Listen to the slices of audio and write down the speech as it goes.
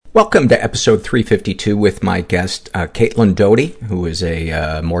Welcome to episode 352 with my guest, Doughty, who is a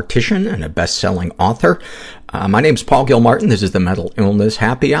mortician and a best-selling author. My name's Paul Gilmartin. This is the Mental Illness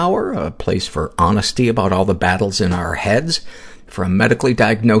Happy Hour, a place for honesty about all the battles in our heads, from medically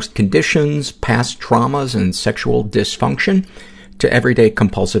diagnosed conditions, past traumas, and sexual dysfunction, to everyday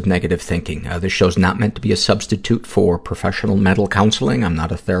compulsive negative thinking. This show's not meant to be a substitute for professional mental counseling. I'm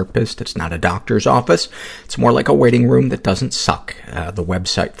not a therapist. It's not a doctor's office. It's more like a waiting room that doesn't suck. The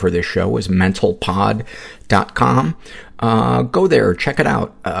website for this show is mentalpod.com. Go there, check it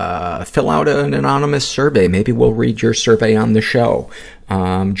out. Fill out an anonymous survey. Maybe we'll read your survey on the show.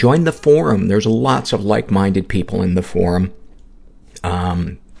 Join the forum. There's lots of like-minded people in the forum.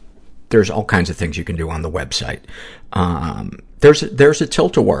 There's all kinds of things you can do on the website. There's a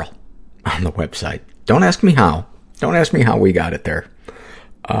tilt-a-whirl on the website. Don't ask me how. Don't ask me how we got it there.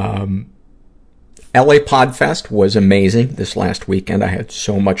 LA Podfest was amazing this last weekend. I had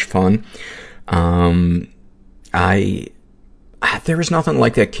so much fun. There is nothing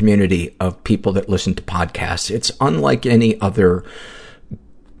like that community of people that listen to podcasts. It's unlike any other,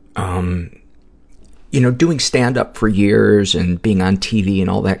 doing stand-up for years and being on TV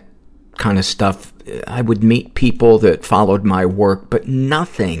and all that kind of stuff. I would meet people that followed my work, but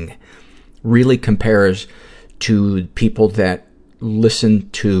nothing really compares to people that listen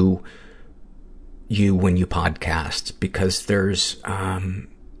to you when you podcast, because there's,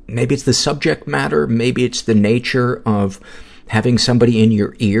 maybe it's the subject matter, maybe it's the nature of having somebody in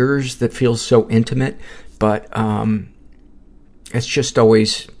your ears that feels so intimate, but, it's just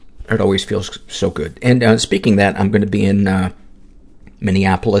it always feels so good. And, speaking of that, I'm going to be in,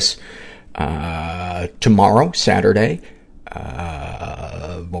 Minneapolis, tomorrow, Saturday,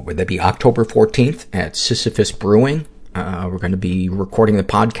 what would that be, October 14th at Sisyphus Brewing. We're going to be recording the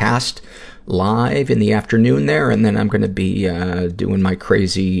podcast live in the afternoon there, and then I'm going to be doing my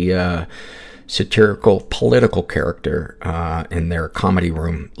crazy satirical political character in their comedy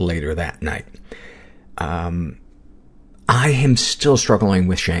room later that night. I am still struggling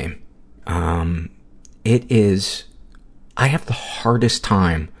with shame. I have the hardest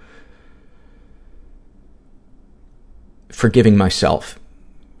time forgiving myself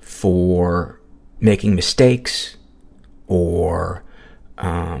for making mistakes or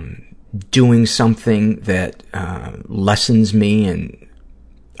doing something that lessens me in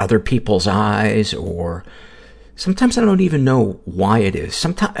other people's eyes, or sometimes I don't even know why it is.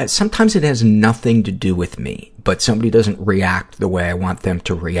 Sometimes it has nothing to do with me, but somebody doesn't react the way I want them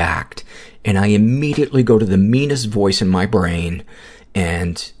to react, and I immediately go to the meanest voice in my brain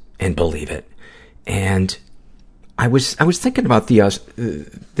and believe it. And I was thinking about this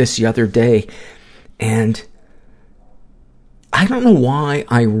the other day, and I don't know why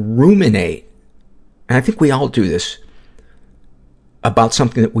I ruminate, and I think we all do this, about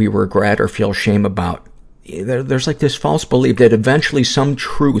something that we regret or feel shame about. There's like this false belief that eventually some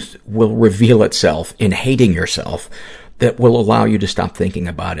truth will reveal itself in hating yourself that will allow you to stop thinking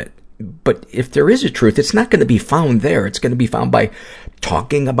about it. But if there is a truth, it's not going to be found there. It's going to be found by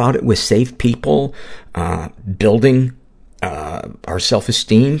talking about it with safe people, building our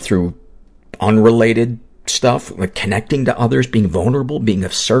self-esteem through unrelated stuff, like connecting to others, being vulnerable, being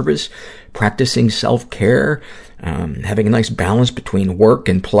of service, practicing self-care, having a nice balance between work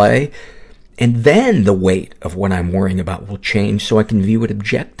and play. And then the weight of what I'm worrying about will change so I can view it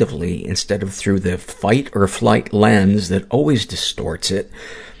objectively instead of through the fight or flight lens that always distorts it.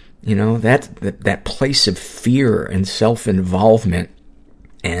 You know, that place of fear and self-involvement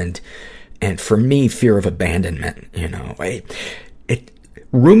and for me, fear of abandonment,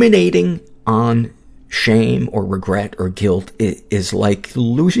 ruminating on shame or regret or guilt is like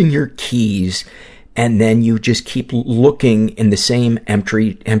losing your keys, and then you just keep looking in the same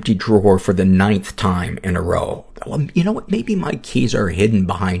empty drawer for the 9th time in a row. Well, you know what? Maybe my keys are hidden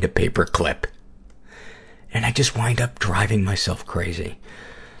behind a paper clip. And I just wind up driving myself crazy.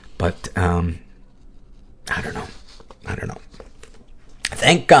 But, I don't know.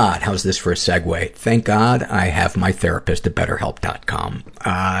 Thank God. How's this for a segue? Thank God I have my therapist at BetterHelp.com.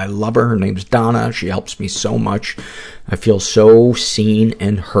 I love her. Her name's Donna. She helps me so much. I feel so seen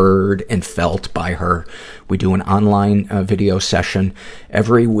and heard and felt by her. We do an online video session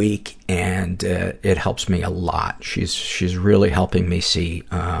every week, and it helps me a lot. She's really helping me see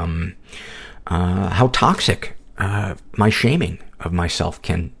how toxic my shaming of myself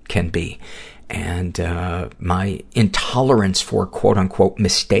can be. And my intolerance for quote-unquote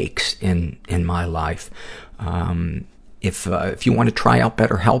mistakes in my life. If you want to try out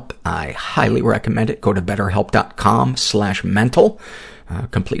BetterHelp, I highly recommend it. Go to BetterHelp.com/mental.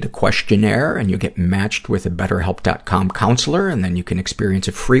 Complete a questionnaire, and you'll get matched with a BetterHelp.com counselor, and then you can experience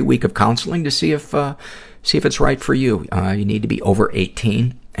a free week of counseling to see if it's right for you. You need to be over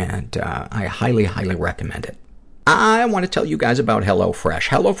 18, and I highly, highly recommend it. I want to tell you guys about HelloFresh.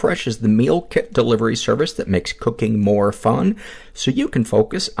 HelloFresh is the meal kit delivery service that makes cooking more fun, so you can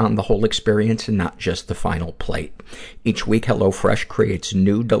focus on the whole experience and not just the final plate. Each week, HelloFresh creates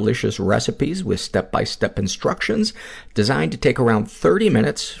new delicious recipes with step-by-step instructions designed to take around 30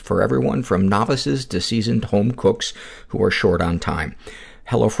 minutes for everyone from novices to seasoned home cooks who are short on time.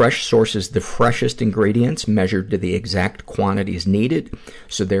 HelloFresh sources the freshest ingredients measured to the exact quantities needed,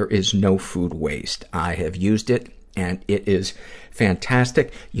 so there is no food waste. I have used it, and it is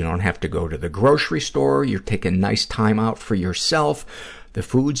fantastic. You don't have to go to the grocery store. You're taking nice time out for yourself. The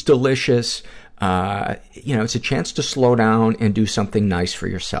food's delicious. It's a chance to slow down and do something nice for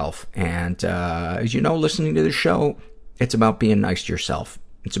yourself. And as you know, listening to the show, it's about being nice to yourself.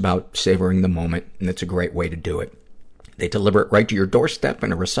 It's about savoring the moment, and it's a great way to do it. They deliver it right to your doorstep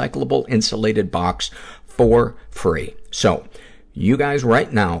in a recyclable, insulated box for free. So, you guys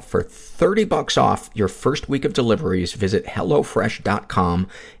right now, for $30 off your first week of deliveries, visit HelloFresh.com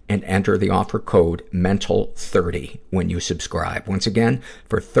and enter the offer code MENTAL30 when you subscribe. Once again,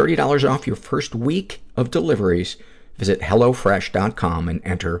 for $30 off your first week of deliveries, visit HelloFresh.com and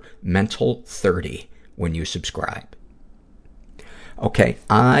enter MENTAL30 when you subscribe. Okay,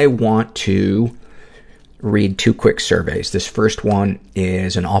 I want to read 2 quick surveys. This first one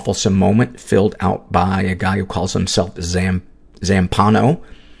is an awfulsome moment filled out by a guy who calls himself Zampano,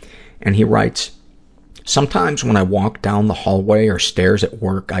 and he writes, sometimes when I walk down the hallway or stairs at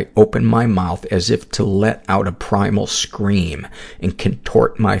work, I open my mouth as if to let out a primal scream and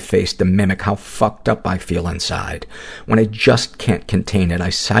contort my face to mimic how fucked up I feel inside. When I just can't contain it, I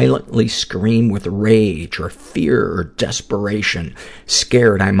silently scream with rage or fear or desperation,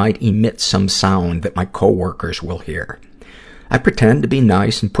 scared I might emit some sound that my coworkers will hear. I pretend to be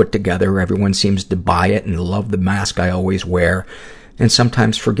nice and put together. Everyone seems to buy it and love the mask I always wear, and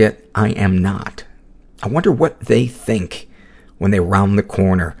sometimes forget I am not. I wonder what they think when they round the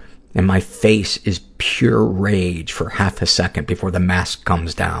corner and my face is pure rage for half a second before the mask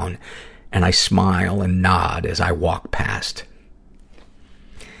comes down and I smile and nod as I walk past.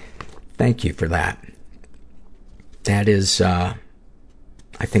 Thank you for that. That is, I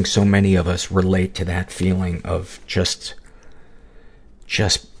think so many of us relate to that feeling of just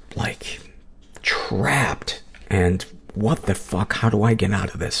like trapped and what the fuck, how do I get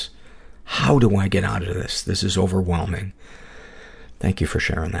out of this? How do I get out of this? This is overwhelming. Thank you for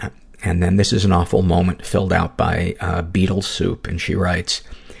sharing that. And then this is an awful moment filled out by Beetle Soup, and she writes,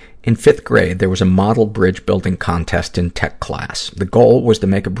 in 5th grade, there was a model bridge building contest in tech class. The goal was to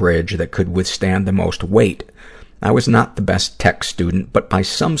make a bridge that could withstand the most weight. I was not the best tech student, but by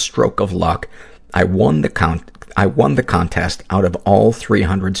some stroke of luck, I won the contest out of all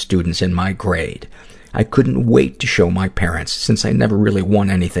 300 students in my grade. I couldn't wait to show my parents, since I never really won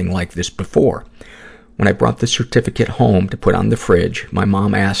anything like this before. When I brought the certificate home to put on the fridge, my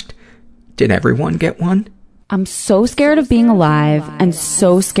mom asked, did everyone get one? I'm so scared of being alive and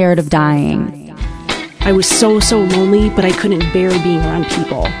so scared of dying. I was so lonely, but I couldn't bear being around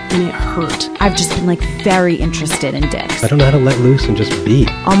people, and it hurt. I've just been, very interested in dicks. I don't know how to let loose and just be.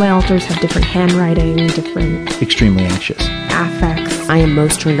 All my alters have different handwriting, different... Extremely anxious. Affects. I am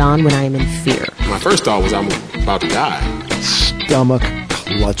most turned on when I am in fear. My first thought was I'm about to die. Stomach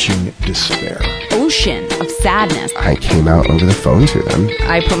clutching despair. Ocean of sadness. I came out over the phone to them.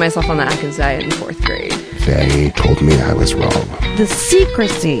 I put myself on the Atkins diet in 4th grade. They told me I was wrong. The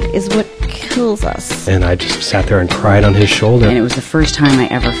secrecy is what kills us. And I just sat there and cried on his shoulder. And it was the first time I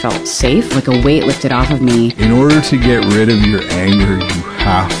ever felt safe, like a weight lifted off of me. In order to get rid of your anger, you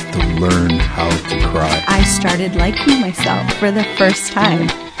have to learn how to cry. I started liking myself for the first time.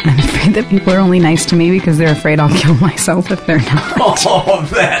 I'm afraid that people are only nice to me because they're afraid I'll kill myself if they're not. Oh,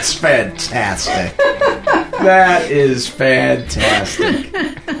 that's fantastic. That is fantastic.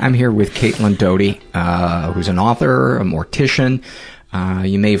 I'm here with Caitlin Doughty, who's an author, a mortician.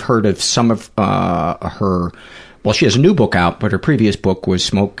 You may have heard of some of her... Well, she has a new book out, but her previous book was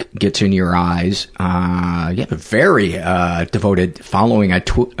Smoke Gets in Your Eyes. You have a very devoted following. I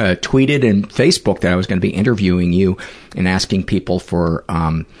tweeted and Facebook that I was going to be interviewing you and asking people for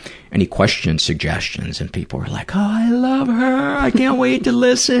any question suggestions, and people were like, oh, I love her. I can't wait to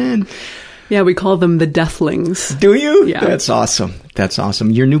listen. Yeah, we call them the Deathlings. Do you? Yeah. That's awesome. That's awesome.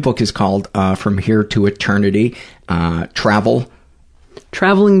 Your new book is called From Here to Eternity, Traveling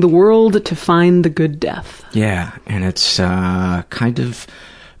the World to Find the Good Death. Yeah, and it's kind of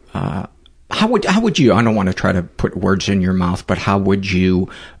How would you, I don't want to try to put words in your mouth, but how would you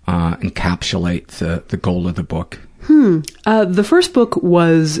encapsulate the goal of the book? The first book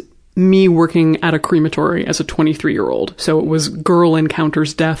was me working at a crematory as a 23-year-old. So it was girl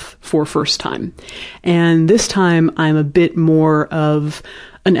encounters death for first time. And this time I'm a bit more of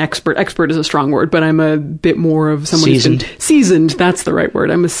an expert. Expert is a strong word, but I'm a bit more of someone seasoned. who's been seasoned. That's the right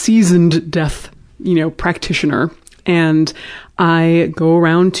word. I'm a seasoned death, practitioner. And I go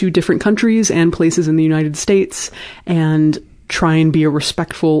around to different countries and places in the United States and try and be a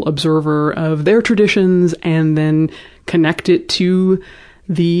respectful observer of their traditions and then connect it to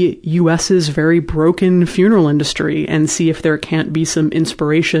the U.S.'s very broken funeral industry and see if there can't be some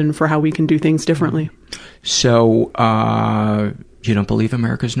inspiration for how we can do things differently. So, you don't believe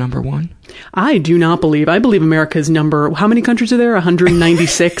America's number one? I do not believe. I believe America's how many countries are there?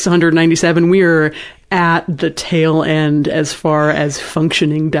 196, 197. We are at the tail end as far as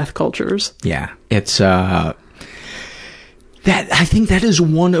functioning death cultures. Yeah. It's, I think that is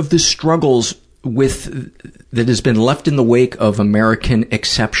one of the struggles that has been left in the wake of American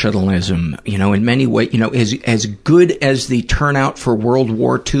exceptionalism. In many ways, as good as the turnout for World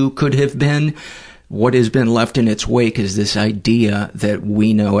War II could have been, what has been left in its wake is this idea that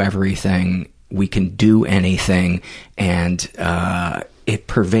we know everything, we can do anything, and it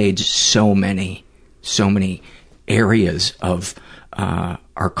pervades so many areas of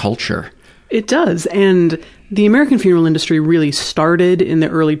our culture. It does, and the American funeral industry really started in the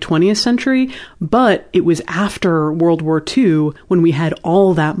early 20th century, but it was after World War II when we had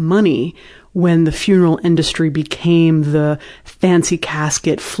all that money when the funeral industry became the fancy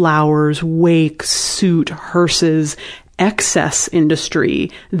casket, flowers, wake, suit, hearses, excess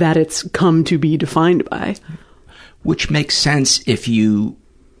industry that it's come to be defined by. Which makes sense if you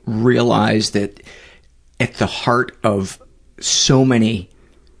realize that at the heart of so many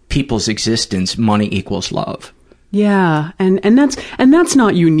people's existence, money equals love. Yeah, and that's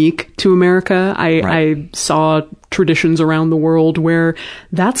not unique to America. I saw traditions around the world where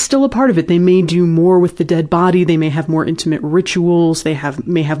that's still a part of it. They may do more with the dead body. They may have more intimate rituals. They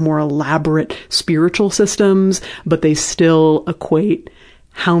may have more elaborate spiritual systems, but they still equate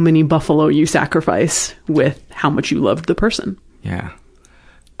how many buffalo you sacrifice with how much you loved the person. Yeah.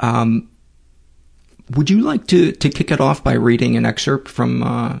 Would you like to kick it off by reading an excerpt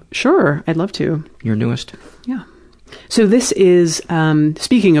from... Sure, I'd love to. Your newest? Yeah. So this is,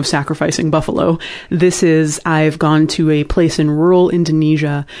 speaking of sacrificing buffalo, I've gone to a place in rural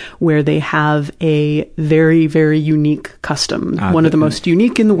Indonesia where they have a very, very unique custom, one of the most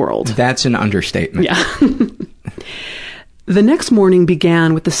unique in the world. That's an understatement. Yeah. The next morning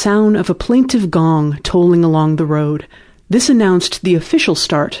began with the sound of a plaintive gong tolling along the road. This announced the official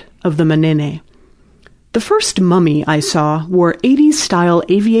start of the manene. The first mummy I saw wore 80s-style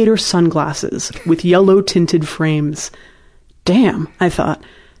aviator sunglasses with yellow-tinted frames. Damn, I thought,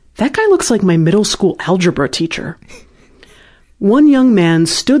 that guy looks like my middle school algebra teacher. One young man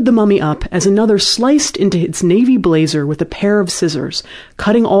stood the mummy up as another sliced into its navy blazer with a pair of scissors,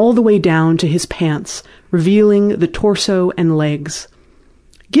 cutting all the way down to his pants, revealing the torso and legs.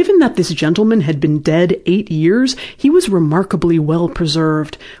 Given that this gentleman had been dead 8 years, he was remarkably well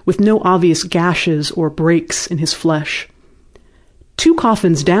preserved, with no obvious gashes or breaks in his flesh. 2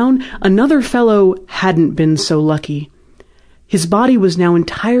 coffins down, another fellow hadn't been so lucky. His body was now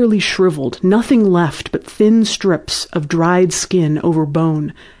entirely shriveled, nothing left but thin strips of dried skin over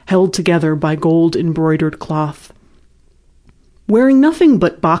bone, held together by gold-embroidered cloth. Wearing nothing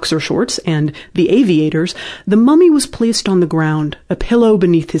but boxer shorts and the aviators, the mummy was placed on the ground, a pillow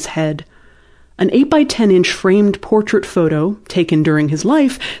beneath his head. An 8x10-inch framed portrait photo, taken during his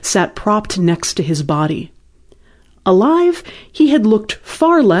life, sat propped next to his body. Alive, he had looked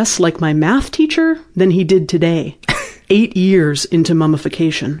far less like my math teacher than he did today, 8 years into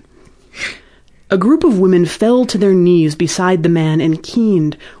mummification. A group of women fell to their knees beside the man and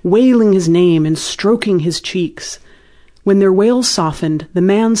keened, wailing his name and stroking his cheeks. When their wails softened, the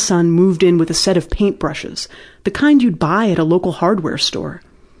man's son moved in with a set of paintbrushes, the kind you'd buy at a local hardware store.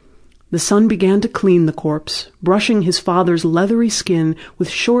 The son began to clean the corpse, brushing his father's leathery skin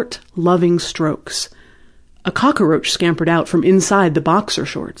with short, loving strokes. A cockroach scampered out from inside the boxer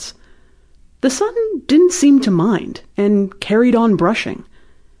shorts. The son didn't seem to mind, and carried on brushing.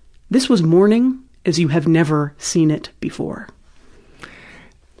 This was mourning as you have never seen it before.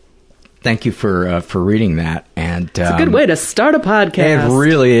 Thank you for reading that. And it's a good way to start a podcast. It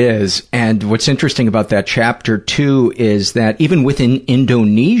really is. And what's interesting about that chapter, too, is that even within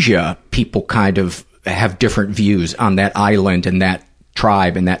Indonesia, people kind of have different views on that island and that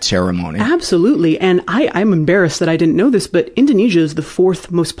tribe in that ceremony. Absolutely. And I'm embarrassed that I didn't know this, but Indonesia is the 4th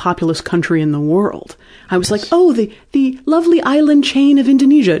most populous country in the world. I was like, oh, the lovely island chain of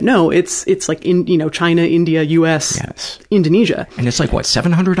Indonesia. No, it's like China, India, US, Indonesia. And it's like, what,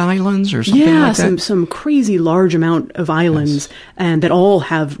 700 islands or something like that? Yeah, some crazy large amount of islands, and that all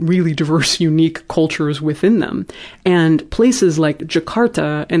have really diverse, unique cultures within them. And places like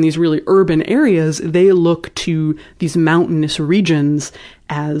Jakarta and these really urban areas, they look to these mountainous regions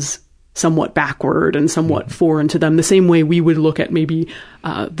as somewhat backward and somewhat foreign to them, the same way we would look at maybe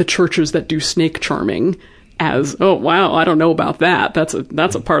the churches that do snake charming as, oh, wow, I don't know about that. That's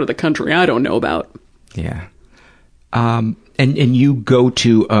a part of the country I don't know about. Yeah. And you go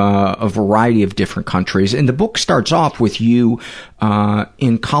to a variety of different countries. And the book starts off with you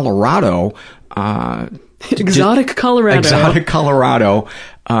in Colorado. Exotic Colorado,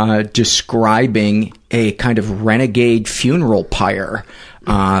 describing a kind of renegade funeral pyre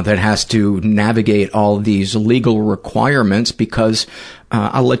that has to navigate all these legal requirements because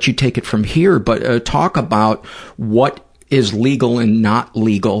I'll let you take it from here, but talk about what is legal and not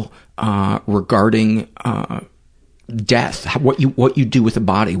legal regarding death, what you do with the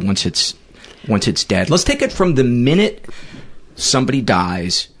body once it's dead. Let's take it from the minute somebody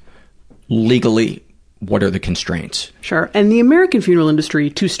dies legally. What are the constraints? Sure. And the American funeral industry,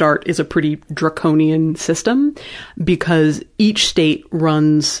 to start, is a pretty draconian system because each state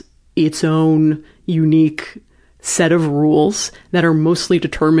runs its own unique set of rules that are mostly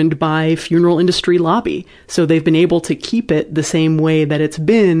determined by funeral industry lobby. So they've been able to keep it the same way that it's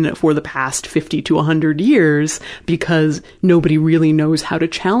been for the past 50 to 100 years because nobody really knows how to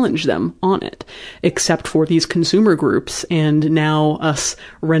challenge them on it, except for these consumer groups and now us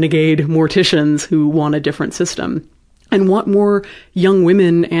renegade morticians who want a different system and want more young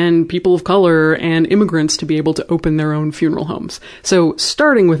women and people of color and immigrants to be able to open their own funeral homes. So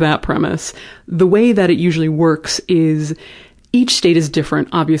starting with that premise, the way that it usually works is each state is different,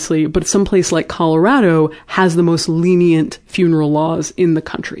 obviously, but some place like Colorado has the most lenient funeral laws in the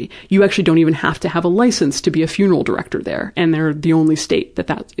country. You actually don't even have to have a license to be a funeral director there, and they're the only state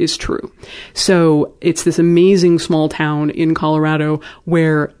that is true. So it's this amazing small town in Colorado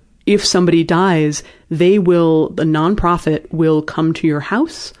where if somebody dies, the nonprofit will come to your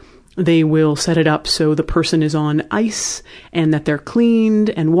house. They will set it up so the person is on ice and that they're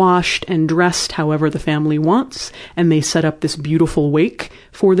cleaned and washed and dressed however the family wants. And they set up this beautiful wake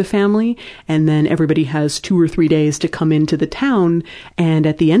for the family. And then everybody has 2 or 3 days to come into the town. And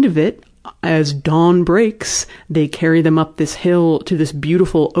at the end of it, as dawn breaks, they carry them up this hill to this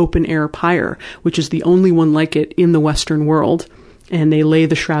beautiful open air pyre, which is the only one like it in the Western world. And they lay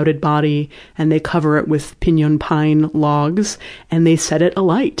the shrouded body and they cover it with piñon pine logs and they set it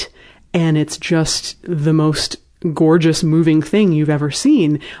alight. And it's just the most gorgeous, moving thing you've ever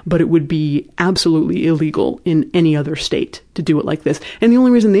seen, but it would be absolutely illegal in any other state to do it like this. And the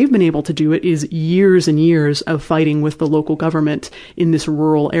only reason they've been able to do it is years and years of fighting with the local government in this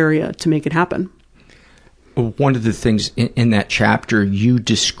rural area to make it happen. One of the things in that chapter, you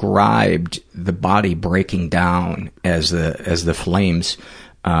described the body breaking down as the flames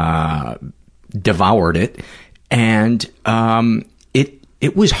devoured it, and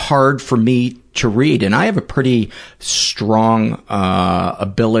it was hard for me to read. And I have a pretty strong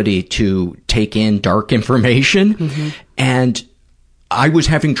ability to take in dark information, and I was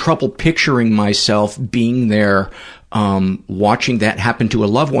having trouble picturing myself being there watching that happen to a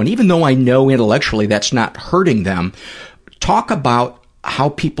loved one, even though I know intellectually that's not hurting them. Talk about how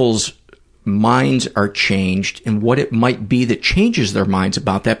people's minds are changed and what it might be that changes their minds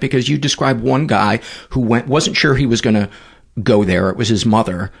about that, because you described one guy who wasn't sure he was going to go there. It was his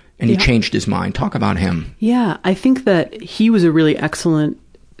mother, and he changed his mind. Talk about him. Yeah, I think that he was a really excellent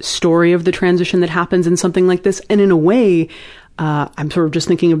story of the transition that happens in something like this. And in a way, I'm sort of just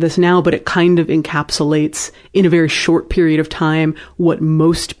thinking of this now, but it kind of encapsulates in a very short period of time what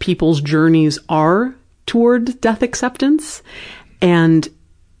most people's journeys are toward death acceptance. And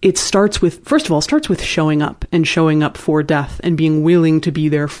it starts with showing up and showing up for death and being willing to be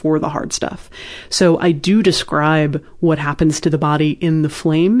there for the hard stuff. So I do describe what happens to the body in the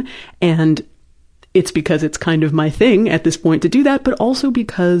flame, and it's because it's kind of my thing at this point to do that, but also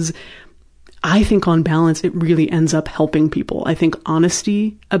because I think on balance, it really ends up helping people. I think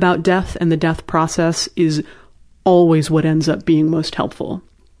honesty about death and the death process is always what ends up being most helpful.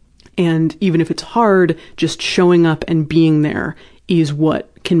 And even if it's hard, just showing up and being there is what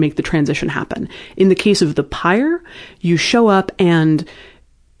can make the transition happen. In the case of the pyre, you show up and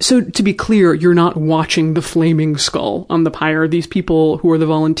So to be clear, you're not watching the flaming skull on the pyre. These people who are the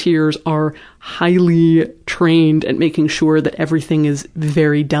volunteers are highly trained at making sure that everything is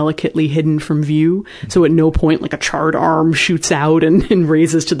very delicately hidden from view. So at no point like a charred arm shoots out and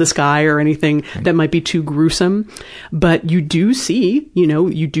raises to the sky or anything that might be too gruesome. But you do see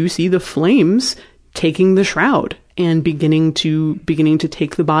the flames taking the shroud and beginning to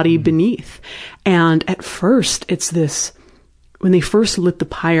take the body beneath. And at first it's this, when they first lit the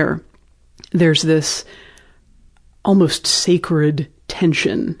pyre, there's this almost sacred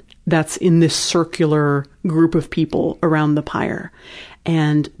tension that's in this circular group of people around the pyre.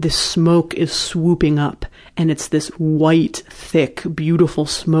 And this smoke is swooping up, and it's this white, thick, beautiful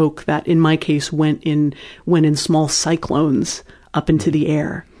smoke that in my case went in small cyclones up into the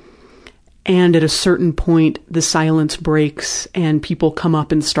air. And at a certain point, the silence breaks and people come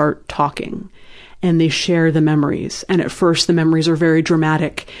up and start talking. And they share the memories. And at first the memories are very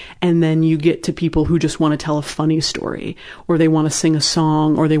dramatic. And then you get to people who just want to tell a funny story, or they want to sing a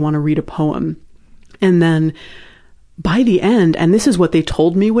song, or they want to read a poem. And then by the end, and this is what they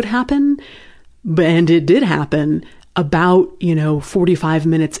told me would happen, and it did happen, about, 45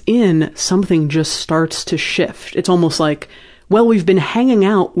 minutes in, something just starts to shift. It's almost like, well, we've been hanging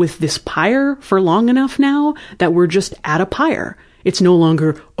out with this pyre for long enough now that we're just at a pyre. It's no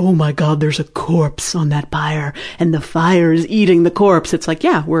longer, oh my God, there's a corpse on that pyre and the fire is eating the corpse. It's like,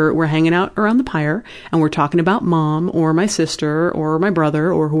 yeah, we're hanging out around the pyre and we're talking about mom or my sister or my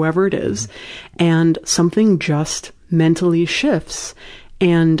brother or whoever it is. And something just mentally shifts.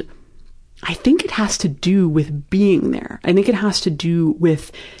 And I think it has to do with being there. I think it has to do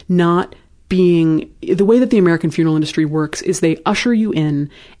with not being, the way that the American funeral industry works is they usher you in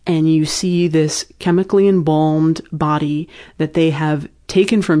and you see this chemically embalmed body that they have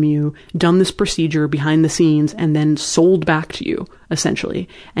taken from you, done this procedure behind the scenes, and then sold back to you, essentially.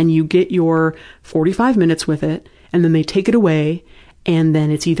 And you get your 45 minutes with it, and then they take it away, and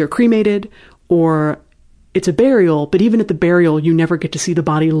then it's either cremated or it's a burial, but even at the burial, you never get to see the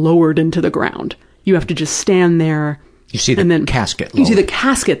body lowered into the ground. You have to just stand there. You see the casket lowered. You see the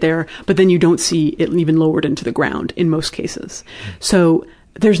casket there, but then you don't see it even lowered into the ground in most cases. So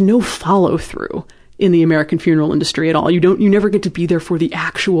there's no follow through in the American funeral industry at all. You never get to be there for the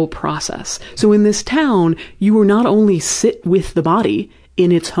actual process. So in this town, you will not only sit with the body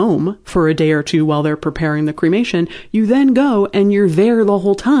in its home for a day or two while they're preparing the cremation, you then go and you're there the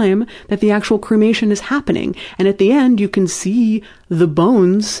whole time that the actual cremation is happening. And at the end, you can see the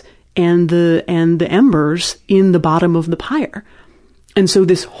bones and the embers in the bottom of the pyre. And so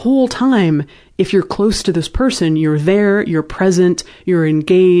this whole time, if you're close to this person, you're there, you're present, you're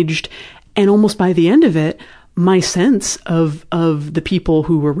engaged. And almost by the end of it, my sense of the people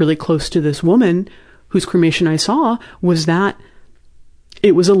who were really close to this woman whose cremation I saw was that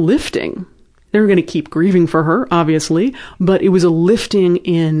it was a lifting. They were going to keep grieving for her, obviously, but it was a lifting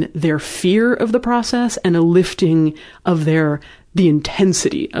in their fear of the process and a lifting of the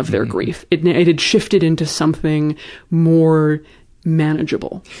intensity of their grief. It had shifted into something more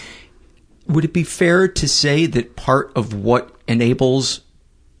manageable. Would it be fair to say that part of what enables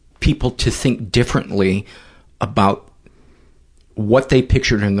people to think differently about what they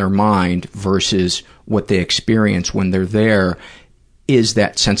pictured in their mind versus what they experience when they're there is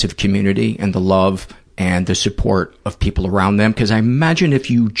that sense of community and the love and the support of people around them? Because I imagine if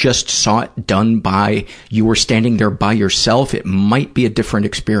you just saw it done by, you were standing there by yourself, it might be a different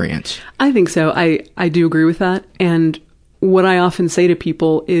experience. I think so. I do agree with that. And what I often say to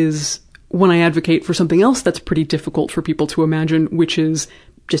people is, when I advocate for something else that's pretty difficult for people to imagine, which is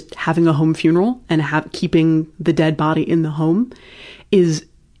just having a home funeral and keeping the dead body in the home, is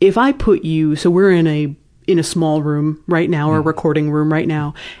if I put you, so we're in a small room right now, or a recording room right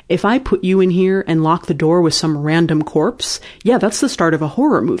now. If I put you in here and lock the door with some random corpse, yeah, that's the start of a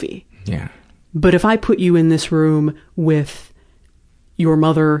horror movie. Yeah. But if I put you in this room with your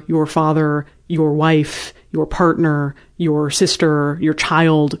mother, your father, your wife, your partner, your sister, your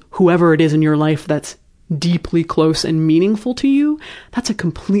child, whoever it is in your life that's deeply close and meaningful to you, that's a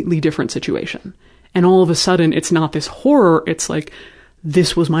completely different situation. And all of a sudden, it's not this horror. It's like,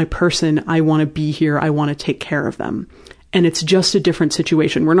 this was my person. I want to be here. I want to take care of them. And it's just a different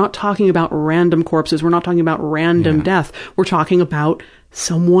situation. We're not talking about random corpses. We're not talking about random death. We're talking about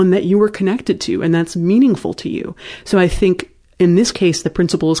someone that you were connected to and that's meaningful to you. So I think in this case, the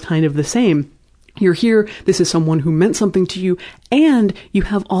principle is kind of the same. You're here, this is someone who meant something to you, and you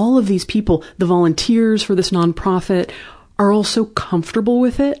have all of these people, the volunteers for this nonprofit, are all so comfortable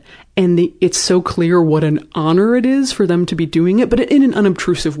with it, and it's so clear what an honor it is for them to be doing it, but in an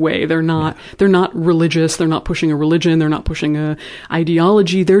unobtrusive way. They're not religious. They're not pushing a religion. They're not pushing a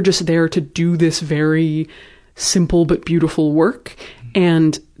ideology. They're just there to do this very simple but beautiful work.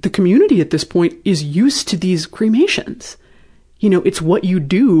 And the community at this point is used to these cremations. You know, it's what you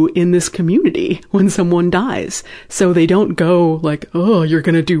do in this community when someone dies. So they don't go like, oh, you're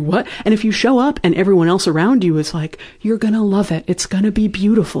going to do what? And if you show up and everyone else around you is like, you're going to love it, it's going to be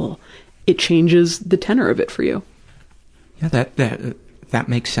beautiful, it changes the tenor of it for you. Yeah, that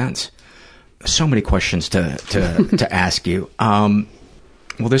makes sense. So many questions to ask you.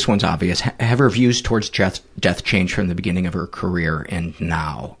 Well, this one's obvious. Have her views towards death changed from the beginning of her career and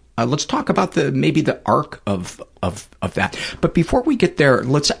now? Let's talk about maybe the arc of that. But before we get there,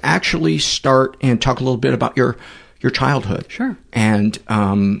 let's actually start and talk a little bit about your childhood. Sure. And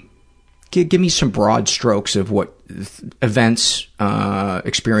give me some broad strokes of what events,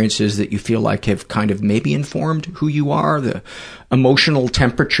 experiences that you feel like have kind of maybe informed who you are, the emotional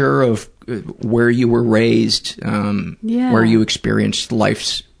temperature of where you were raised, where you experienced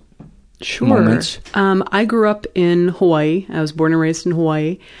life's moments. I grew up in Hawaii. I was born and raised in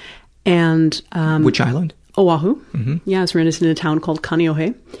Hawaii. And which island? Oahu. Mm-hmm. Yeah, I was raised in a town called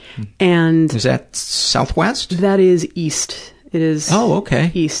Kaneohe. And is that southwest? That is east. It is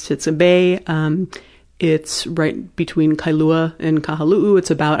east. It's a bay. It's right between Kailua and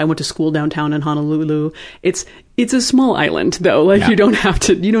Kahaluu. I went to school downtown in Honolulu. It's a small island though. Like you don't have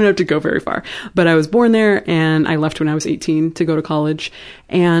to go very far. But I was born there and I left when I was 18 to go to college.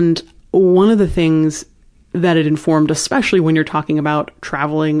 And one of the things that it informed, especially when you're talking about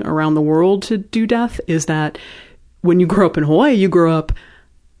traveling around the world to do death, is that when you grow up in Hawaii, you grow up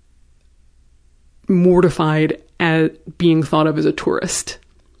mortified at being thought of as a tourist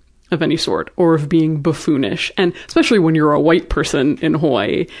of any sort, or of being buffoonish. And especially when you're a white person in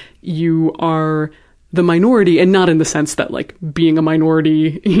Hawaii, you are the minority, and not in the sense that like being a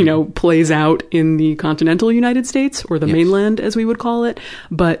minority, plays out in the continental United States or the mainland, as we would call it.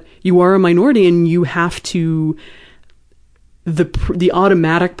 But you are a minority, and you have to, the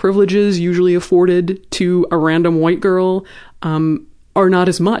automatic privileges usually afforded to a random white girl are not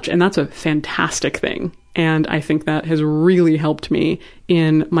as much. And that's a fantastic thing. And I think that has really helped me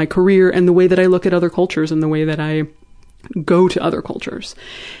in my career and the way that I look at other cultures and the way that I go to other cultures.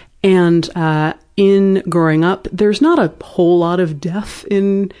 And in growing up, there's not a whole lot of death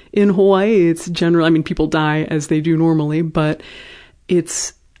in Hawaii. It's generally, people die as they do normally, but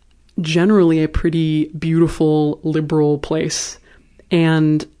it's generally a pretty beautiful, liberal place.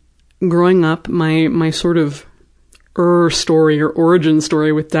 And growing up, my sort of story or origin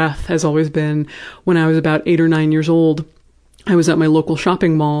story with death has always been when I was about 8 or 9 years old. I was at my local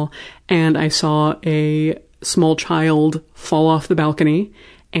shopping mall and I saw a small child fall off the balcony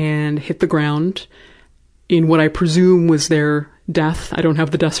and hit the ground in what I presume was their death. I don't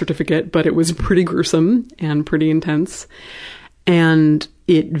have the death certificate, but it was pretty gruesome and pretty intense. And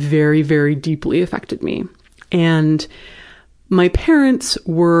it very, very deeply affected me. And my parents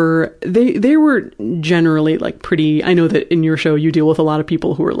were, they were generally like pretty, I know that in your show you deal with a lot of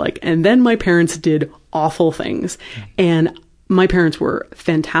people who are like, and then my parents did awful things. And my parents were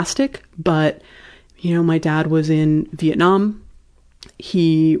fantastic, but, my dad was in Vietnam.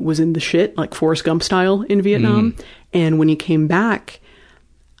 He was in the shit, like Forrest Gump style in Vietnam. And when he came back,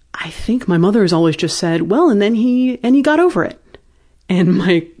 I think my mother has always just said, well, and then he got over it. And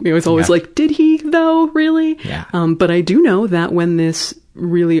it was always like, did he though, really? Yeah. But I do know that when this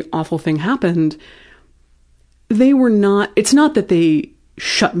really awful thing happened, it's not that they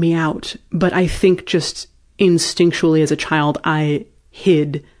shut me out, but I think just instinctually as a child, I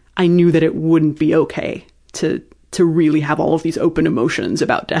knew that it wouldn't be okay to really have all of these open emotions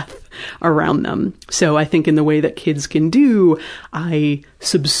about death around them. So I think in the way that kids can do, I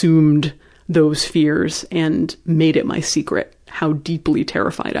subsumed those fears and made it my secret how deeply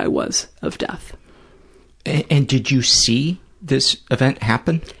terrified I was of death. And did you see this event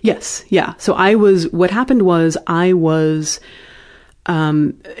happen? Yes. Yeah. So what happened was I was,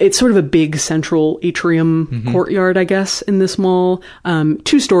 it's sort of a big central atrium courtyard, I guess, in this mall.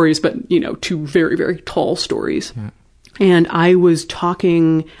 2 stories, but, 2 very, very tall stories. Yeah. And I was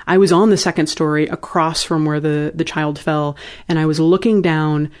on the 2nd story across from where the child fell, and I was looking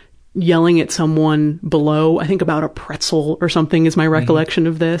down, yelling at someone below, I think about a pretzel or something is my recollection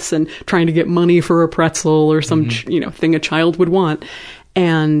of this, and trying to get money for a pretzel or some, thing a child would want.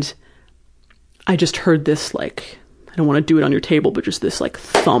 And I just heard this, like, I don't want to do it on your table, but just this like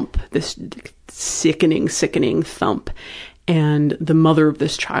thump, this sickening thump. And the mother of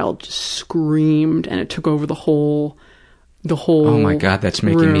this child just screamed, and it took over the whole the whole Oh my God, that's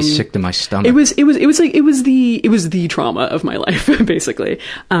making room. me sick to my stomach. It was the trauma of my life, basically.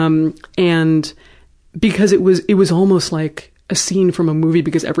 And because it was almost like a scene from a movie,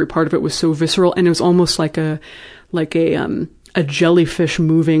 because every part of it was so visceral, and it was almost like a jellyfish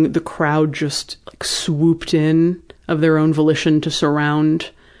moving. The crowd just like swooped in of their own volition to surround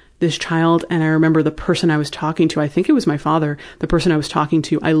this child. And I remember the person I was talking to, I think it was my father, the person I was talking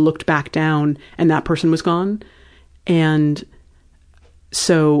to, I looked back down and that person was gone. And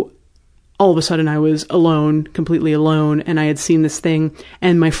so all of a sudden I was alone, completely alone, and I had seen this thing,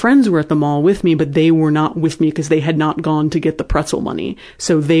 and my friends were at the mall with me, but they were not with me because they had not gone to get the pretzel money.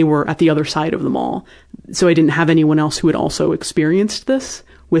 So they were at the other side of the mall. So I didn't have anyone else who had also experienced this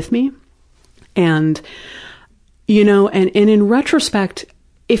with me. And, you know, and in retrospect,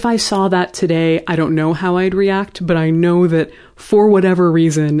 if I saw that today, I don't know how I'd react, but I know that for whatever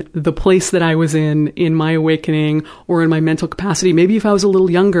reason, the place that I was in my awakening or in my mental capacity, maybe if I was a little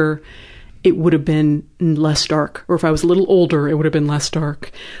younger, it would have been less dark. Or if I was a little older, it would have been less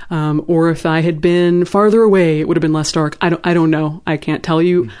dark. Or if I had been farther away, it would have been less dark. I don't know. I can't tell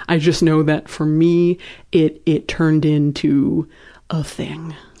you. I just know that for me, it turned into a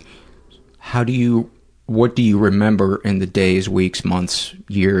thing. What do you remember in the days, weeks, months,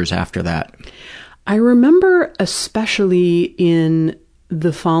 years after that? I remember especially in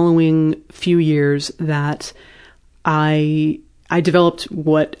the following few years that I developed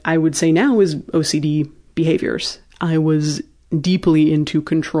what I would say now is OCD behaviors. I was deeply into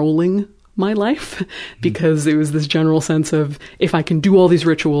controlling my life because it was this general sense of, if I can do all these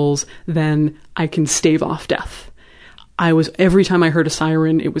rituals, then I can stave off death. Every time I heard a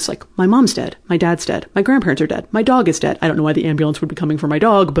siren, it was like, my mom's dead, my dad's dead, my grandparents are dead, my dog is dead. I don't know why the ambulance would be coming for my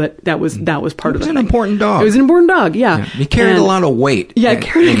dog, but that was part of it. It was an important dog. It was an important dog, yeah. He carried a lot of weight. Yeah,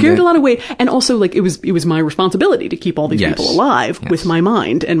 carried a lot of weight. And also, like, it was my responsibility to keep all these people alive with my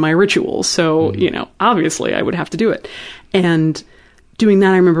mind and my rituals. So, you know, obviously I would have to do it. And doing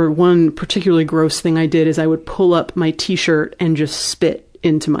that, I remember one particularly gross thing I did is I would pull up my t-shirt and just spit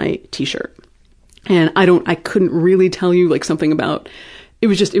into my t-shirt. And I couldn't really tell you like something about, it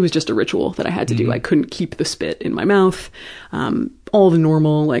was just a ritual that I had to do. I couldn't keep the spit in my mouth. All the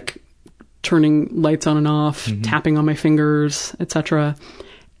normal, like turning lights on and off, tapping on my fingers, etc.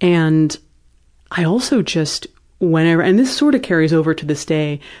 And I also just, whenever, and this sort of carries over to this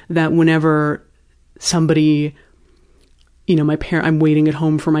day, that whenever somebody, you know, I'm waiting at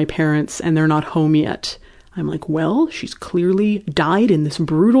home for my parents and they're not home yet, I'm like, well, she's clearly died in this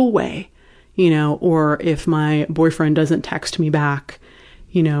brutal way. You know, or if my boyfriend doesn't text me back,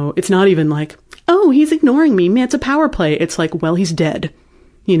 you know, it's not even like, oh, he's ignoring me. Man, it's a power play. It's like, well, he's dead.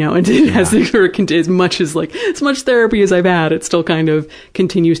 You know, and it has as much therapy as I've had, it still kind of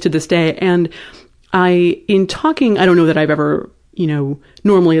continues to this day. And I don't know that I've ever, you know,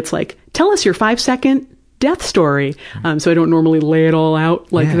 normally it's like, tell us your 5-second death story. So I don't normally lay it all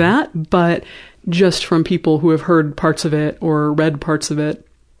out like that, but just from people who have heard parts of it or read parts of it,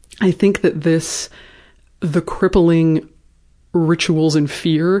 I think that the crippling rituals and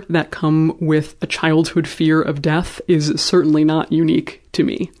fear that come with a childhood fear of death is certainly not unique to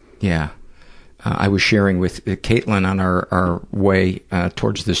me. Yeah. I was sharing with Caitlin on our way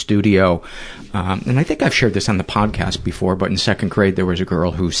towards the studio, and I think I've shared this on the podcast before, but in second grade there was a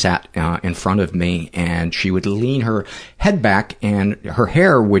girl who sat in front of me, and she would lean her head back, and her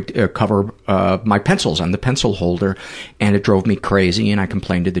hair would cover my pencils on the pencil holder, and it drove me crazy, and I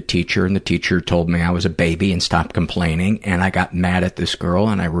complained to the teacher, and the teacher told me I was a baby and stopped complaining, and I got mad at this girl,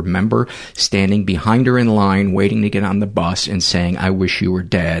 and I remember standing behind her in line, waiting to get on the bus, and saying, I wish you were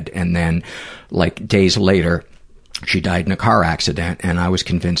dead, and then like days later, she died in a car accident, and I was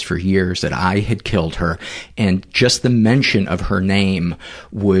convinced for years that I had killed her, and just the mention of her name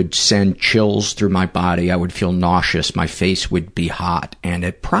would send chills through my body. I would feel nauseous. My face would be hot, and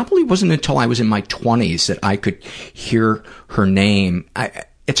it probably wasn't until I was in my 20s that I could hear her name.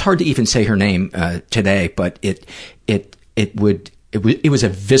 It's hard to even say her name today, but it was a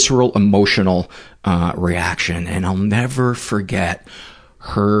visceral, emotional reaction, and I'll never forget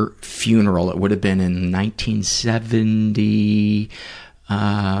her funeral. It would have been in 1970,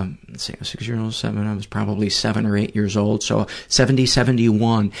 let's see, I was 6 years old, I was probably 7 or 8 years old, so 70,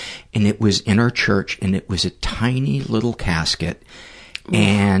 71, and it was in our church, and it was a tiny little casket,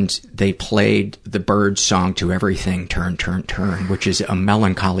 and they played the Byrds song, To Everything, Turn, Turn, Turn, which is a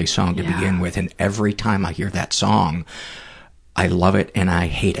melancholy song to begin with, and every time I hear that song, I love it and I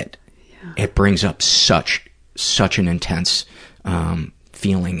hate it. Yeah. It brings up such an intense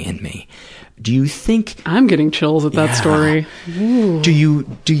feeling in me. Do you think I'm getting chills at that story? Ooh. Do you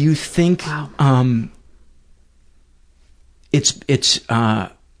think it's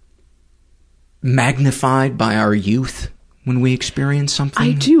magnified by our youth when we experience something?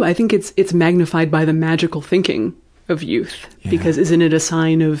 I do. I think it's magnified by the magical thinking of youth, because isn't it a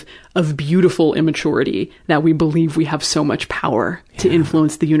sign of beautiful immaturity that we believe we have so much power to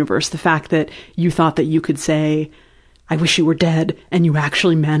influence the universe? The fact that you thought that you could say, I wish you were dead, and you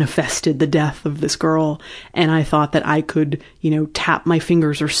actually manifested the death of this girl. And I thought that I could, tap my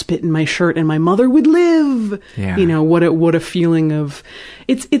fingers or spit in my shirt and my mother would live. Yeah. What a feeling of,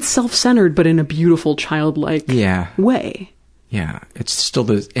 it's self-centered, but in a beautiful, childlike way. Yeah. It's still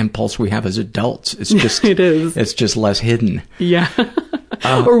the impulse we have as adults. It's just, it is. It's just less hidden. Yeah.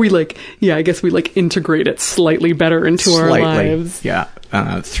 Or we I guess we integrate it slightly better into our lives. Yeah.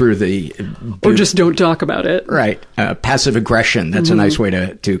 Through the... Or just don't talk about it. Right. Passive aggression. That's a nice way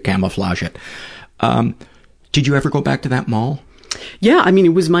to camouflage it. Did you ever go back to that mall? Yeah. I mean,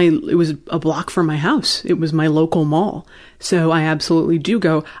 it was a block from my house. It was my local mall. So I absolutely do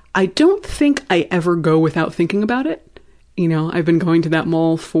go. I don't think I ever go without thinking about it. I've been going to that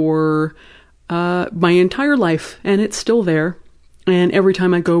mall for my entire life, and it's still there. And every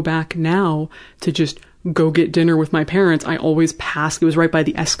time I go back now to just go get dinner with my parents, I always pass. It was right by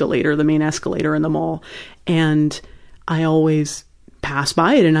the escalator, the main escalator in the mall. And I always pass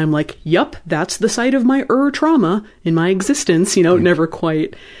by it, and I'm like, yup, that's the site of my trauma in my existence. Never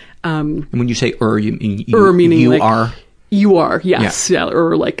quite. And when you say you mean meaning you are? You are, yes. Yeah.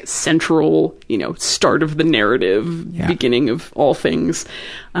 Or central, start of the narrative, beginning of all things.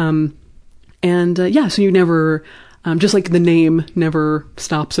 So you never, just like the name never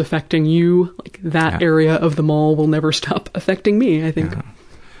stops affecting you, that area of the mall will never stop affecting me, I think. Yeah.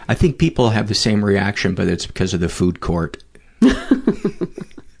 I think people have the same reaction, but it's because of the food court.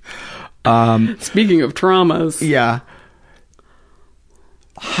 Speaking of traumas. Yeah.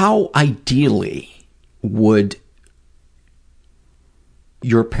 How ideally would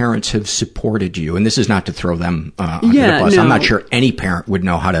your parents have supported you? And this is not to throw them under the bus. No. I'm not sure any parent would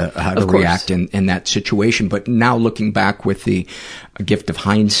know how to react in that situation. But now looking back with the gift of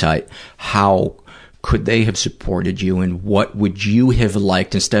hindsight, how could they have supported you, and what would you have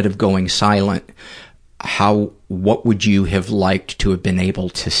liked, instead of going silent, what would you have liked to have been able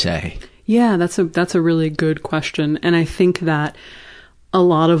to say? Yeah, that's a really good question. And I think that a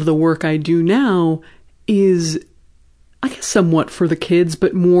lot of the work I do now is, I guess, somewhat for the kids,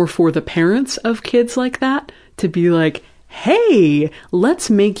 but more for the parents of kids like that, to be like, hey, let's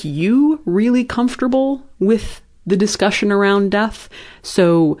make you really comfortable with the discussion around death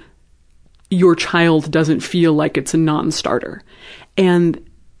so your child doesn't feel like it's a non-starter. And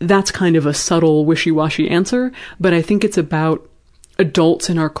that's kind of a subtle, wishy-washy answer, but I think it's about adults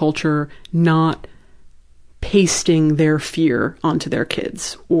in our culture not pasting their fear onto their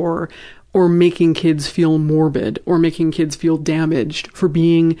kids, or making kids feel morbid, or making kids feel damaged for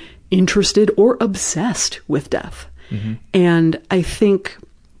being interested or obsessed with death. Mm-hmm. And I think,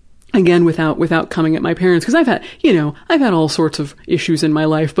 again, without coming at my parents, because I've had all sorts of issues in my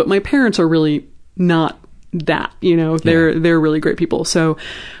life, but my parents are really not that, they're really great people. So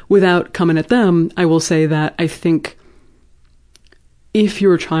without coming at them, I will say that I think if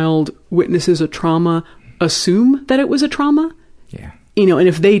your child witnesses a trauma, assume that it was a trauma. Yeah. And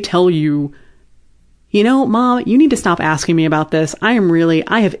if they tell you, Mom, you need to stop asking me about this. I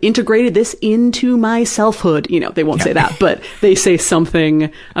have integrated this into my selfhood. They won't say that, but they say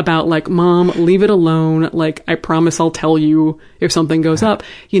something about Mom, leave it alone. I promise I'll tell you if something goes up.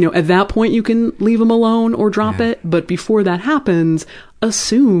 At that point you can leave them alone or drop it. But before that happens,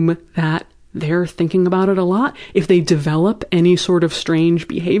 assume that they're thinking about it a lot. If they develop any sort of strange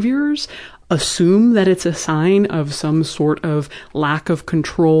behaviors, assume that it's a sign of some sort of lack of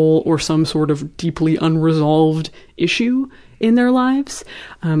control or some sort of deeply unresolved issue in their lives.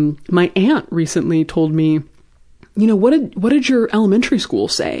 My aunt recently told me, what did your elementary school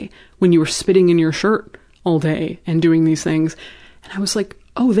say when you were spitting in your shirt all day and doing these things? And I was like,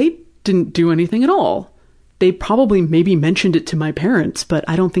 oh, they didn't do anything at all. They probably maybe mentioned it to my parents, but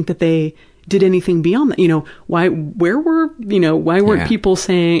I don't think that they did anything beyond that. Why weren't people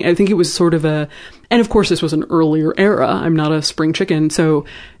saying, I think it was sort of and of course this was an earlier era. I'm not a spring chicken. So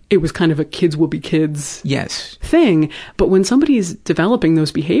it was kind of a kids will be kids thing. But when somebody's developing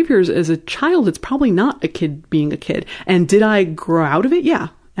those behaviors as a child, it's probably not a kid being a kid. And did I grow out of it? Yeah,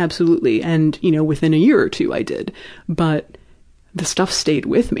 absolutely. And, within a year or two I did, but the stuff stayed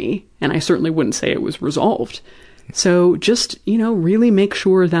with me, and I certainly wouldn't say it was resolved. So just, really make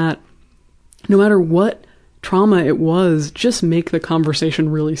sure that no matter what trauma it was, just make the conversation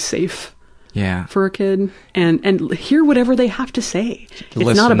really safe for a kid, and hear whatever they have to say.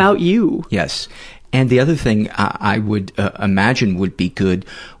 It's not about you. Yes. And the other thing I would imagine would be good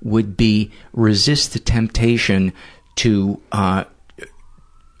would be resist the temptation to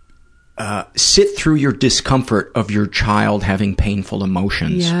sit through your discomfort of your child having painful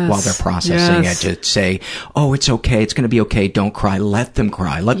emotions while they're processing it. To say, oh, it's okay. It's going to be okay. Don't cry. Let them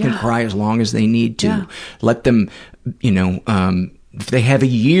cry. Let them cry as long as they need to. Let them, if they have a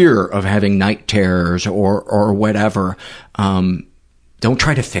year of having night terrors or whatever, don't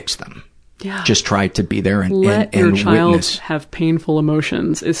try to fix them. Yeah. Just try to be there and let your child witness. Have painful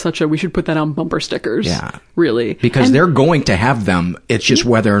emotions is we should put that on bumper stickers. Yeah. Really. Because they're going to have them. It's just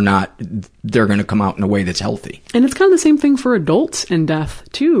whether or not they're going to come out in a way that's healthy. And it's kind of the same thing for adults in death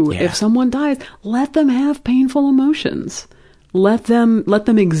too. Yeah. If someone dies, let them have painful emotions. Let them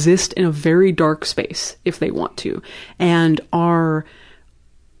exist in a very dark space if they want to. And our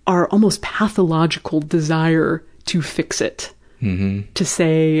almost pathological desire to fix it. Mm-hmm. To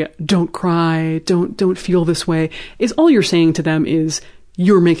say, don't cry, don't feel this way, is all you're saying to them is,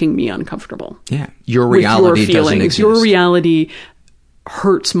 you're making me uncomfortable. Yeah. Your reality doesn't exist. Your reality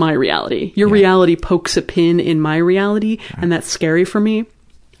hurts my reality. Your reality pokes a pin in my reality, and that's scary for me.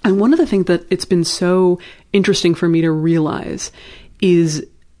 And one of the things that it's been so interesting for me to realize is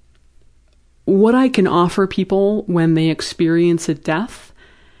what I can offer people when they experience a death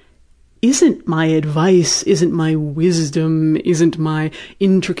isn't my advice, isn't my wisdom, isn't my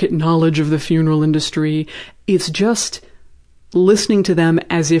intricate knowledge of the funeral industry. It's just listening to them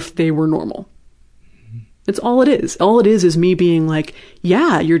as if they were normal. It's all it is. All it is me being like,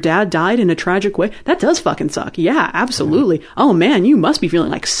 yeah, your dad died in a tragic way. That does fucking suck. Yeah, absolutely. Oh man, you must be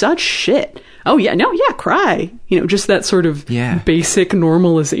feeling like such shit. Oh yeah, no, yeah, cry. Just that sort of basic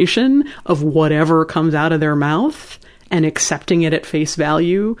normalization of whatever comes out of their mouth. And accepting it at face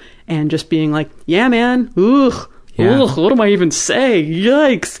value and just being like, yeah, man, ugh, what do I even say?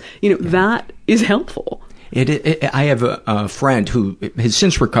 Yikes. That is helpful. I have a friend who has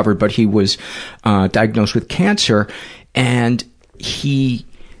since recovered, but he was diagnosed with cancer. And I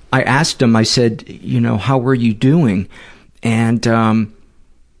asked him, I said, how were you doing? And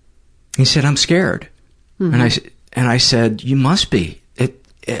he said, I'm scared. Mm-hmm. And I said, you must be.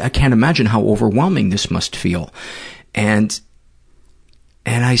 I can't imagine how overwhelming this must feel. And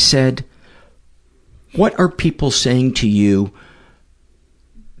I said, what are people saying to you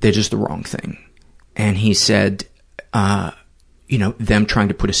that is the wrong thing? And he said, them trying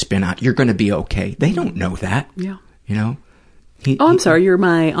to put a spin on, you're going to be okay. They don't know that. Yeah. I'm sorry, you're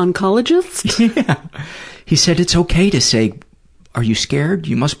my oncologist? Yeah. He said, it's okay to say, are you scared?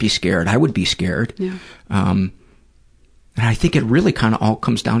 You must be scared. I would be scared. Yeah. And I think it really kind of all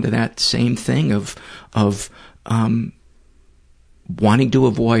comes down to that same thing of wanting to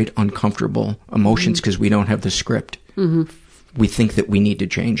avoid uncomfortable emotions because we don't have the script. Mm-hmm. We think that we need to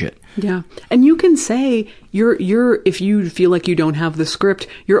change it. Yeah. And you can say, if you feel like you don't have the script,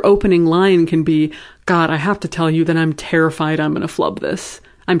 your opening line can be, God, I have to tell you that I'm terrified I'm going to flub this.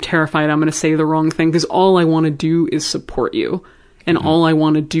 I'm terrified I'm going to say the wrong thing because all I want to do is support you. And all I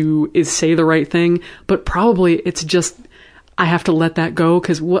want to do is say the right thing. But probably it's just, I have to let that go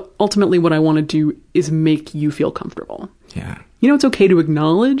because ultimately what I want to do is make you feel comfortable. Yeah. It's okay to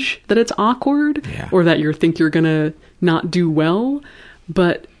acknowledge that it's awkward or that you think you're going to not do well.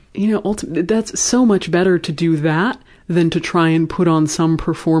 But, ultimately, that's so much better to do that than to try and put on some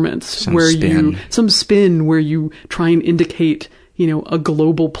performance some spin where you try and indicate, a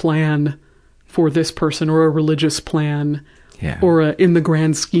global plan for this person or a religious plan or in the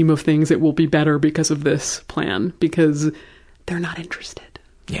grand scheme of things, it will be better because of this plan because they're not interested.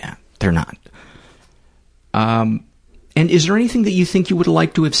 Yeah, they're not. And is there anything that you think you would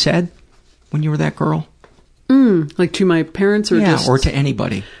like to have said when you were that girl? Like to my parents or just... or to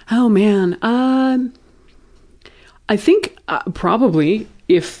anybody. Oh, man. I think probably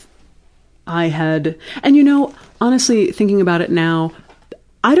if I had... And, honestly, thinking about it now,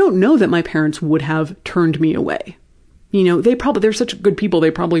 I don't know that my parents would have turned me away. They're such good people,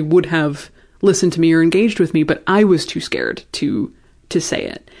 they probably would have listened to me or engaged with me, but I was too scared to say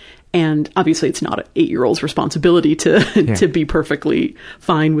it. And obviously it's not an 8-year-old's responsibility to be perfectly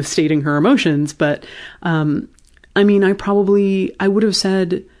fine with stating her emotions. But, I would have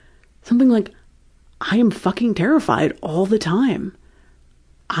said something like, I am fucking terrified all the time.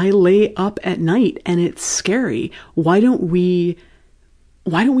 I lay up at night and it's scary. Why don't we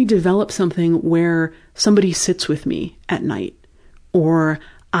develop something where somebody sits with me at night? Or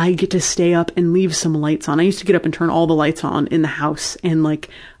I get to stay up and leave some lights on. I used to get up and turn all the lights on in the house and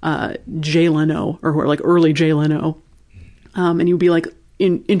Jay Leno or early Jay Leno. And you'd be like,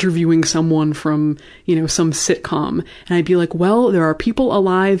 interviewing someone from, some sitcom. And I'd be like, well, there are people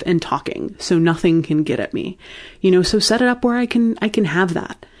alive and talking, so nothing can get at me. So set it up where I can have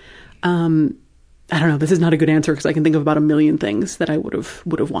that. I don't know. This is not a good answer because I can think of about a million things that I would have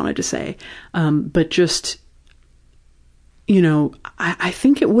wanted to say. But just, I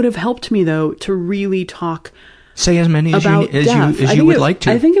think it would have helped me though to really talk. Say as many as you would like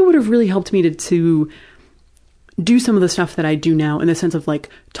to. I think it would have really helped me to do some of the stuff that I do now, in the sense of like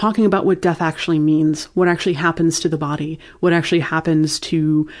talking about what death actually means, what actually happens to the body, what actually happens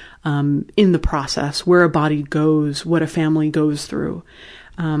to in the process, where a body goes, what a family goes through.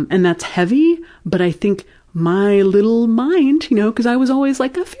 And that's heavy, but I think my little mind, because I was always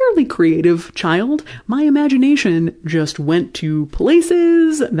like a fairly creative child, my imagination just went to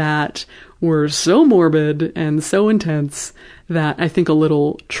places that were so morbid and so intense that I think a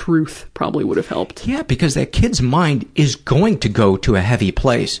little truth probably would have helped. Yeah, because that kid's mind is going to go to a heavy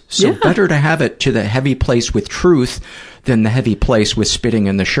place. So better to have it to the heavy place with truth than the heavy place with spitting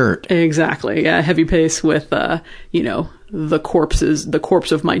in the shirt. Exactly. Yeah, heavy place with, the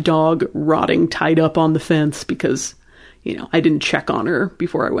corpse of my dog rotting tied up on the fence because, I didn't check on her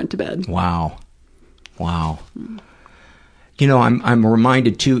before I went to bed. Wow. I'm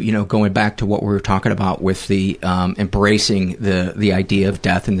reminded too, going back to what we were talking about with the embracing the idea of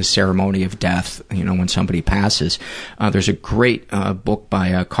death and the ceremony of death, when somebody passes. There's a great book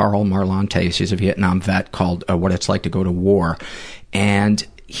by Carl Marlantes. He's a Vietnam vet, called What It's Like to Go to War. And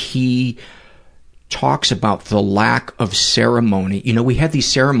he talks about the lack of ceremony. We have these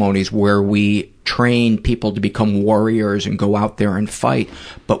ceremonies where we train people to become warriors and go out there and fight,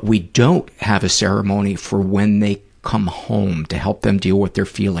 but we don't have a ceremony for when they come home to help them deal with their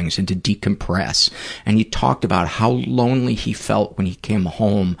feelings and to decompress. And he talked about how lonely he felt when he came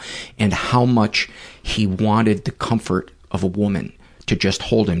home and how much he wanted the comfort of a woman to just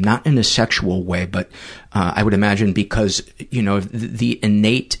hold him, not in a sexual way, but I would imagine because, the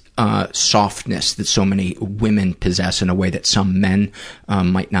innate softness that so many women possess in a way that some men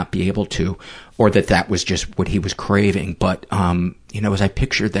might not be able to, or that was just what he was craving. But, as I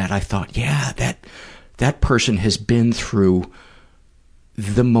pictured that, I thought, yeah, that person has been through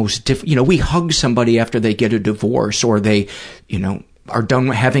the most we hug somebody after they get a divorce or they, are done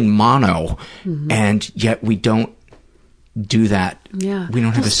having mono, and yet we don't do that. Yeah. We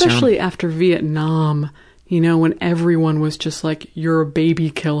don't have especially after Vietnam, when everyone was just like, you're a baby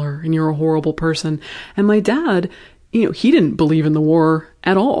killer and you're a horrible person. And my dad, he didn't believe in the war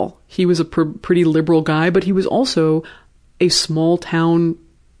at all. He was a pretty liberal guy, but he was also a small town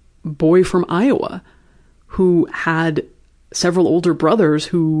boy from Iowa who had several older brothers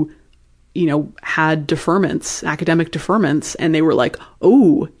who, had deferments, academic deferments, and they were like,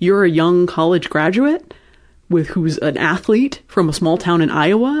 oh, you're a young college graduate who's an athlete from a small town in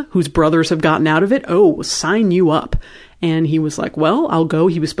Iowa whose brothers have gotten out of it? Oh, sign you up. And he was like, well, I'll go.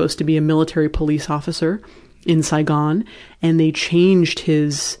 He was supposed to be a military police officer in Saigon, and they changed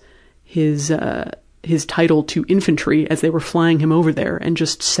his title to infantry as they were flying him over there and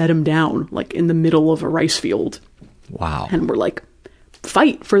just set him down like in the middle of a rice field. Wow. And we're like,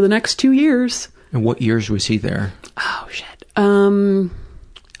 fight for the next 2 years. And what years was he there? Oh, shit.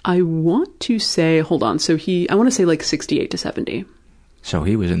 I want to say, hold on. So I want to say like 68 to 70. So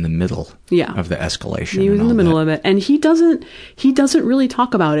he was in the middle of the escalation. He was in the middle of it. And he doesn't really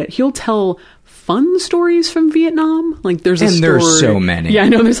talk about it. He'll tell fun stories from Vietnam. Like there's a story. And there's so many. Yeah, I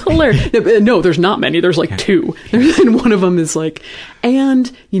know, there's hilarious. No, there's not many. There's like two. And one of them is like,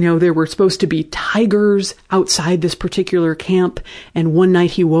 and, there were supposed to be tigers outside this particular camp. And one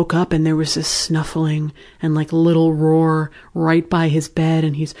night he woke up and there was this snuffling and like little roar right by his bed.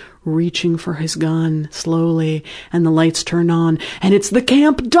 And he's reaching for his gun slowly. And the lights turn on and it's the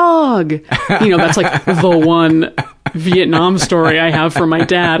camp dog. That's like the one Vietnam story I have from my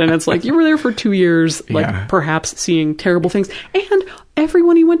dad. And it's like, you were there for 2 years, like perhaps seeing terrible things. And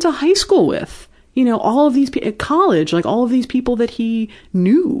everyone he went to high school with, all of these people at college, like all of these people that he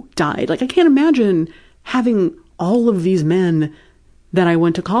knew died. Like I can't imagine having all of these men that I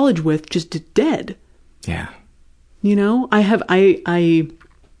went to college with just dead. Yeah. I've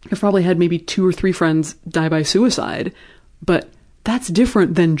probably had maybe 2 or 3 friends die by suicide, but that's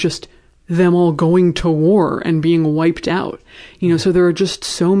different than just them all going to war and being wiped out. So there are just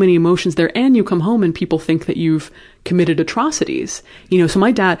so many emotions there. And you come home and people think that you've committed atrocities. So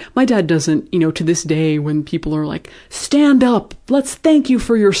my dad doesn't, to this day when people are like, stand up, let's thank you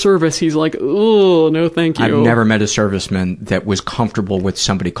for your service. He's like, oh, no, thank you. I've never met a serviceman that was comfortable with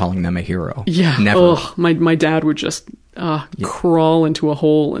somebody calling them a hero. Yeah. Never. Oh, my dad would just crawl into a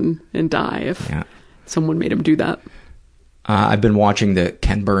hole and die if someone made him do that. I've been watching the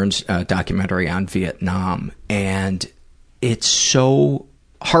Ken Burns documentary on Vietnam, and it's so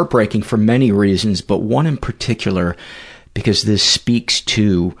heartbreaking for many reasons, but one in particular, because this speaks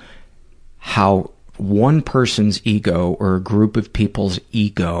to how one person's ego or a group of people's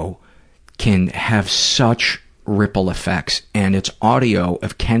ego can have such ripple effects. And it's audio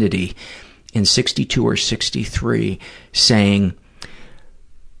of Kennedy in 62 or 63 saying,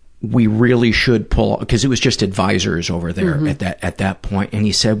 we really should pull, because it was just advisors over there at that point, and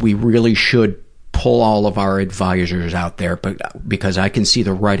he said, we really should pull all of our advisors out there, but because I can see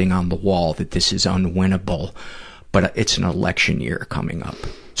the writing on the wall that this is unwinnable, but it's an election year coming up.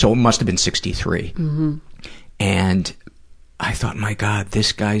 So it must have been 63. And I thought, my God,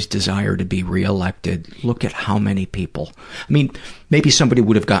 this guy's desire to be reelected, look at how many people. I mean, maybe somebody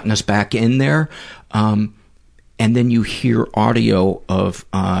would have gotten us back in there. And then you hear audio of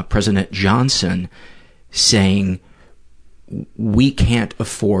President Johnson saying, we can't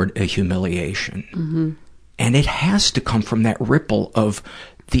afford a humiliation. And it has to come from that ripple of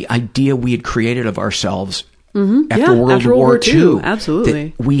the idea we had created of ourselves after World War II.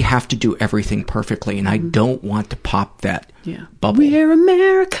 Absolutely. We have to do everything perfectly, and I don't want to pop that bubble. We're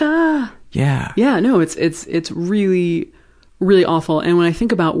America. Yeah. Yeah, no, it's really, really awful. And when I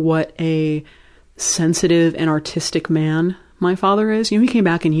think about what a sensitive and artistic man my father is, he came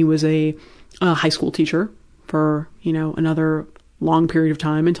back and he was a high school teacher for, another long period of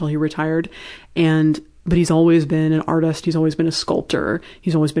time until he retired. But he's always been an artist. He's always been a sculptor.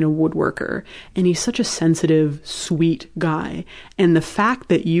 He's always been a woodworker. And he's such a sensitive, sweet guy. And the fact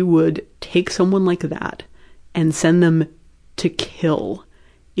that you would take someone like that and send them to kill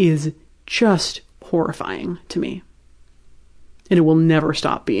is just horrifying to me. And it will never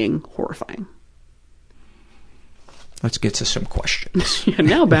stop being horrifying. Let's get to some questions.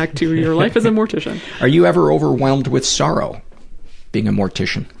 Now back to your life as a mortician. Are you ever overwhelmed with sorrow being a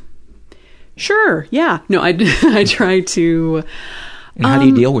mortician? Sure, yeah. No, I try to... And how do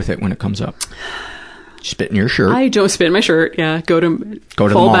you deal with it when it comes up? Spit in your shirt? I don't spit in my shirt, yeah. Go to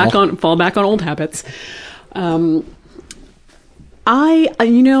fall back on old habits. I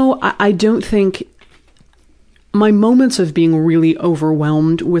don't think... My moments of being really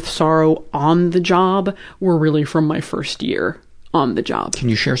overwhelmed with sorrow on the job were really from my first year on the job. Can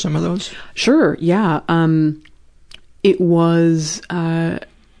you share some of those? Sure, yeah. It was...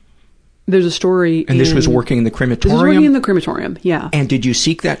 there's a story. And this was working in the crematorium? This was working in the crematorium, yeah. And did you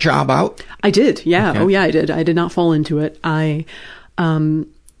seek that job out? I did, yeah. Okay. Oh, yeah, I did. I did not fall into it. I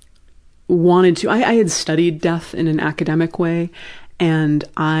wanted to. I had studied death in an academic way, and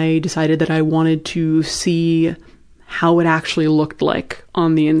I decided that I wanted to see how it actually looked like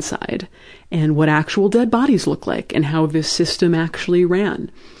on the inside, and what actual dead bodies look like, and how this system actually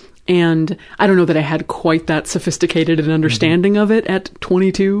ran. And I don't know that I had quite that sophisticated an understanding of it at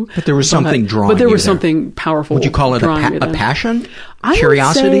 22. But there was something drawing you. But there was something powerful. Would you call it a passion?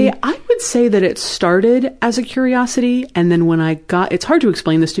 Curiosity? I would say that it started as a curiosity, and then when it's hard to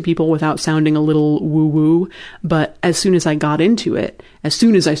explain this to people without sounding a little woo-woo, but as soon as I got into it, as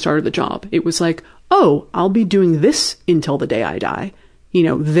soon as I started the job, it was like, oh, I'll be doing this until the day I die.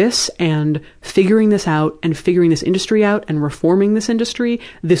 This and figuring this out and figuring this industry out and reforming this industry,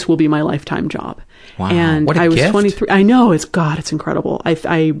 this will be my lifetime job. Wow. And what a I was gift. 23. I know, it's incredible.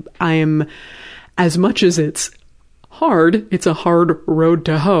 I am, as much as it's hard, it's a hard road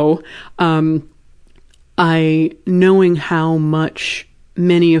to hoe. Knowing how much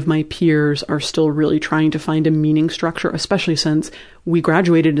many of my peers are still really trying to find a meaning structure, especially since we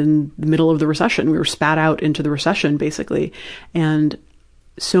graduated in the middle of the recession. We were spat out into the recession, basically. And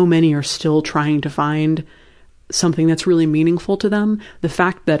so many are still trying to find something that's really meaningful to them. The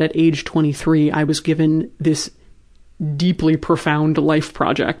fact that at age 23, I was given this deeply profound life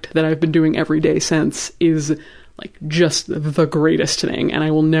project that I've been doing every day since is like just the greatest thing. And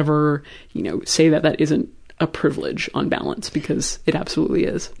I will never, say that isn't a privilege on balance, because it absolutely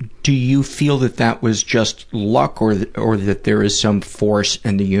is. Do you feel that was just luck, or that there is some force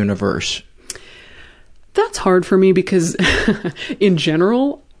in the universe? That's hard for me because in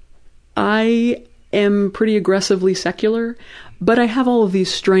general, I am pretty aggressively secular, but I have all of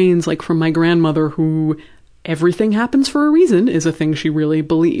these strains, like from my grandmother, who everything happens for a reason is a thing she really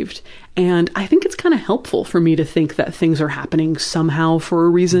believed. And I think it's kind of helpful for me to think that things are happening somehow for a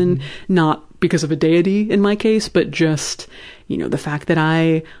reason, not because of a deity in my case, but just, the fact that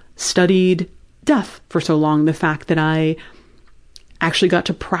I studied death for so long, the fact that I actually got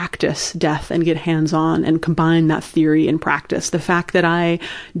to practice death and get hands-on and combine that theory and practice. The fact that I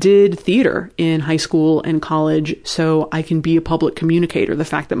did theater in high school and college so I can be a public communicator. The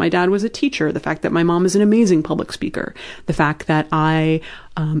fact that my dad was a teacher. The fact that my mom is an amazing public speaker. The fact that I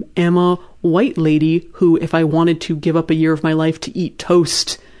am a white lady who, if I wanted to give up a year of my life to eat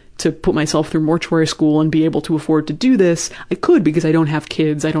toast to put myself through mortuary school and be able to afford to do this, I could, because I don't have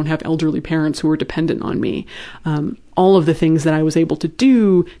kids. I don't have elderly parents who are dependent on me. All of the things that I was able to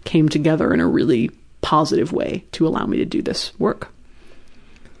do came together in a really positive way to allow me to do this work.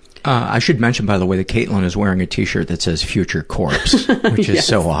 I should mention, by the way, that Caitlin is wearing a T-shirt that says "Future Corpse," which is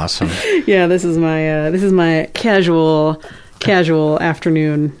so awesome. Yeah, this is my casual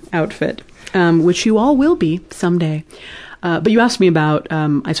afternoon outfit, which you all will be someday. But you asked me about,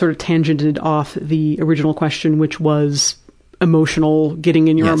 I sort of tangented off the original question, which was emotional, getting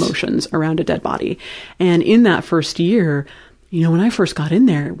in your emotions around a dead body. And in that first year, when I first got in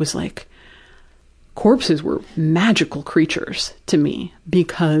there, it was like corpses were magical creatures to me,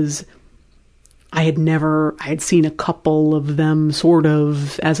 because I had seen a couple of them sort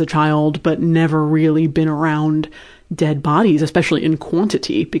of as a child, but never really been around dead bodies, especially in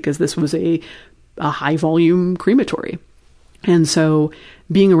quantity, because this was a high volume crematory. And so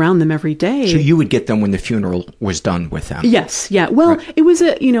being around them every day. So you would get them when the funeral was done with them? Yes. Yeah. Well, It was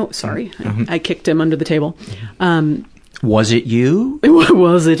I kicked him under the table. Was it you?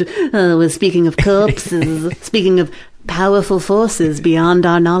 Was it? Speaking of corpses, speaking of powerful forces beyond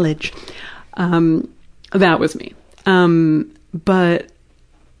our knowledge. That was me. But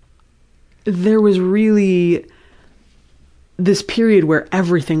there was really this period where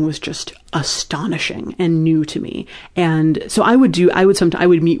everything was just astonishing and new to me. And so I would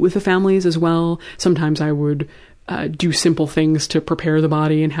meet with the families as well. Sometimes I would do simple things to prepare the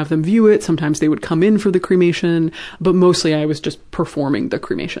body and have them view it. Sometimes they would come in for the cremation, but mostly I was just performing the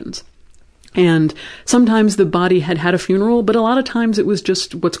cremations. And sometimes the body had a funeral, but a lot of times it was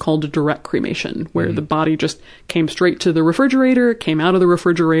just what's called a direct cremation, where the body just came straight to the refrigerator, came out of the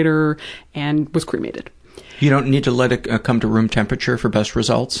refrigerator, and was cremated. You don't need to let it come to room temperature for best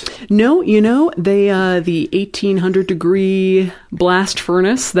results? No, they the 1800 degree blast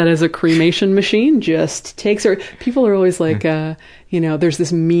furnace that is a cremation machine just takes her. People are always like, there's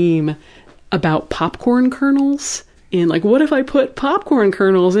this meme about popcorn kernels. In like, what if I put popcorn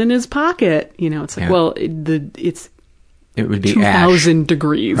kernels in his pocket? It's like, well, it would be 2000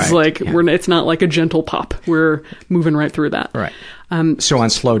 degrees. Right. It's not like a gentle pop. We're moving right through that. Right. So on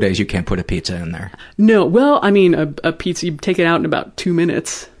slow days, you can't put a pizza in there. No. Well, I mean, a pizza, you take it out in about 2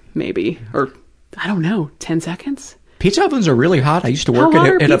 minutes, maybe, or I don't know, 10 seconds. Pizza ovens are really hot. I used to work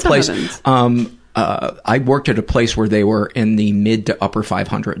at a place. I worked at a place where they were in the mid to upper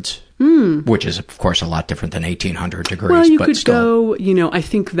 500s. Which is, of course, a lot different than 1800 degrees. Well, you but could still. go, I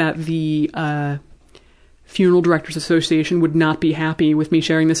think that the Funeral Directors Association would not be happy with me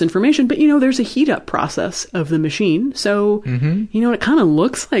sharing this information, but, there's a heat up process of the machine. So, it kind of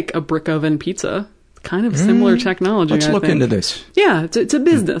looks like a brick oven pizza. Kind of similar technology, Let's look into this. Yeah, it's a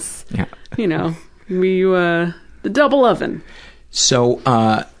business. Yeah. The double oven. So,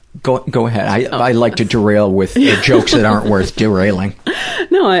 Go ahead. I like to derail with jokes that aren't worth derailing.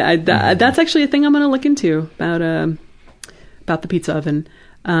 No, that's actually a thing I'm going to look into about the pizza oven.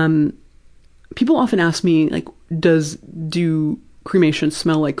 People often ask me, like, do cremation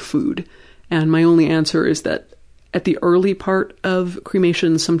smell like food? And my only answer is that at the early part of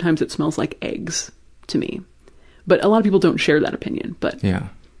cremation, sometimes it smells like eggs to me. But a lot of people don't share that opinion. But yeah.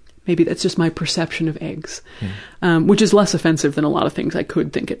 Maybe that's just my perception of eggs, which is less offensive than a lot of things I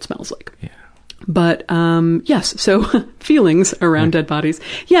could think it smells like. Yeah. But yes, so feelings around dead bodies.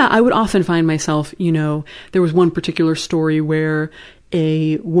 Yeah, I would often find myself, there was one particular story where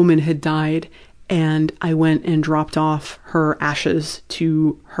a woman had died, and I went and dropped off her ashes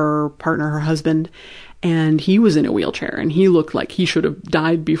to her partner, her husband, and he was in a wheelchair, and he looked like he should have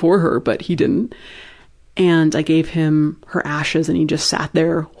died before her, but he didn't. And I gave him her ashes, and he just sat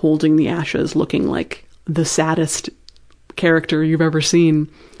there holding the ashes, looking like the saddest character you've ever seen.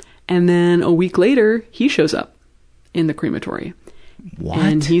 And then a week later, he shows up in the crematory. What?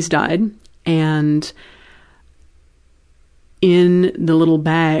 And he's died. And in the little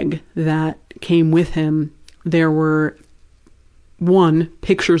bag that came with him, there were,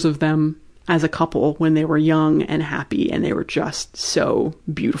 pictures of them as a couple when they were young and happy, and they were just so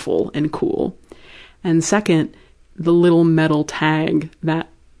beautiful and cool. And second, the little metal tag that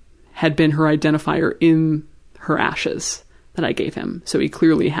had been her identifier in her ashes that I gave him. So he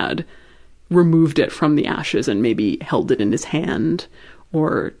clearly had removed it from the ashes and maybe held it in his hand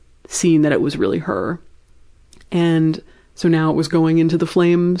or seen that it was really her. And So now it was going into the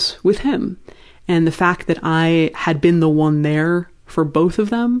flames with him. And the fact that I had been the one there for both of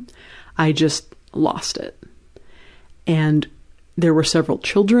them, I just lost it. And there were several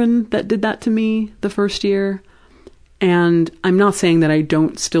children that did that to me the first year. And I'm not saying that I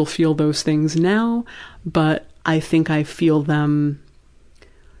don't still feel those things now, but I think I feel them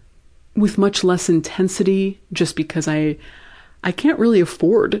with much less intensity just because I can't really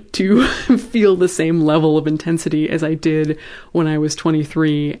afford to feel the same level of intensity as I did when I was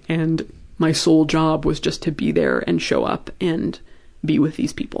 23 and my sole job was just to be there and show up and be with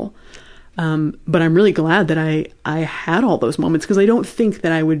these people. But I'm really glad that I had all those moments, because I don't think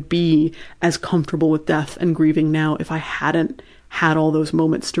that I would be as comfortable with death and grieving now if I hadn't had all those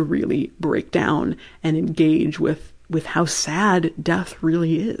moments to really break down and engage with how sad death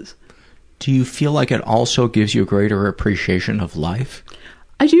really is. Do you feel like it also gives you a greater appreciation of life?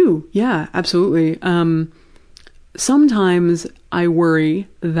 I do. Yeah, absolutely. Sometimes I worry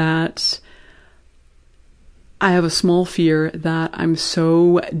that I have a small fear that I'm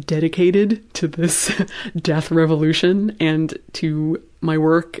so dedicated to this death revolution and to my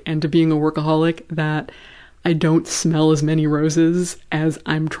work and to being a workaholic that I don't smell as many roses as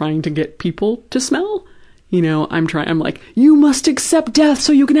I'm trying to get people to smell. You know, I'm like, you must accept death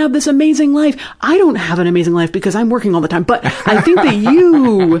so you can have this amazing life. I don't have an amazing life because I'm working all the time, but I think that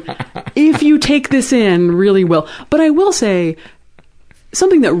you, if you take this in, really will. But I will say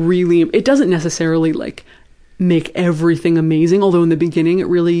something that really, it doesn't necessarily like make everything amazing, although in the beginning it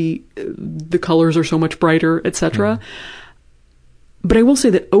really, the colors are so much brighter, etc. But I will say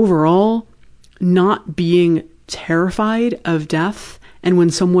that overall, not being terrified of death, and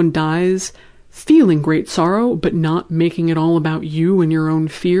when someone dies, feeling great sorrow, but not making it all about you and your own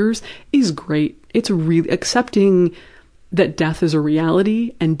fears is great. It's really accepting that death is a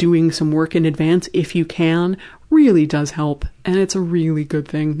reality and doing some work in advance, if you can, really does help. And it's a really good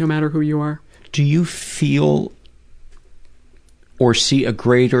thing, no matter who you are. Do you feel or see a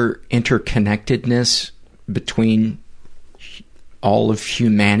greater interconnectedness between all of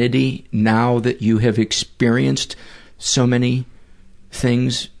humanity now that you have experienced so many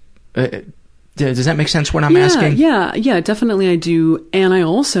things? Does that make sense what I'm asking? Yeah, definitely I do. And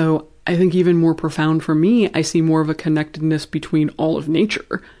I think even more profound for me, I see more of a connectedness between all of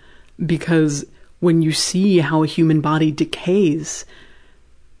nature. Because when you see how a human body decays,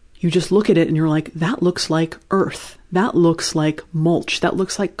 you just look at it and you're like, that looks like earth. That looks like mulch. That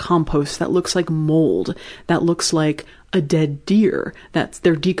looks like compost. That looks like mold. That looks like a dead deer.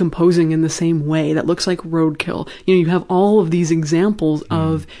 They're decomposing in the same way. That looks like roadkill. You know, you have all of these examples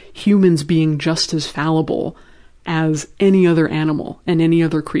of humans being just as fallible as any other animal and any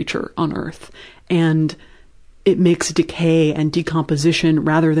other creature on earth. And it makes decay and decomposition,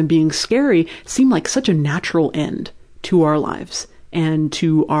 rather than being scary, seem like such a natural end to our lives and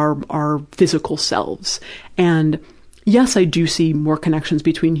to our physical selves. And yes, I do see more connections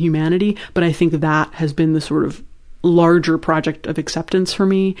between humanity, but I think that has been the sort of larger project of acceptance for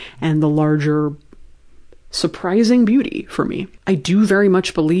me and the larger surprising beauty for me. I do very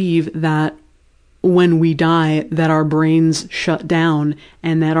much believe that when we die, that our brains shut down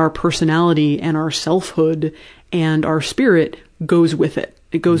and that our personality and our selfhood and our spirit goes with it.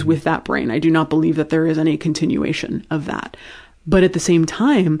 It goes with that brain. I do not believe that there is any continuation of that. But at the same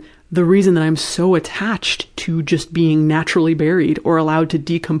time, the reason that I'm so attached to just being naturally buried or allowed to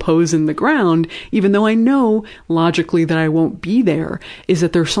decompose in the ground, even though I know logically that I won't be there, is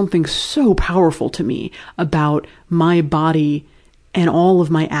that there's something so powerful to me about my body and all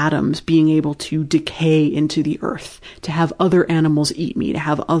of my atoms being able to decay into the earth, to have other animals eat me, to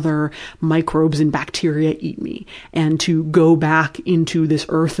have other microbes and bacteria eat me, and to go back into this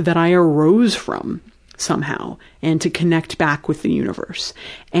earth that I arose from somehow, and to connect back with the universe.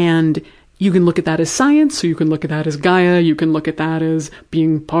 And you can look at that as science, or you can look at that as Gaia, you can look at that as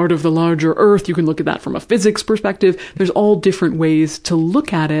being part of the larger earth, you can look at that from a physics perspective. There's all different ways to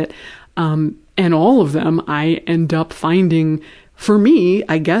look at it, and all of them I end up finding, for me,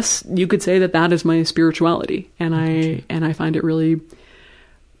 I guess you could say that is my spirituality, and I find it really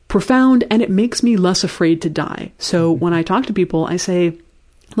profound, and it makes me less afraid to die. So when I talk to people, I say,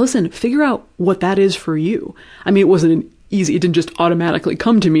 listen, figure out what that is for you. I mean, it wasn't easy. It didn't just automatically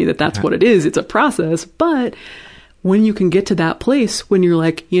come to me that that's what it is. It's a process. But when you can get to that place when you're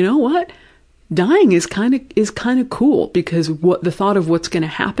like, you know what? Dying is kind of cool, because the thought of what's going to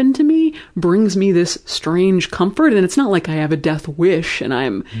happen to me brings me this strange comfort. And it's not like I have a death wish and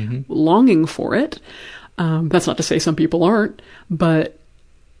I'm longing for it. That's not to say some people aren't, but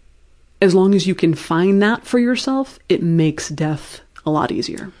as long as you can find that for yourself, it makes death a lot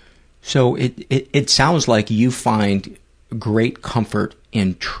easier. So it sounds like you find great comfort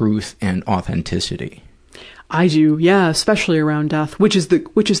in truth and authenticity. I do, yeah, especially around death, which is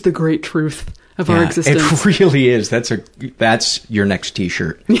the great truth of our existence. It really is. That's your next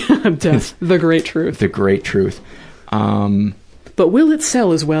T-shirt. Death, the great truth. The great truth. But will it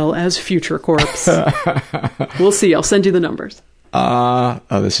sell as well as Future Corpse? We'll see. I'll send you the numbers.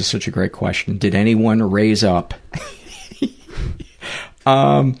 This is such a great question. Did anyone raise up?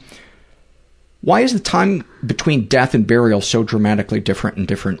 Why is the time between death and burial so dramatically different in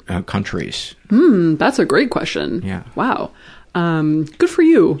different countries? That's a great question. Yeah. Wow. Good for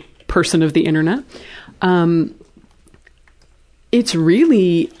you, person of the internet. It's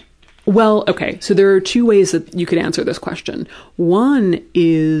really... Well, okay, so there are two ways that you could answer this question. One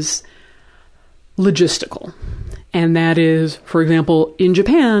is logistical. And that is, for example, in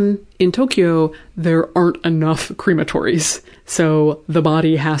Japan, in Tokyo, there aren't enough crematories. So the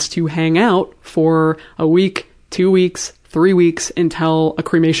body has to hang out for a week, 2 weeks, 3 weeks until a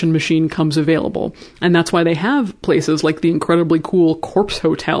cremation machine comes available. And that's why they have places like the incredibly cool Corpse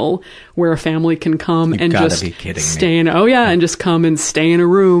Hotel where a family can come and just stay in, and just come and stay in a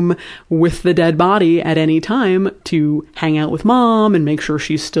room with the dead body at any time to hang out with mom and make sure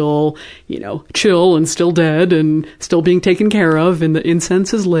she's still, chill and still dead and still being taken care of and the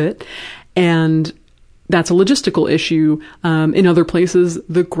incense is lit. And that's a logistical issue. In other places,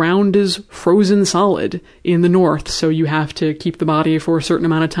 the ground is frozen solid in the north, so you have to keep the body for a certain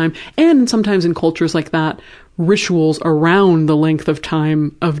amount of time. And sometimes in cultures like that, rituals around the length of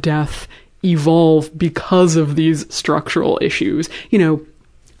time of death evolve because of these structural issues. In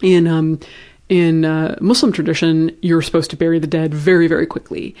Muslim tradition, you're supposed to bury the dead very, very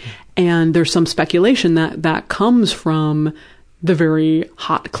quickly. And there's some speculation that comes from the very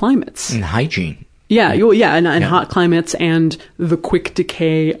hot climates. And hygiene. And hot climates and the quick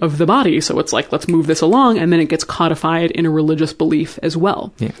decay of the body. So it's like, let's move this along, and then it gets codified in a religious belief as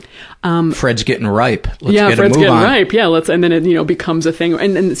well. Yeah. Fred's getting ripe. Fred's getting ripe. Yeah, and then it becomes a thing.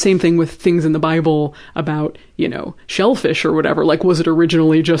 And the same thing with things in the Bible about shellfish or whatever. Like, was it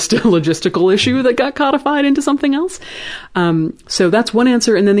originally just a logistical issue that got codified into something else? So that's one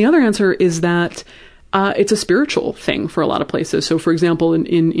answer. And then the other answer is that it's a spiritual thing for a lot of places. So, for example,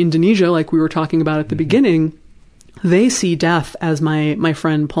 in Indonesia, like we were talking about at the beginning, they see death, as my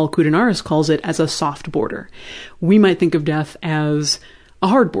friend Paul Kudinaris calls it, as a soft border. We might think of death as a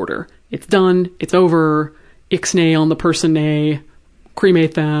hard border. It's done, it's over, ixnay on the person nay,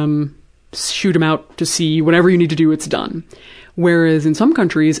 cremate them, shoot them out to sea, whatever you need to do, it's done. Whereas in some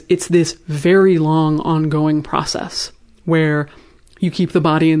countries, it's this very long ongoing process where you keep the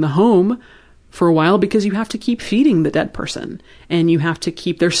body in the home for a while because you have to keep feeding the dead person and you have to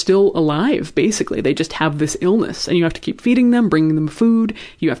keep, they're still alive, basically. They just have this illness and you have to keep feeding them, bringing them food.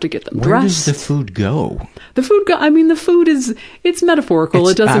 You have to get them dressed. Where does the food go? The food is, it's metaphorical.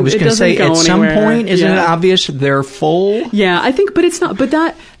 It doesn't go anywhere. At some point, isn't it obvious they're full? Yeah, I think, but it's not, but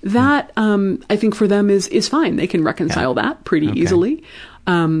that I think for them is fine. They can reconcile that pretty easily.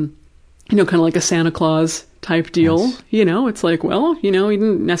 Kind of like a Santa Claus type deal. Yes. It's like, well, he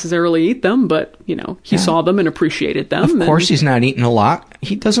didn't necessarily eat them, but, he saw them and appreciated them. Of course, he's not eating a lot.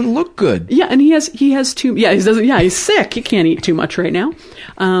 He doesn't look good. Yeah, and he has too, he's sick. He can't eat too much right now.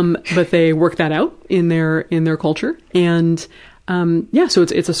 But they work that out in their culture. And, so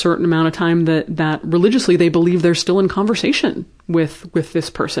it's a certain amount of time that religiously they believe they're still in conversation with this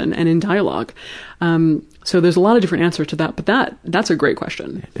person and in dialogue. So there's a lot of different answers to that, but that's a great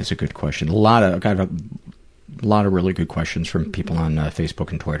question. It's a good question. I've got a lot of really good questions from people on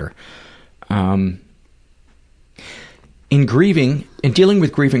Facebook and Twitter. In dealing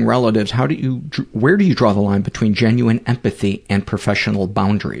with grieving relatives, where do you draw the line between genuine empathy and professional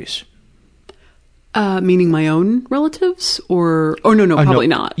boundaries? Meaning my own relatives, or no, probably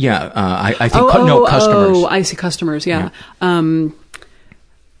not. Yeah, I think customers. Oh, I see, customers. Yeah.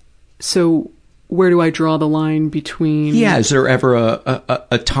 So where do I draw the line between? Yeah, is there ever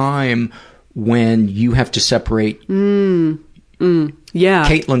a time when you have to separate? Yeah,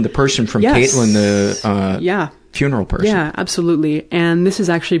 Caitlin, the person, from Caitlin, the funeral person. Yeah, absolutely. And this has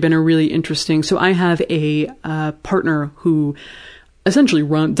actually been a really interesting. So I have a partner who essentially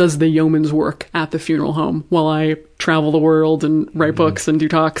does the yeoman's work at the funeral home while I travel the world and write books and do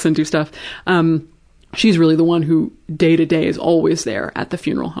talks and do stuff. She's really the one who day to day is always there at the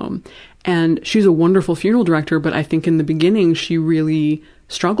funeral home. And she's a wonderful funeral director, but I think in the beginning she really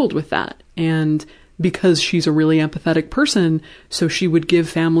struggled with that. And because she's a really empathetic person, so she would give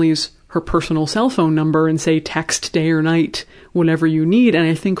families her personal cell phone number and say, text day or night, whatever you need. And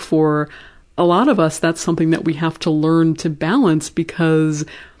I think for a lot of us, that's something that we have to learn to balance, because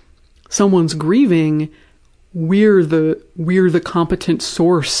someone's grieving. we're the competent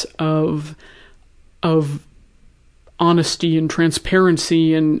source of honesty and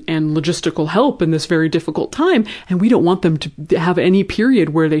transparency and logistical help in this very difficult time. And we don't want them to have any period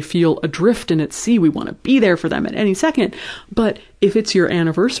where they feel adrift and at sea. We want to be there for them at any second. But if it's your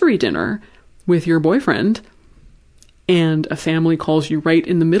anniversary dinner with your boyfriend and a family calls you right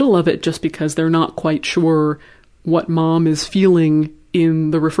in the middle of it just because they're not quite sure what mom is feeling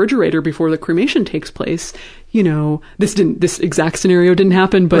in the refrigerator before the cremation takes place, this exact scenario didn't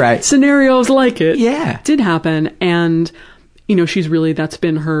happen, but scenarios like it did happen. And, that's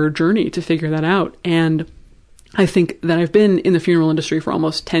been her journey to figure that out. And I think that I've been in the funeral industry for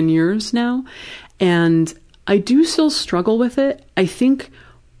almost 10 years now, and I do still struggle with it. I think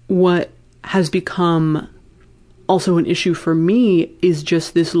what has become also an issue for me is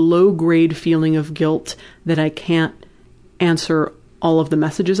just this low-grade feeling of guilt that I can't answer all of the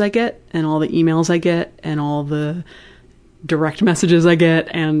messages I get and all the emails I get and all the direct messages I get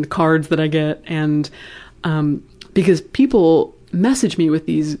and cards that I get. And because people message me with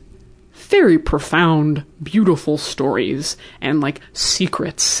these very profound, beautiful stories and like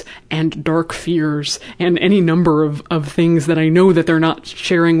secrets and dark fears and any number of things that I know that they're not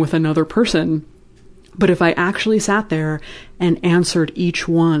sharing with another person. But if I actually sat there and answered each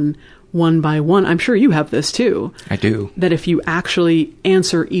one by one, I'm sure you have this too. I do. That if you actually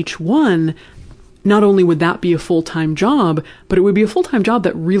answer each one, not only would that be a full-time job, but it would be a full-time job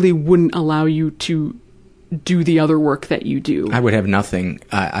that really wouldn't allow you to do the other work that you do. I would have nothing.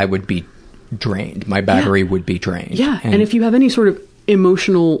 I would be drained. My battery would be drained. Yeah. And if you have any sort of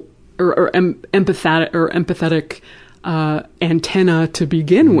emotional or empathetic antenna to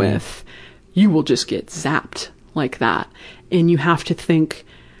begin with, you will just get zapped like that. And you have to think,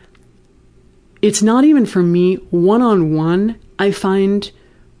 it's not even for me one-on-one. I find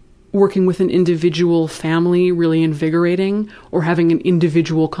working with an individual family really invigorating, or having an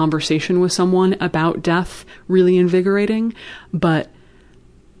individual conversation with someone about death really invigorating. But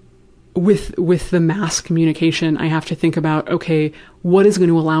with the mass communication, I have to think about, okay, what is going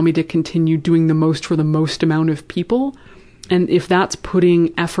to allow me to continue doing the most for the most amount of people? And if that's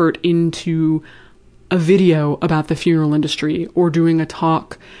putting effort into a video about the funeral industry, or doing a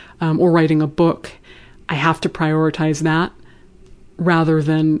talk, or writing a book, I have to prioritize that rather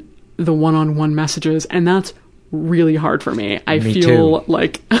than the one-on-one messages. And that's really hard for me. I feel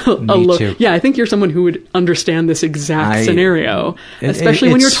like I think you're someone who would understand this exact scenario,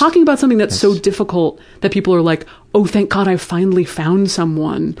 especially when you're talking about something that's so difficult that people are like, oh, thank God I finally found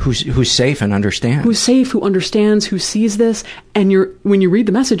someone who's safe and understands. Who's safe, who understands, who sees this. And when you read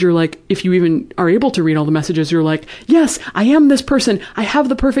the message, you're like, if you even are able to read all the messages, you're like, yes, I am this person. I have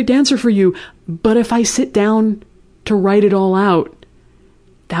the perfect answer for you. But if I sit down to write it all out,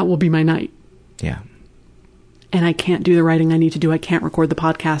 that will be my night. Yeah. And I can't do the writing I need to do. I can't record the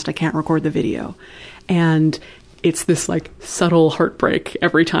podcast. I can't record the video. And it's this like subtle heartbreak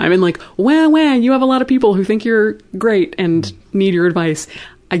every time. And like, wah, you have a lot of people who think you're great and need your advice.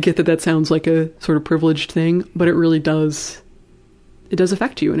 I get that sounds like a sort of privileged thing, but it really does. It does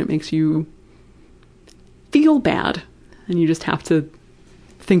affect you, and it makes you feel bad. And you just have to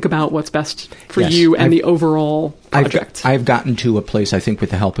think about what's best for you and the overall project. I've gotten to a place, I think, with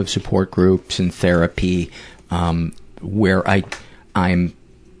the help of support groups and therapy, where I'm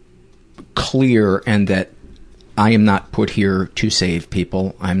clear, and that I am not put here to save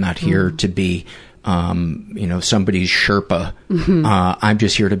people. I'm not here to be, somebody's Sherpa. Mm-hmm. I'm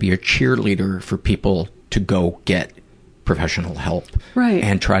just here to be a cheerleader for people to go get professional help, right,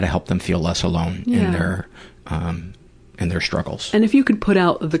 and try to help them feel less alone in their struggles. And if you could put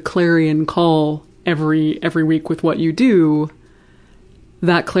out the clarion call every week with what you do,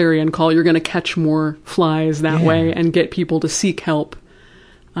 that clarion call, you're going to catch more flies that way and get people to seek help.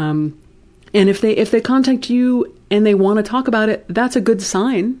 And if they contact you and they want to talk about it, that's a good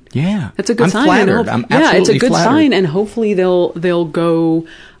sign. Yeah. That's a good sign. Flattered. I'm absolutely it's a good flattered. sign, and hopefully they'll go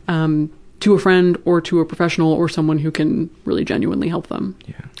to a friend or to a professional or someone who can really genuinely help them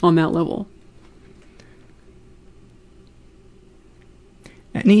on that level.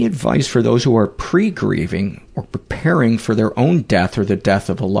 Any advice for those who are pre-grieving or preparing for their own death or the death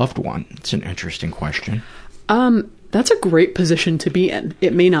of a loved one? It's an interesting question. That's a great position to be in.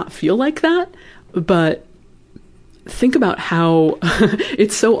 It may not feel like that, but think about how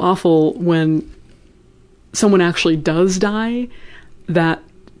it's so awful when someone actually does die, that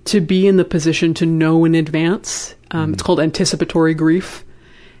to be in the position to know in advance, it's called anticipatory grief,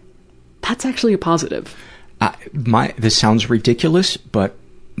 that's actually a positive. This sounds ridiculous, but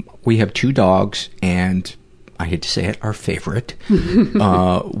we have 2 dogs, and I hate to say it, our favorite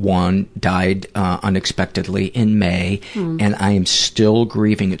one died unexpectedly in May, and I am still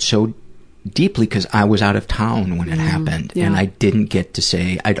grieving it so deeply because I was out of town when it happened, and I didn't get to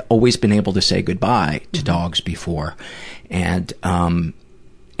say, I'd always been able to say goodbye to dogs before, and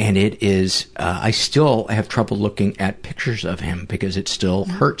it is, I still have trouble looking at pictures of him because it still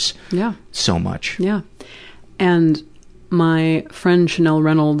hurts so much. Yeah. And my friend Chanel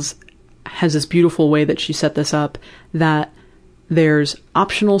Reynolds has this beautiful way that she set this up, that there's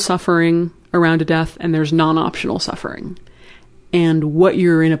optional suffering around a death and there's non-optional suffering. And what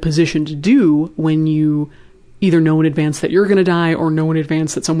you're in a position to do when you either know in advance that you're going to die or know in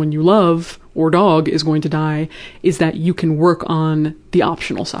advance that someone you love or dog is going to die is that you can work on the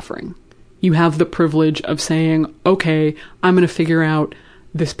optional suffering. You have the privilege of saying, okay, I'm going to figure out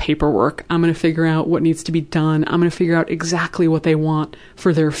this paperwork. I'm going to figure out what needs to be done. I'm going to figure out exactly what they want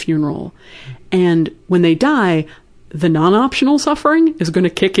for their funeral. And when they die, the non-optional suffering is going to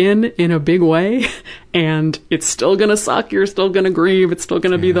kick in a big way, and it's still going to suck. You're still going to grieve. It's still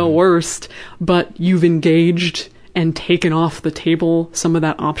going to be the worst, but you've engaged and taken off the table some of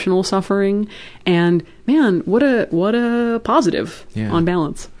that optional suffering. And man, what a positive on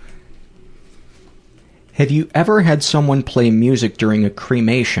balance. Have you ever had someone play music during a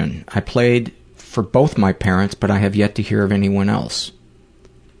cremation? I played for both my parents, but I have yet to hear of anyone else.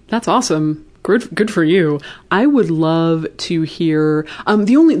 That's awesome. Good for you. I would love to hear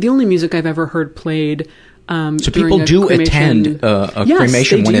the only music I've ever heard played. So people do attend a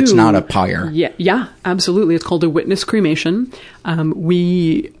cremation when it's not a pyre. Yeah, absolutely. It's called a witness cremation.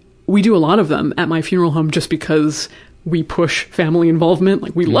 We do a lot of them at my funeral home just because we push family involvement.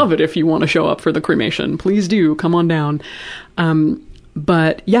 Like, we love it if you want to show up for the cremation. Please do. Come on down.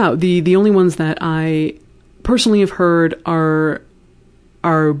 But yeah, the only ones that I personally have heard are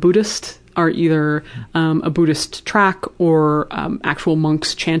Buddhist, are either a Buddhist track or actual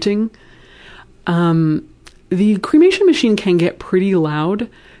monks chanting. The cremation machine can get pretty loud,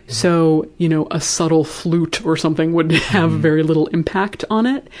 so, a subtle flute or something would have very little impact on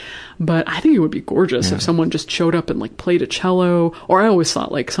it. But I think it would be gorgeous if someone just showed up and played a cello, or I always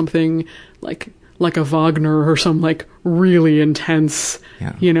thought something like a Wagner or some really intense,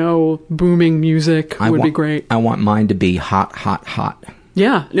 booming music would be great. I want mine to be hot, hot, hot.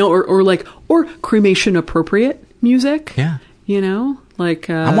 Yeah, no, or cremation appropriate music. Yeah,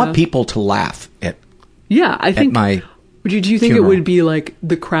 I want people to laugh at. Yeah, I think. Do you think funeral. It would be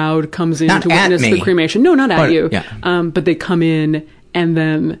the crowd comes in not to witness the cremation? No, not at you. Yeah. But they come in and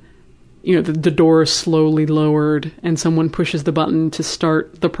then the door is slowly lowered and someone pushes the button to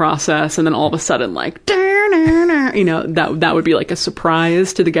start the process, and then all of a sudden that would be a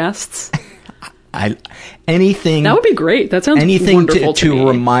surprise to the guests. Anything that would be great. That sounds anything wonderful to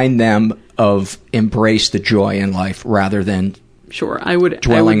remind them of embrace the joy in life rather than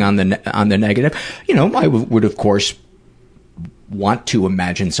dwelling on the negative. I would of course want to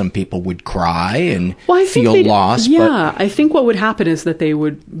imagine some people would cry and feel lost. Yeah, I think what would happen is that they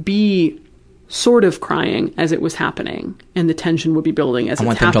would be sort of crying as it was happening, and the tension would be building as it's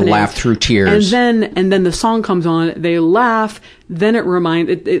happening. I want them to laugh through tears. And then the song comes on, they laugh, then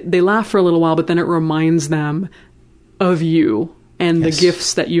they laugh for a little while, but then it reminds them of you and the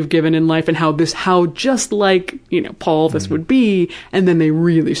gifts that you've given in life, and how just like, Paul, this would be, and then they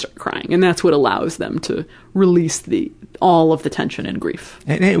really start crying. And that's what allows them to release all of the tension and grief.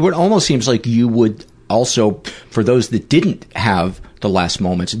 And it almost seems like you would also, for those that didn't have the last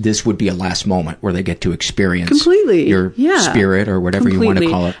moments, this would be a last moment where they get to experience completely your spirit or whatever you want to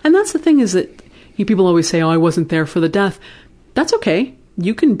call it. And that's the thing, is that people always say, I wasn't there for the death. That's okay.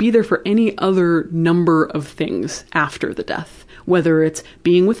 You can be there for any other number of things after the death, whether it's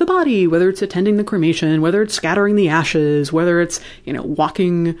being with the body, whether it's attending the cremation, whether it's scattering the ashes, whether it's,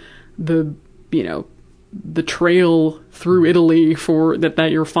 walking the trail through Italy for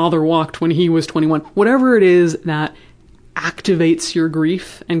that your father walked when he was 21, whatever it is that activates your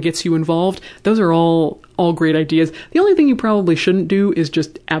grief and gets you involved. Those are all great ideas. The only thing you probably shouldn't do is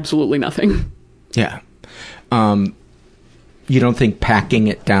just absolutely nothing. Yeah. You don't think packing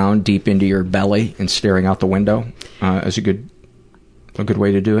it down deep into your belly and staring out the window is a good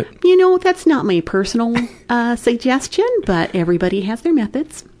way to do it? That's not my personal suggestion, but everybody has their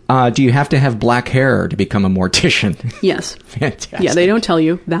methods. Do you have to have black hair to become a mortician? Yes. Fantastic. Yeah, they don't tell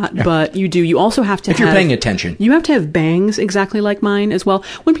you that, but you do. You also have to if you're paying attention. You have to have bangs exactly like mine as well.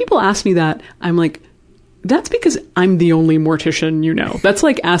 When people ask me that, I'm like, that's because I'm the only mortician That's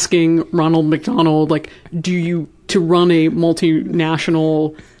like asking Ronald McDonald, to run a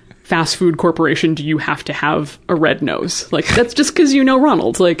multinational fast food corporation do you have to have a red nose? Like, that's just because you know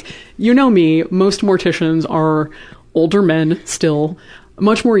Ronald. Like, you know me, most morticians are older men still,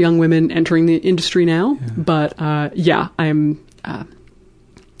 much more young women entering the industry now. Yeah. But, I'm...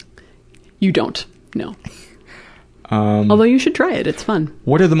 you don't, no. Although you should try it. It's fun.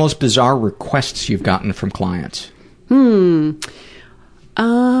 What are the most bizarre requests you've gotten from clients?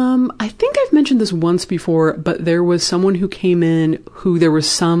 I think I've mentioned this once before, but there was someone who came in who there was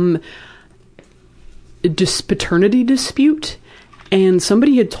some paternity dispute, and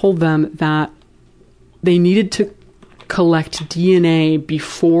somebody had told them that they needed to collect DNA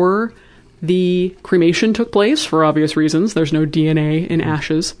before the cremation took place for obvious reasons. There's no DNA in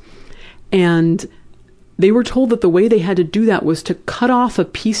ashes. And they were told that the way they had to do that was to cut off a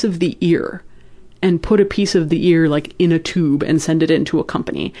piece of the ear and put a piece of the ear like in a tube and send it into a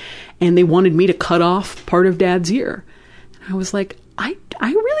company. And they wanted me to cut off part of Dad's ear. And I was like, I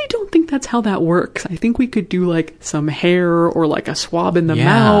really don't think that's how that works. I think we could do like some hair or like a swab in the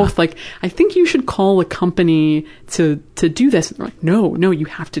mouth. Like, I think you should call a company to do this. And they're like, no, you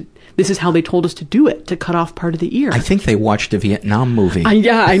have to. This is how they told us to do it, to cut off part of the ear. I think they watched a Vietnam movie.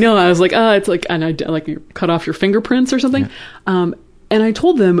 Yeah, I know. I was like, it's like, and I like you cut off your fingerprints or something. Yeah. And I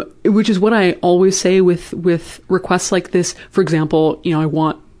told them, which is what I always say with requests like this. For example, I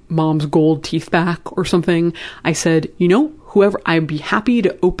want Mom's gold teeth back or something. I said, whoever, I'd be happy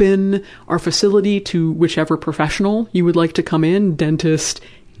to open our facility to whichever professional you would like to come in, dentist,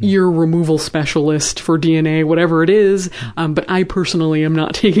 ear removal specialist for DNA, whatever it is. But I personally am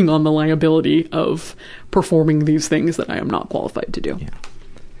not taking on the liability of performing these things that I am not qualified to do. Yeah.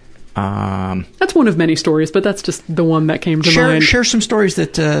 That's one of many stories, but that's just the one that came to mind. Share some stories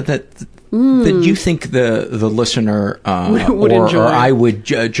that you think the listener would enjoy. Or I would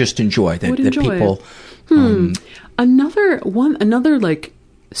just enjoy. That people. Another like,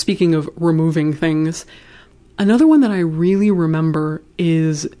 speaking of removing things, another one that I really remember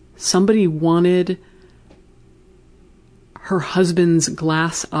is somebody wanted her husband's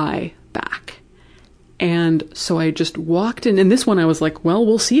glass eye back. And so I just walked in, and this one I was like, well,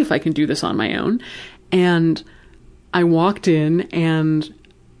 we'll see if I can do this on my own. And I walked in, and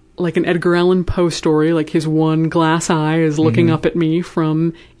like an Edgar Allan Poe story, like his one glass eye is looking up at me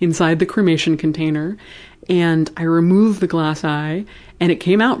from inside the cremation container. And I removed the glass eye, and it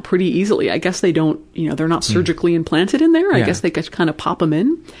came out pretty easily. I guess they don't, they're not surgically implanted in there. I guess they just kind of pop them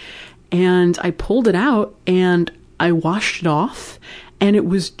in. And I pulled it out, and I washed it off. And it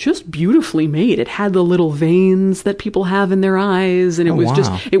was just beautifully made. It had the little veins that people have in their eyes. And it was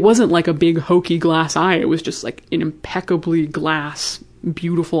just, it wasn't like a big hokey glass eye. It was just like an impeccably glass,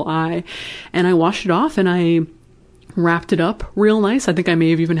 beautiful eye. And I washed it off, and I wrapped it up real nice. I think I may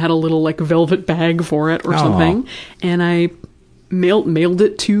have even had a little like velvet bag for it or something. And I mailed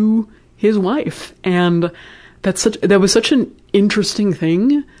it to his wife. And that was such an interesting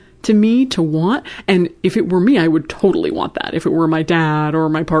thing to me to want. And if it were me, I would totally want that. If it were my dad or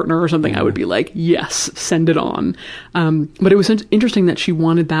my partner or something, I would be like, yes, send it on. But it was interesting that she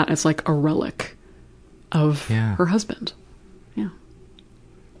wanted that as like a relic of her husband. Yeah.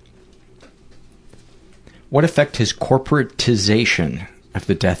 What effect has corporatization of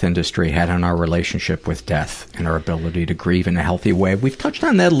the death industry had on our relationship with death and our ability to grieve in a healthy way? We've touched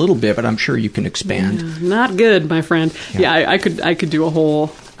on that a little bit, but I'm sure you can expand. Yeah, not good, my friend. Yeah, I could do a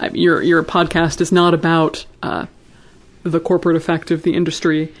whole... Your podcast is not about the corporate effect of the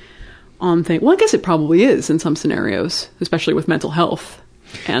industry on things. Well, I guess it probably is in some scenarios, especially with mental health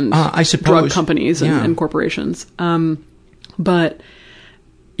and I suppose, drug companies and corporations. But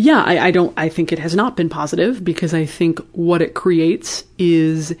yeah, I think it has not been positive, because I think what it creates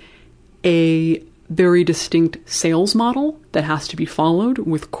is a very distinct sales model that has to be followed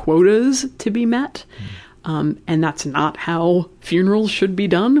with quotas to be met. And that's not how funerals should be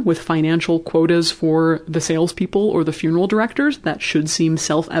done, with financial quotas for the salespeople or the funeral directors. That should seem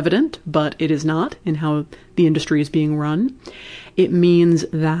self-evident, but it is not in how the industry is being run. It means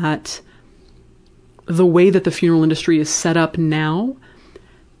that the way that the funeral industry is set up now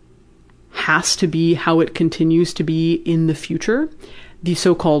has to be how it continues to be in the future. The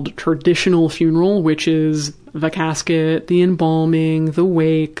so-called traditional funeral, which is the casket, the embalming, the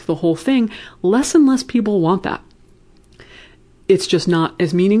wake, the whole thing, less and less people want that. It's just not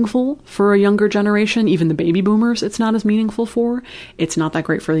as meaningful for a younger generation. Even the baby boomers, it's not as meaningful for. It's not that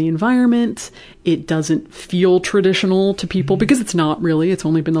great for the environment. It doesn't feel traditional to people, because it's not really. It's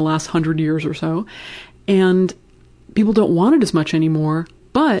only been the last 100 years or so. And people don't want it as much anymore.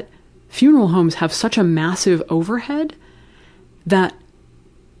 But funeral homes have such a massive overhead that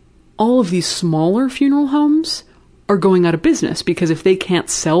all of these smaller funeral homes are going out of business, because if they can't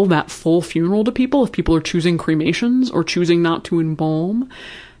sell that full funeral to people, if people are choosing cremations or choosing not to embalm,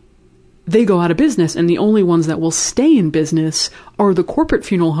 they go out of business, and the only ones that will stay in business are the corporate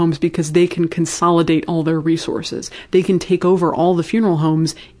funeral homes, because they can consolidate all their resources. They can take over all the funeral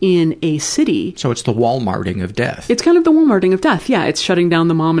homes in a city. So it's the Walmarting of death. It's kind of the Walmarting of death, yeah. It's shutting down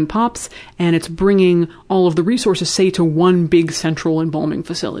the mom and pops, and it's bringing all of the resources, say, to one big central embalming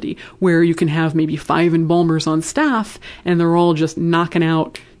facility, where you can have maybe 5 embalmers on staff, and they're all just knocking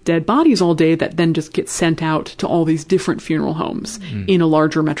out dead bodies all day that then just get sent out to all these different funeral homes in a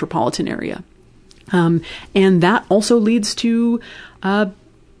larger metropolitan area. And that also leads to,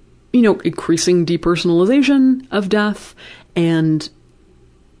 increasing depersonalization of death, and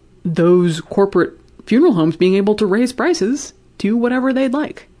those corporate funeral homes being able to raise prices to whatever they'd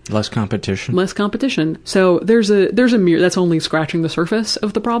like. Less competition. Less competition. So there's a mirror that's only scratching the surface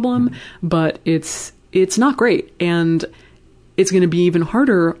of the problem, but it's not great. And it's going to be even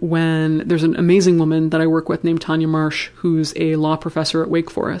harder when there's an amazing woman that I work with named Tanya Marsh, who's a law professor at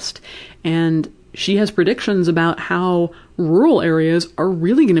Wake Forest. And she has predictions about how rural areas are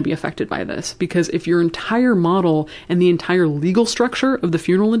really going to be affected by this. Because if your entire model and the entire legal structure of the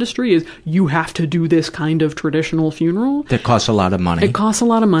funeral industry is you have to do this kind of traditional funeral. That costs a lot of money. It costs a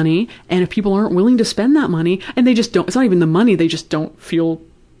lot of money. And if people aren't willing to spend that money, and they just don't, it's not even the money, they just don't feel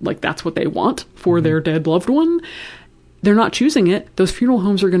like that's what they want for their dead loved one. They're not choosing it. Those funeral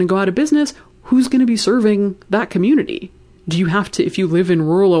homes are going to go out of business. Who's going to be serving that community? Do you have to, if you live in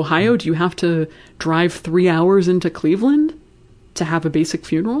rural Ohio, do you have to drive 3 hours into Cleveland to have a basic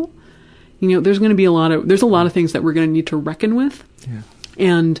funeral? There's going to be a lot of things that we're going to need to reckon with. Yeah.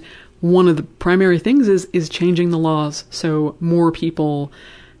 And one of the primary things is changing the laws so more people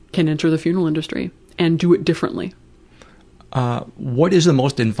can enter the funeral industry and do it differently. What is the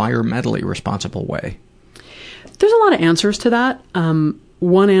most environmentally responsible way? There's a lot of answers to that.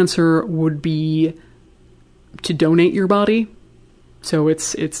 One answer would be to donate your body. So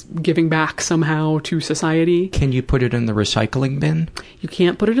it's giving back somehow to society. Can you put it in the recycling bin? You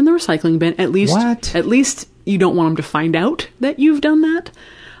can't put it in the recycling bin. At least you don't want them to find out that you've done that.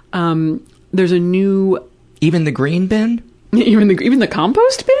 There's a new... Even the green bin? Even the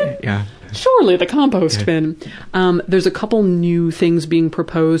compost bin? Yeah. Surely the compost bin. There's a couple new things being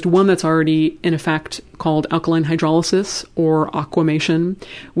proposed. One that's already in effect called alkaline hydrolysis or aquamation,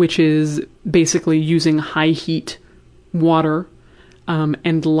 which is basically using high heat water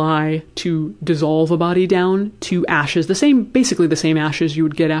and lye to dissolve a body down to ashes. Basically the same ashes you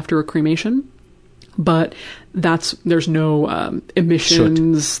would get after a cremation. But there's no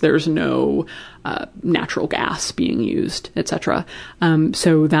emissions, Soot. There's no natural gas being used, etc.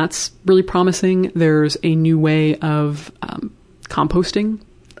 So that's really promising. There's a new way of composting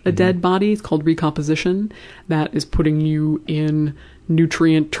a dead body. It's called recomposition. That is putting you in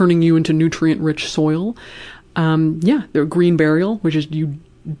turning you into nutrient-rich soil. There's green burial, which is you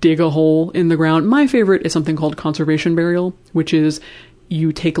dig a hole in the ground. My favorite is something called conservation burial, which is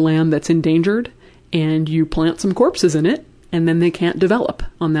you take land that's endangered and you plant some corpses in it, and then they can't develop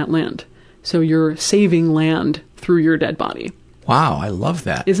on that land. So you're saving land through your dead body. Wow, I love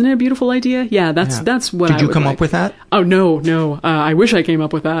that. Isn't it a beautiful idea? Yeah, that's what I would Did you come up with that? Oh, no. I wish I came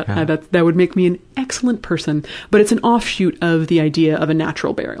up with that. Yeah. That would make me an excellent person. But it's an offshoot of the idea of a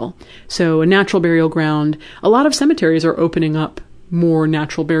natural burial. So a natural burial ground, a lot of cemeteries are opening up more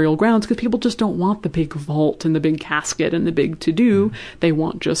natural burial grounds because people just don't want the big vault and the big casket and the big to-do. They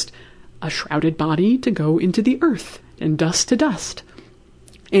want just a shrouded body to go into the earth and dust to dust.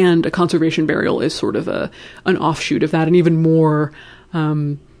 And a conservation burial is sort of an offshoot of that, and even more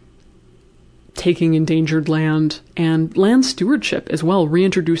taking endangered land and land stewardship as well,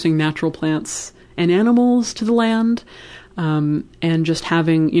 reintroducing natural plants and animals to the land, and just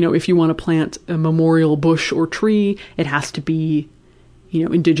having, if you want to plant a memorial bush or tree, it has to be,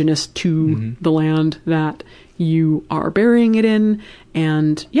 indigenous to the land that you are burying it in.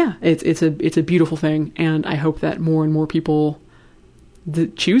 And yeah, it's a beautiful thing, and I hope that more and more people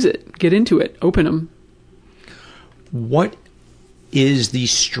choose it, get into it, open them. What is the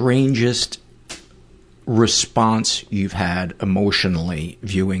strangest response you've had emotionally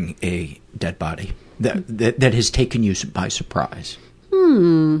viewing a dead body that has taken you by surprise?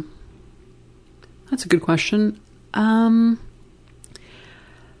 That's a good question. I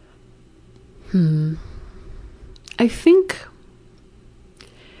think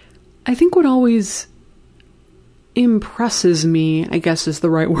what always impresses me, I guess is the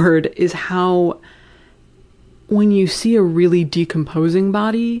right word, is how when you see a really decomposing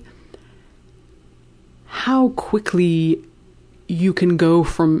body, how quickly you can go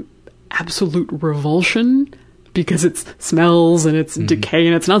from absolute revulsion because it smells and it's decay,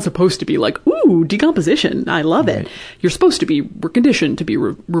 and it's not supposed to be like, ooh, decomposition. I love it. We're conditioned to be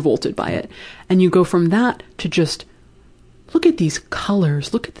revolted by it. And you go from that to just, look at these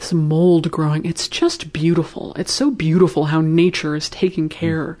colors. Look at this mold growing. It's just beautiful. It's so beautiful how nature is taking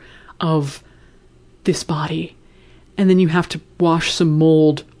care of this body. And then you have to wash some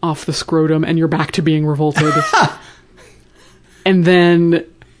mold off the scrotum and you're back to being revolted. And then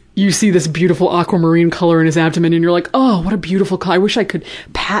you see this beautiful aquamarine color in his abdomen and you're like, oh, what a beautiful color. I wish I could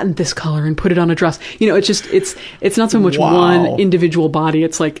patent this color and put it on a dress. It's not so much one individual body.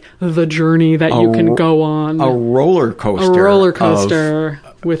 It's like the journey that you can go on. A roller coaster. A roller coaster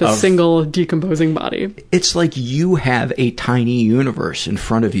with a single decomposing body. It's like you have a tiny universe in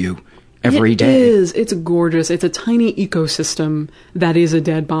front of you every day. It is. It's gorgeous. It's a tiny ecosystem that is a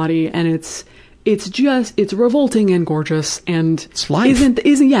dead body, and it's revolting and gorgeous, and it's life.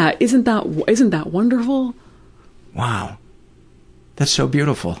 Isn't that wonderful? Wow, that's so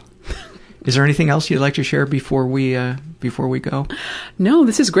beautiful. Is there anything else you'd like to share before we go? No,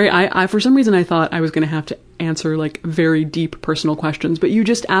 this is great. I for some reason I thought I was going to have to answer like very deep personal questions, but you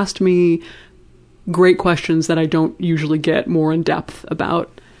just asked me great questions that I don't usually get more in depth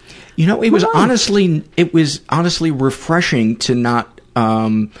about. You know, it was honestly refreshing to not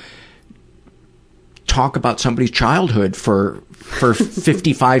talk about somebody's childhood for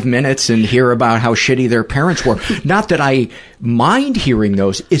 55 minutes and hear about how shitty their parents were. Not that I mind hearing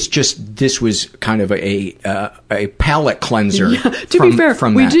those. It's just this was kind of a palate cleanser. Yeah, to be fair,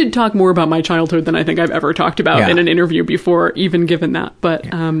 we did talk more about my childhood than I think I've ever talked about in an interview before, even given that. But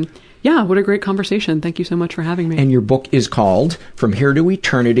yeah, what a great conversation. Thank you so much for having me. And your book is called From Here to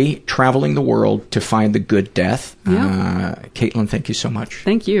Eternity, Traveling the World to Find the Good Death. Yeah. Caitlin, thank you so much.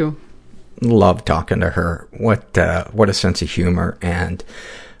 Thank you. Love talking to her. What a sense of humor, and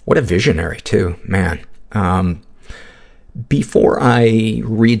what a visionary too, man. Before I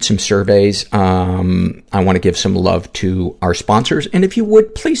read some surveys, I want to give some love to our sponsors. And if you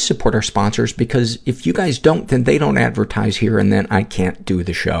would, please support our sponsors, because if you guys don't, then they don't advertise here, and then I can't do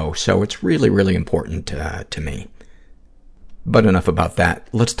the show. So it's really, really important to me. But enough about that.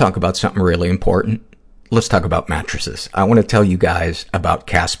 Let's talk about something really important. Let's talk about mattresses. I want to tell you guys about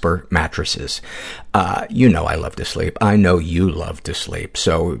Casper mattresses. You know I love to sleep. I know you love to sleep.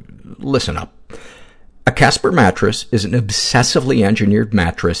 So listen up. A Casper mattress is an obsessively engineered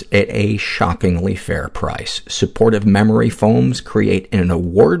mattress at a shockingly fair price. Supportive memory foams create an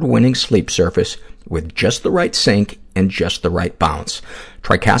award-winning sleep surface with just the right sink and just the right bounce.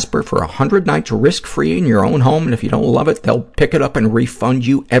 Try Casper for 100 nights risk-free in your own home, and if you don't love it, they'll pick it up and refund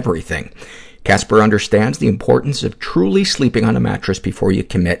you everything. Casper understands the importance of truly sleeping on a mattress before you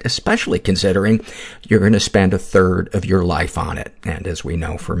commit, especially considering you're going to spend a third of your life on it. And as we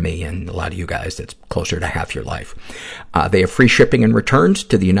know, for me and a lot of you guys, that's closer to half your life. They have free shipping and returns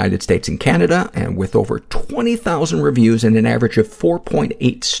to the United States and Canada, and with over 20,000 reviews and an average of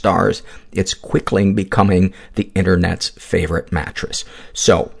 4.8 stars, it's quickly becoming the internet's favorite mattress.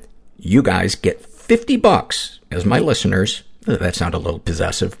 So, you guys get $50 as my listeners. That sounded a little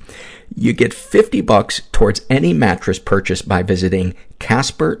possessive. You get $50 towards any mattress purchase by visiting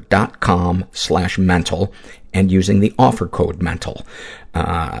Casper.com/mental and using the offer code mental.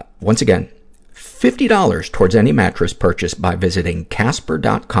 Once again, $50 towards any mattress purchase by visiting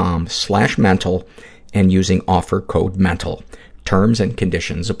Casper.com/mental and using offer code mental. Terms and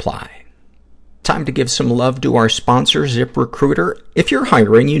conditions apply. Time to give some love to our sponsor, ZipRecruiter. If you're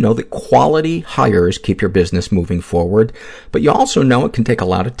hiring, you know that quality hires keep your business moving forward, but you also know it can take a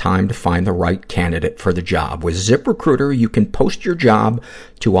lot of time to find the right candidate for the job. With ZipRecruiter, you can post your job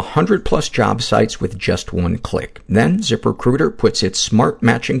to 100-plus job sites with just one click. Then ZipRecruiter puts its smart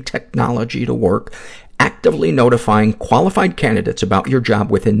matching technology to work, actively notifying qualified candidates about your job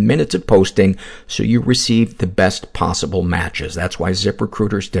within minutes of posting so you receive the best possible matches. That's why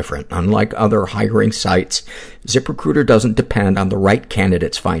ZipRecruiter's different. Unlike other hiring sites, ZipRecruiter doesn't depend on the right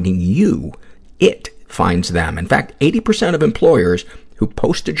candidates finding you. It finds them. In fact, 80% of employers who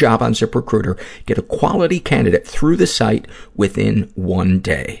post a job on ZipRecruiter get a quality candidate through the site within 1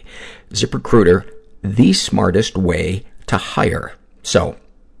 day. ZipRecruiter, the smartest way to hire. So,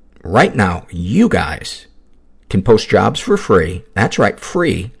 right now, you guys can post jobs for free. That's right,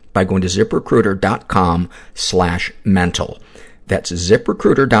 free, by going to ZipRecruiter.com/mental. That's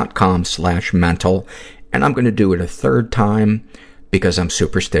ZipRecruiter.com/mental. And I'm going to do it a third time because I'm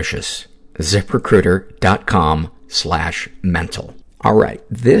superstitious. ZipRecruiter.com/mental. All right,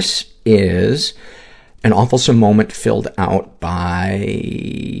 this is an awfulsome moment filled out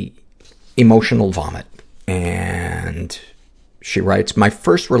by emotional vomit. And She writes, my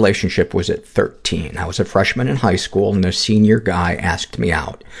first relationship was at 13. I was a freshman in high school, and the senior guy asked me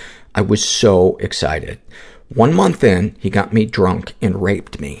out. I was so excited. 1 month in, he got me drunk and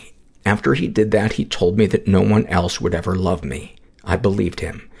raped me. After he did that, he told me that no one else would ever love me. I believed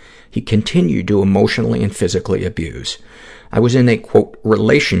him. He continued to emotionally and physically abuse. I was in a, quote,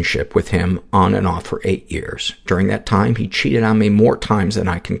 relationship with him on and off for 8 years. During that time, he cheated on me more times than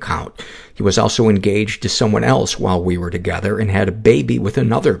I can count. He was also engaged to someone else while we were together and had a baby with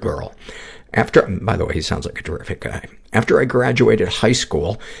another girl. By the way, he sounds like a terrific guy. After I graduated high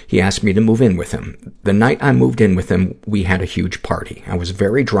school, he asked me to move in with him. The night I moved in with him, we had a huge party. I was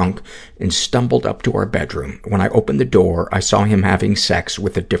very drunk and stumbled up to our bedroom. When I opened the door, I saw him having sex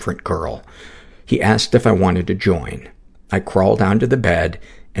with a different girl. He asked if I wanted to join. I crawled onto the bed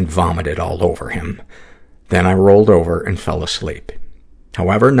and vomited all over him. Then I rolled over and fell asleep.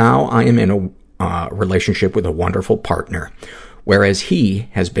 However, now I am in a relationship with a wonderful partner, whereas he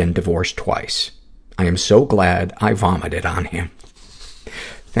has been divorced twice. I am so glad I vomited on him.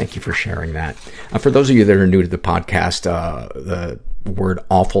 Thank you for sharing that. For those of you that are new to the podcast, the word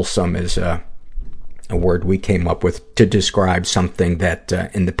awfulsome is a word we came up with to describe something that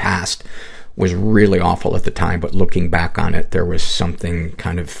in the past was really awful at the time, but looking back on it, there was something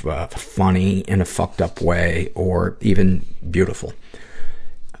kind of funny in a fucked up way, or even beautiful.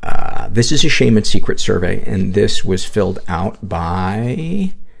 This is a shame and secret survey, and this was filled out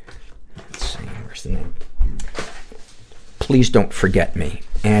by, let's see, where's the name? Please Don't Forget Me.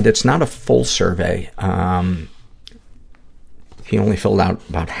 And it's not a full survey. He only filled out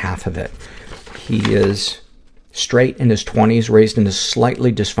about half of it. He is straight, in his 20s, raised in a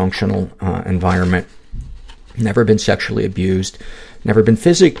slightly dysfunctional environment, never been sexually abused, never been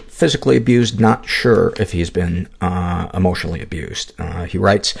physically abused, not sure if he's been emotionally abused. He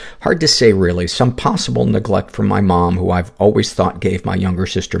writes, hard to say really, some possible neglect from my mom, who I've always thought gave my younger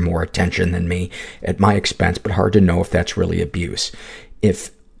sister more attention than me at my expense, but hard to know if that's really abuse.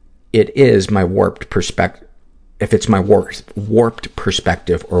 If it is my warped perspective, if it's my warped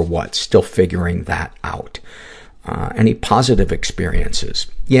perspective or what, still figuring that out. Any positive experiences?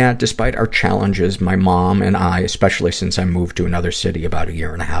 Yeah, despite our challenges, my mom and I, especially since I moved to another city about 1.5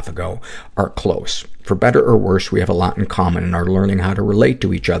 years ago, are close. For better or worse, we have a lot in common and are learning how to relate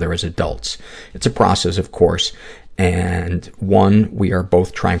to each other as adults. It's a process, of course, and one we are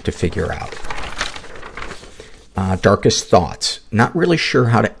both trying to figure out. Darkest thoughts. Not really sure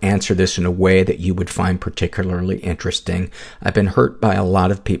how to answer this in a way that you would find particularly interesting. I've been hurt by a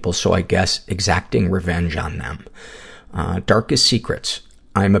lot of people, so I guess exacting revenge on them. Darkest secrets.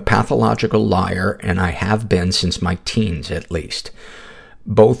 I'm a pathological liar, and I have been since my teens, at least.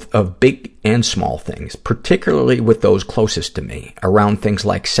 Both of big and small things, particularly with those closest to me, around things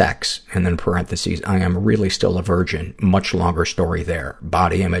like sex, and then parentheses, I am really still a virgin. Much longer story there.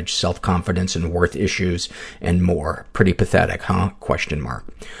 Body image, self-confidence, and worth issues, and more. Pretty pathetic, huh? ?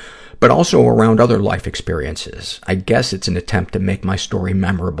 But also around other life experiences. I guess it's an attempt to make my story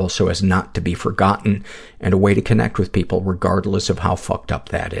memorable so as not to be forgotten, and a way to connect with people regardless of how fucked up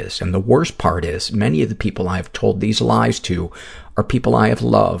that is. And the worst part is, many of the people I have told these lies to are people I have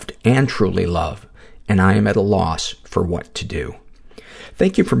loved and truly love, and I am at a loss for what to do.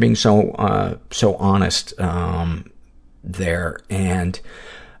 Thank you for being so honest there. And,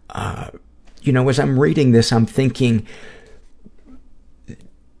 as I'm reading this, I'm thinking,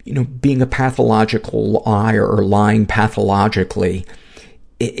 being a pathological liar or lying pathologically,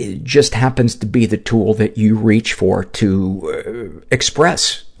 it just happens to be the tool that you reach for to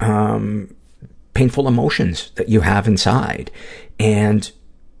express painful emotions that you have inside. And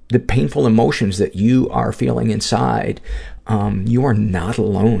the painful emotions that you are feeling inside, you are not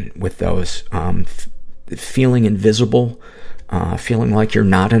alone with those. Feeling invisible, feeling like you're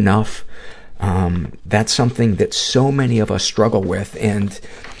not enough. That's something that so many of us struggle with. And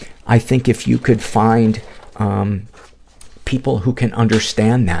I think if you could find people who can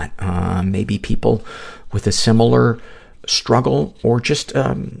understand that, maybe people with a similar struggle, or just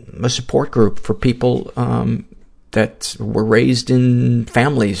a support group for people that were raised in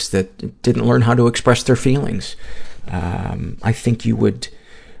families that didn't learn how to express their feelings, I think you would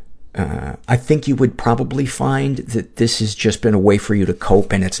probably find that this has just been a way for you to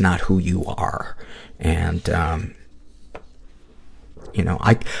cope, and it's not who you are. And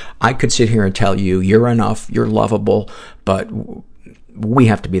I could sit here and tell you, you're enough, you're lovable, but we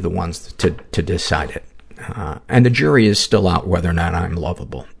have to be the ones to decide it. And the jury is still out whether or not I'm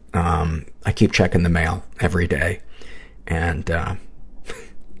lovable. I keep checking the mail every day. And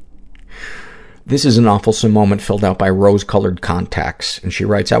this is an awfulsome moment filled out by Rose-Colored Contacts. And she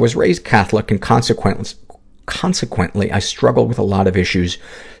writes, I was raised Catholic and consequently Consequently, I struggle with a lot of issues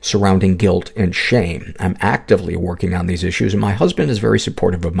surrounding guilt and shame. I'm actively working on these issues, and my husband is very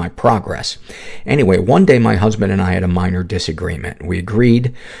supportive of my progress. Anyway, one day my husband and I had a minor disagreement. We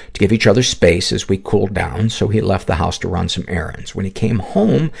agreed to give each other space as we cooled down, so he left the house to run some errands. When he came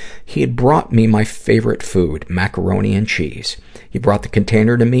home, he had brought me my favorite food, macaroni and cheese. He brought the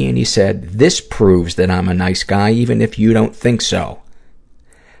container to me and he said, "This proves that I'm a nice guy, even if you don't think so."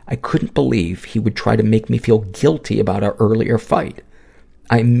 I couldn't believe he would try to make me feel guilty about our earlier fight.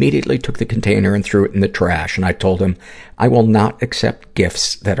 I immediately took the container and threw it in the trash, and I told him I will not accept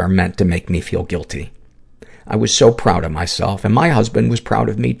gifts that are meant to make me feel guilty. I was so proud of myself, and my husband was proud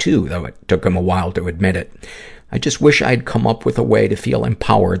of me too, though it took him a while to admit it. I just wish I'd come up with a way to feel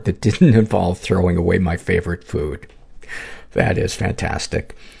empowered that didn't involve throwing away my favorite food. That is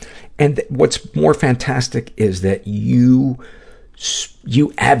fantastic. And what's more fantastic is that you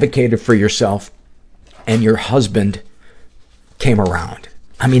advocated for yourself and your husband came around.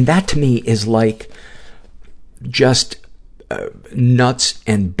 I mean, that to me is like just nuts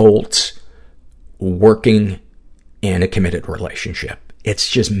and bolts working in a committed relationship. It's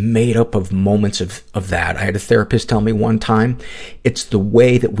just made up of moments of that. I had a therapist tell me one time, it's the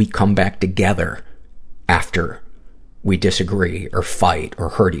way that we come back together after we disagree or fight or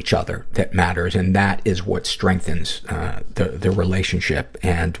hurt each other that matters, and that is what strengthens the relationship,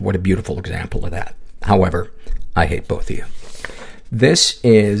 and what a beautiful example of that. However, I hate both of you. This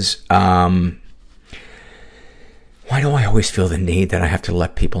is, why do I always feel the need that I have to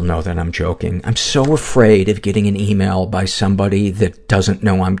let people know that I'm joking? I'm so afraid of getting an email by somebody that doesn't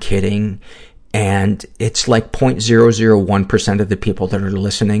know I'm kidding, and it's like 0.001% of the people that are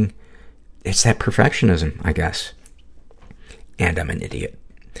listening. It's that perfectionism, I guess. And I'm an idiot.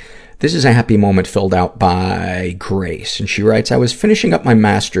 This is a happy moment filled out by Grace, and she writes, I was finishing up my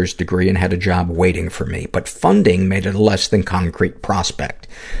master's degree and had a job waiting for me, but funding made it a less than concrete prospect.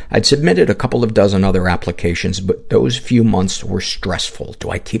 I'd submitted a couple of dozen other applications, but those few months were stressful.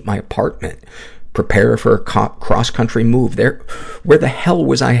 Do I keep my apartment? Prepare for a cross-country move? Where the hell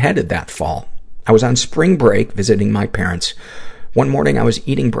was I headed that fall? I was on spring break visiting my parents. One morning I was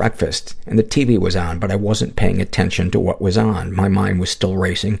eating breakfast and the TV was on, but I wasn't paying attention to what was on. My mind was still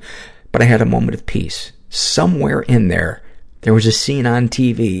racing, but I had a moment of peace. Somewhere in there was a scene on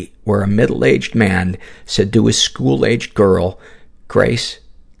TV where a middle-aged man said to his school-aged girl, Grace,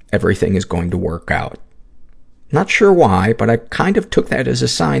 everything is going to work out. Not sure why, but I kind of took that as a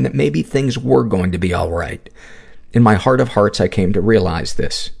sign that maybe things were going to be all right. In my heart of hearts, I came to realize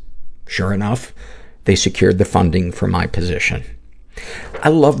this. Sure enough, they secured the funding for my position. I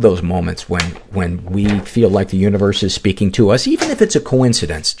love those moments when we feel like the universe is speaking to us, even if it's a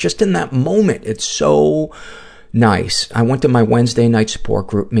coincidence. Just in that moment, it's so nice. I went to my Wednesday night support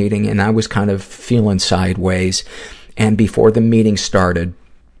group meeting, and I was kind of feeling sideways. And before the meeting started,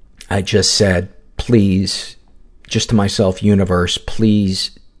 I just said, please, just to myself, universe,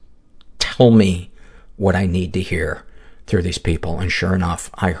 please tell me what I need to hear through these people. And sure enough,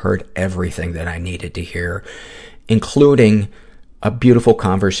 I heard everything that I needed to hear, including a beautiful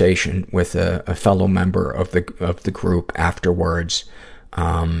conversation with a fellow member of the group afterwards.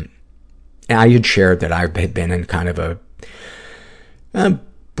 I had shared that I had been in kind of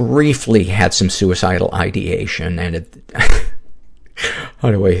briefly had some suicidal ideation, and how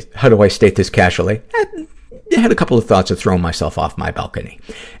do I state this casually? I had a couple of thoughts of throwing myself off my balcony.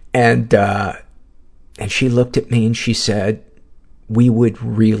 And she looked at me and she said, we would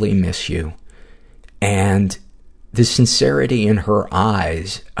really miss you. And the sincerity in her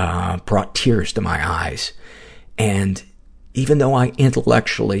eyes brought tears to my eyes. And even though I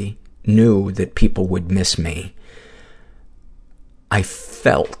intellectually knew that people would miss me, I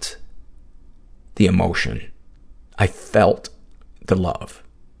felt the emotion. I felt the love.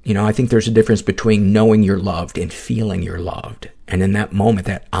 You know, I think there's a difference between knowing you're loved and feeling you're loved. And in that moment,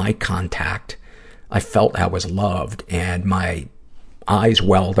 that eye contact, I felt I was loved, and my eyes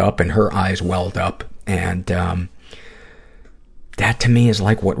welled up and her eyes welled up. And that to me is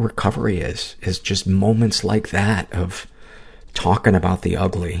like what recovery is just moments like that of talking about the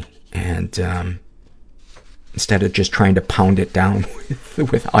ugly, and instead of just trying to pound it down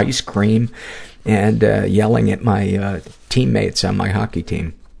with ice cream and yelling at my teammates on my hockey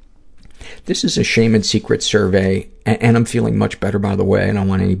team. This is a shame and secret survey, and I'm feeling much better, by the way. I don't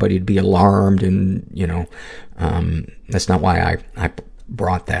want anybody to be alarmed, and, you know, that's not why I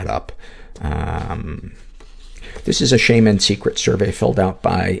brought that up. This is a shame and secret survey filled out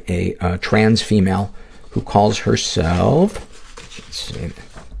by a trans female who calls herself, let's see,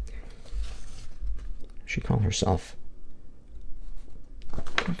 she called herself,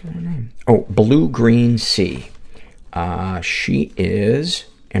 fuck is her name? Oh, Blue Green Sea. She is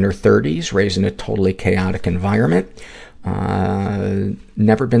in her 30s, raised in a totally chaotic environment.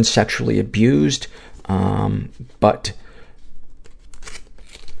 Never been sexually abused, but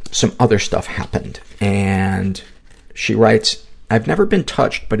some other stuff happened. And she writes, I've never been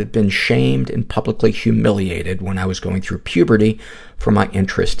touched, but had been shamed and publicly humiliated when I was going through puberty for my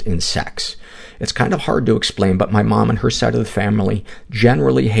interest in sex. It's kind of hard to explain, but my mom and her side of the family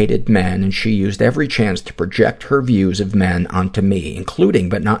generally hated men, and she used every chance to project her views of men onto me, including,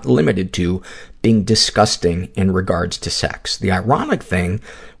 but not limited to, being disgusting in regards to sex. The ironic thing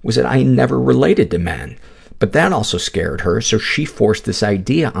was that I never related to men, but that also scared her, so she forced this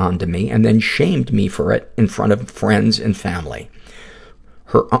idea onto me and then shamed me for it in front of friends and family.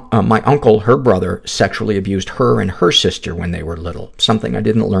 My uncle, her brother, sexually abused her and her sister when they were little, something I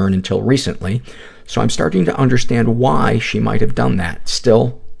didn't learn until recently, so I'm starting to understand why she might have done that.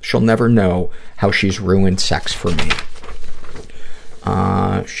 Still, she'll never know how she's ruined sex for me.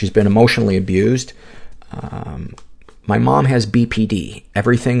 She's been emotionally abused. My mom has BPD.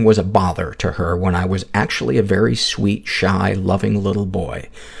 Everything was a bother to her when I was actually a very sweet, shy, loving little boy.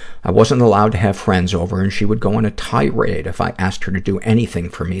 I wasn't allowed to have friends over, and she would go on a tirade if I asked her to do anything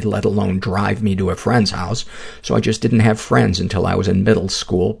for me, let alone drive me to a friend's house, so I just didn't have friends until I was in middle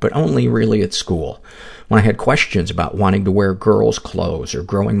school, but only really at school. When I had questions about wanting to wear girls' clothes or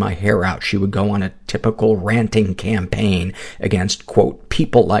growing my hair out, she would go on a typical ranting campaign against, quote,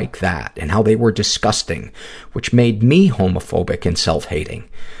 people like that, and how they were disgusting, which made me homophobic and self-hating.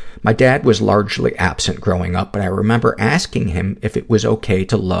 My dad was largely absent growing up, but I remember asking him if it was okay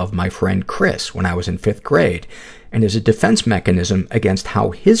to love my friend Chris when I was in 5th grade. And as a defense mechanism against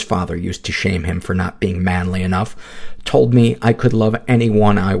how his father used to shame him for not being manly enough, told me I could love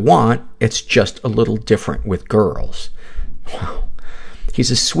anyone I want, it's just a little different with girls. Wow.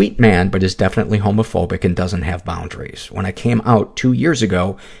 He's a sweet man, but is definitely homophobic and doesn't have boundaries. When I came out 2 years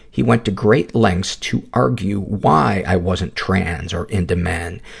ago, he went to great lengths to argue why I wasn't trans or into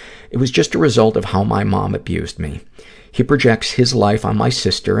men. It was just a result of how my mom abused me. He projects his life on my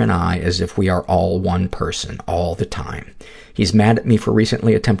sister and I as if we are all one person, all the time. He's mad at me for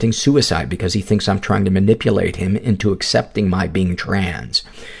recently attempting suicide because he thinks I'm trying to manipulate him into accepting my being trans.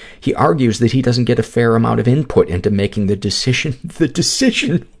 He argues that he doesn't get a fair amount of input into making the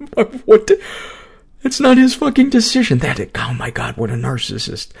decision of what to... It's not his fucking decision. Oh my God, what a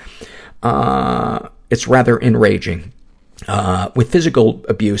narcissist. It's rather enraging. With physical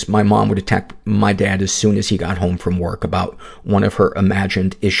abuse, my mom would attack my dad as soon as he got home from work about one of her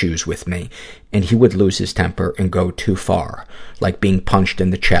imagined issues with me, and he would lose his temper and go too far, like being punched in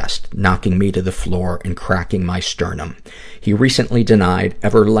the chest, knocking me to the floor, and cracking my sternum. He recently denied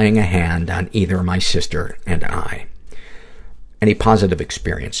ever laying a hand on either my sister and I. Any positive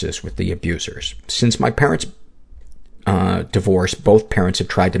experiences with the abusers? Since my parents' divorce, both parents have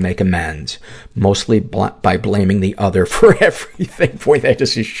tried to make amends, mostly by blaming the other for everything. Boy, that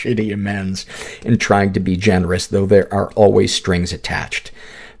is a shitty amends, and trying to be generous, though there are always strings attached.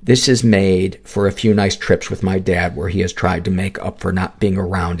 This has made for a few nice trips with my dad where he has tried to make up for not being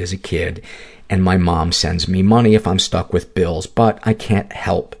around as a kid, and my mom sends me money if I'm stuck with bills, but I can't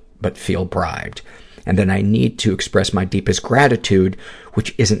help but feel bribed. And then I need to express my deepest gratitude,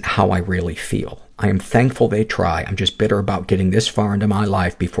 which isn't how I really feel. I am thankful they try. I'm just bitter about getting this far into my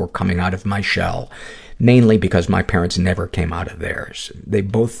life before coming out of my shell, mainly because my parents never came out of theirs. They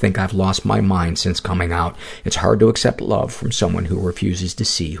both think I've lost my mind since coming out. It's hard to accept love from someone who refuses to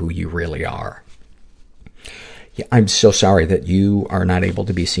see who you really are. Yeah, I'm so sorry that you are not able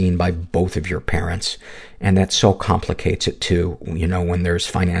to be seen by both of your parents, and that so complicates it too, when there's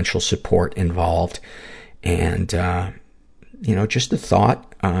financial support involved. And, just a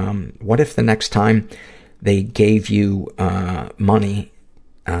thought, what if the next time they gave you money,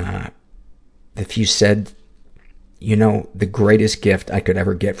 if you said, the greatest gift I could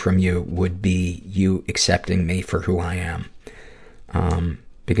ever get from you would be you accepting me for who I am,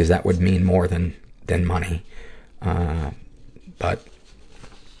 because that would mean more than money. But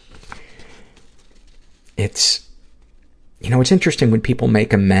it's interesting when people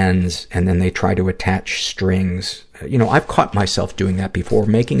make amends and then they try to attach strings. I've caught myself doing that before,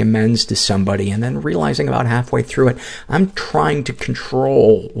 making amends to somebody and then realizing about halfway through it, I'm trying to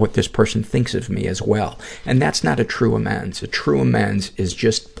control what this person thinks of me as well. And that's not a true amends. A true amends is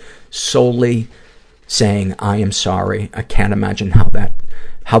just solely saying, I am sorry. I can't imagine how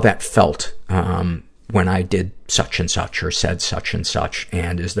that felt, when I did such and such or said such and such,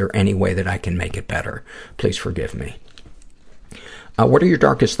 and is there any way that I can make it better? Please forgive me. What are your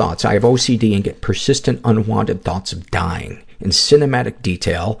darkest thoughts? I have OCD and get persistent, unwanted thoughts of dying. In cinematic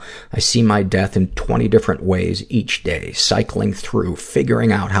detail, I see my death in 20 different ways each day, cycling through,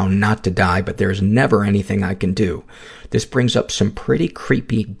 figuring out how not to die, but there's never anything I can do. This brings up some pretty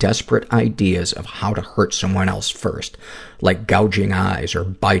creepy, desperate ideas of how to hurt someone else first, like gouging eyes or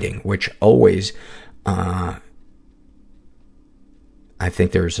biting, which always, I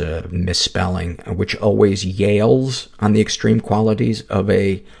think there's a misspelling, which always yales on the extreme qualities of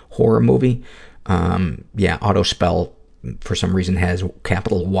a horror movie. Autospell, for some reason, has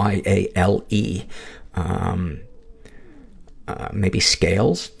capital Y-A-L-E. Maybe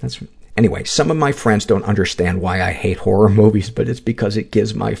scales? Anyway, some of my friends don't understand why I hate horror movies, but it's because it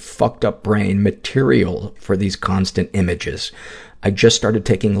gives my fucked up brain material for these constant images. I just started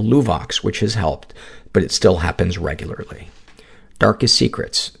taking Luvox, which has helped, but it still happens regularly. Darkest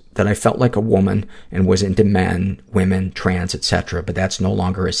secrets, that I felt like a woman and was into men, women, trans, etc., but that's no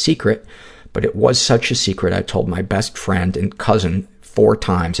longer a secret. But it was such a secret I told my best friend and cousin 4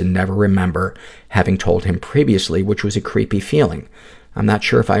 times and never remember having told him previously, which was a creepy feeling. I'm not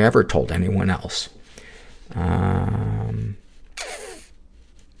sure if I ever told anyone else.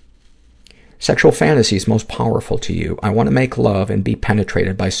 Sexual fantasies most powerful to you. I want to make love and be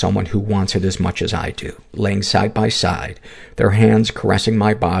penetrated by someone who wants it as much as I do. Laying side by side, their hands caressing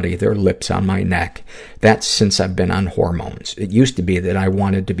my body, their lips on my neck. That's since I've been on hormones. It used to be that I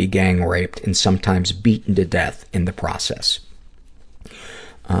wanted to be gang raped and sometimes beaten to death in the process.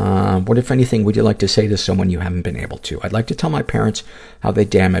 What, if anything, would you like to say to someone you haven't been able to? I'd like to tell my parents how they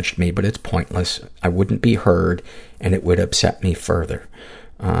damaged me, but it's pointless. I wouldn't be heard, and it would upset me further.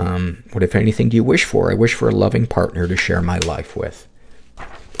 What, if anything, do you wish for? I wish for a loving partner to share my life with.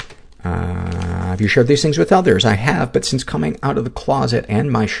 Have you shared these things with others? I have, but since coming out of the closet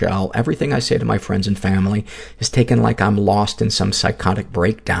and my shell, everything I say to my friends and family is taken like I'm lost in some psychotic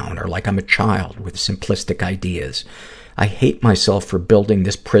breakdown or like I'm a child with simplistic ideas. I hate myself for building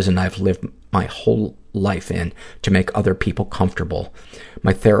this prison I've lived my whole life in to make other people comfortable.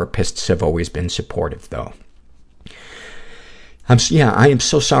 My therapists have always been supportive, though. I am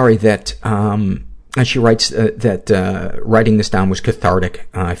so sorry that, and she writes that writing this down was cathartic.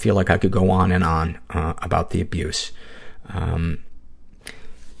 I feel like I could go on and on about the abuse.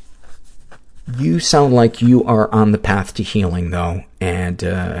 You sound like you are on the path to healing, though, and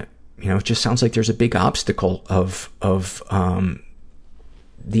it just sounds like there's a big obstacle of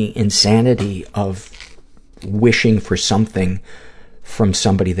the insanity of wishing for something from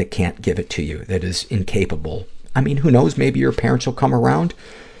somebody that can't give it to you, that is incapable. I mean, who knows? Maybe your parents will come around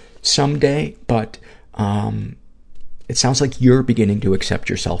someday, but it sounds like you're beginning to accept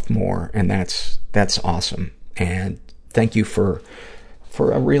yourself more, and that's awesome. And thank you for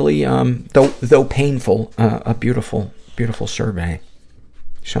a really, though painful, a beautiful, beautiful survey.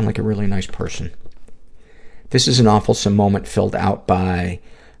 You sound like a really nice person. This is an awfulsome moment filled out by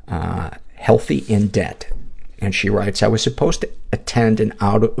Healthy in Debt. And she writes, I was supposed to attend an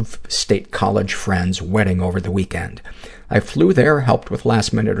out-of-state college friend's wedding over the weekend. I flew there, helped with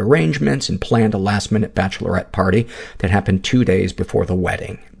last-minute arrangements, and planned a last-minute bachelorette party that happened 2 days before the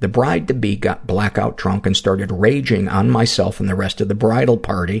wedding. The bride-to-be got blackout drunk and started raging on myself and the rest of the bridal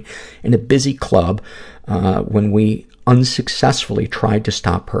party in a busy club when we unsuccessfully tried to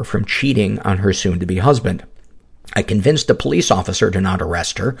stop her from cheating on her soon-to-be husband. I convinced a police officer to not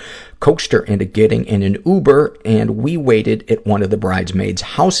arrest her, coaxed her into getting in an Uber, and we waited at one of the bridesmaids'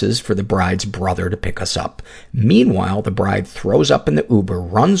 houses for the bride's brother to pick us up. Meanwhile, the bride throws up in the Uber,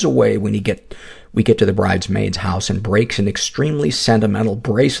 runs away when we get to the bridesmaid's house, and breaks an extremely sentimental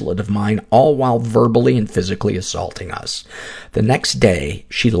bracelet of mine, all while verbally and physically assaulting us. The next day,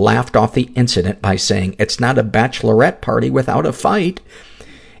 she laughed off the incident by saying, "It's not a bachelorette party without a fight,"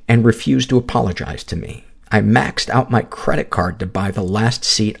 and refused to apologize to me. I maxed out my credit card to buy the last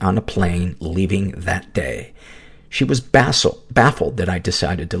seat on a plane leaving that day. She was baffled that I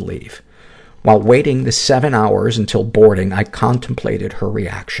decided to leave. While waiting the 7 hours until boarding, I contemplated her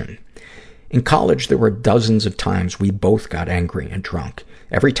reaction. In college, there were dozens of times we both got angry and drunk.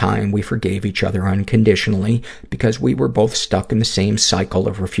 Every time we forgave each other unconditionally because we were both stuck in the same cycle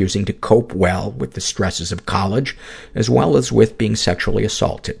of refusing to cope well with the stresses of college, as well as with being sexually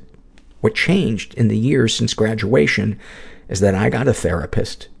assaulted. What changed in the years since graduation is that I got a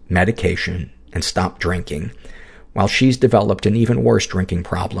therapist, medication, and stopped drinking, while she's developed an even worse drinking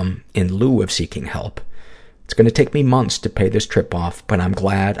problem in lieu of seeking help. It's going to take me months to pay this trip off, but I'm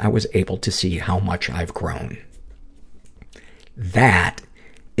glad I was able to see how much I've grown. That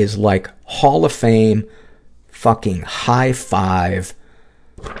is like Hall of Fame, fucking high five.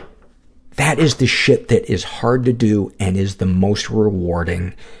 That is the shit that is hard to do and is the most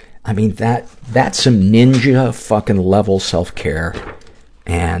rewarding. I mean, that's some ninja fucking level self-care.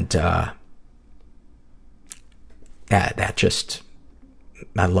 And, that just,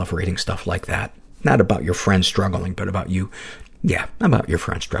 I love reading stuff like that. Not about your friend struggling, but about you. Yeah, about your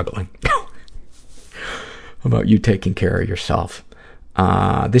friend struggling. About you taking care of yourself.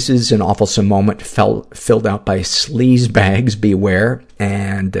 This is an awfulsome moment filled out by Sleazebags Beware.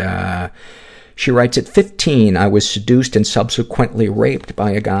 And, she writes, at 15, I was seduced and subsequently raped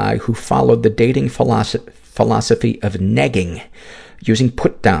by a guy who followed the dating philosophy of negging, using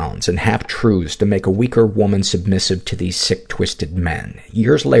put-downs and half-truths to make a weaker woman submissive to these sick, twisted men.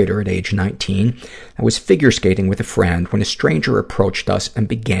 Years later, at age 19, I was figure skating with a friend when a stranger approached us and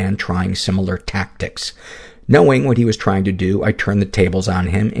began trying similar tactics. Knowing what he was trying to do, I turned the tables on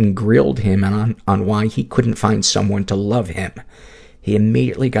him and grilled him on why he couldn't find someone to love him. He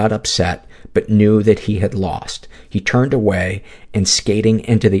immediately got upset, but knew that he had lost. He turned away and skating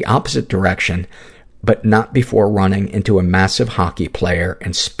into the opposite direction, but not before running into a massive hockey player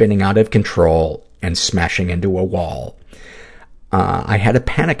and spinning out of control and smashing into a wall. I had a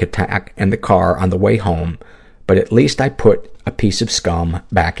panic attack in the car on the way home, but at least I put a piece of scum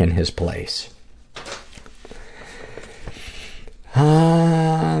back in his place.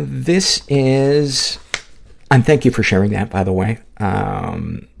 This is... And thank you for sharing that, by the way.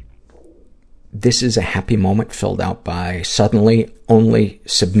 This is a happy moment filled out by Suddenly Only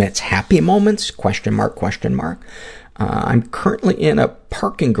Submits Happy Moments, ? I'm currently in a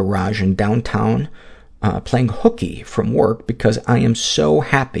parking garage in downtown playing hooky from work because I am so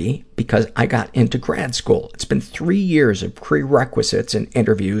happy because I got into grad school. It's been 3 years of prerequisites and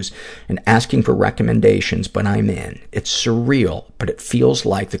interviews and asking for recommendations, but I'm in. It's surreal, but it feels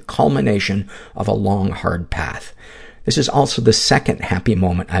like the culmination of a long, hard path. This is also the second happy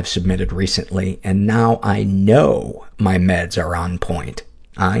moment I've submitted recently, and now I know my meds are on point.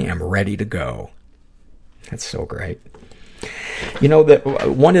 I am ready to go. That's so great. You know,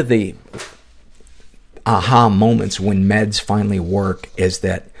 one of the aha moments when meds finally work is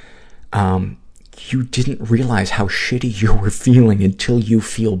that you didn't realize how shitty you were feeling until you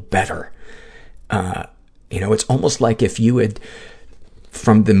feel better. It's almost like if you had...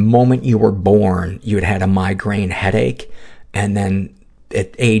 From the moment you were born, you had a migraine headache, and then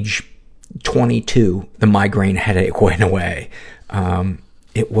at age 22, the migraine headache went away. I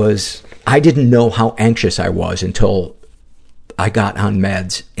didn't know how anxious I was until I got on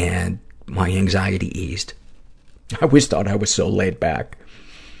meds and my anxiety eased. I always thought I was so laid back.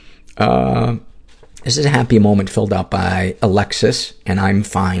 This is a happy moment filled out by Alexis, and I'm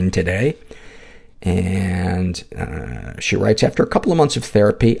fine today. And she writes, after a couple of months of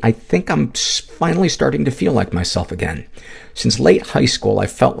therapy, I think I'm finally starting to feel like myself again. Since late high school, I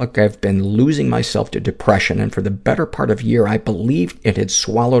felt like I've been losing myself to depression, and for the better part of a year, I believed it had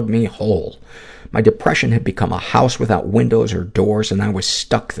swallowed me whole. My depression had become a house without windows or doors, and I was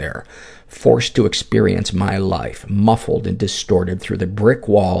stuck there, forced to experience my life, muffled and distorted through the brick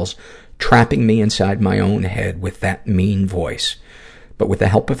walls, trapping me inside my own head with that mean voice. But with the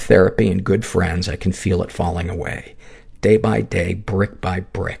help of therapy and good friends, I can feel it falling away. Day by day, brick by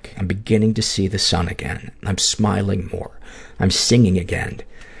brick, I'm beginning to see the sun again. I'm smiling more. I'm singing again.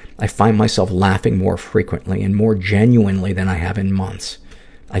 I find myself laughing more frequently and more genuinely than I have in months.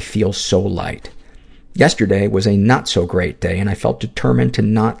 I feel so light. Yesterday was a not-so-great day, and I felt determined to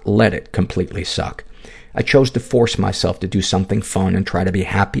not let it completely suck. I chose to force myself to do something fun and try to be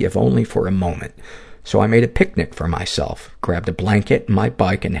happy, if only for a moment. So I made a picnic for myself, grabbed a blanket and my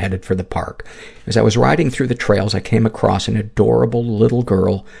bike, and headed for the park. As I was riding through the trails, I came across an adorable little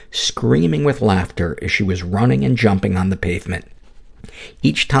girl screaming with laughter as she was running and jumping on the pavement.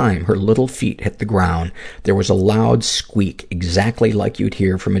 Each time her little feet hit the ground, there was a loud squeak, exactly like you'd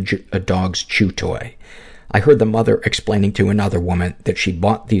hear from a dog's chew toy. I heard the mother explaining to another woman that she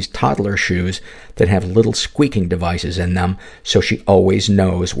bought these toddler shoes that have little squeaking devices in them, so she always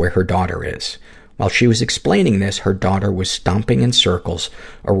knows where her daughter is. While she was explaining this, her daughter was stomping in circles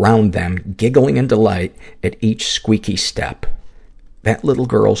around them, giggling in delight at each squeaky step. That little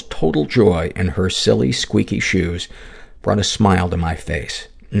girl's total joy in her silly, squeaky shoes brought a smile to my face,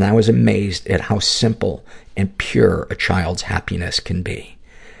 and I was amazed at how simple and pure a child's happiness can be.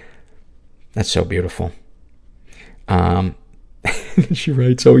 That's so beautiful. She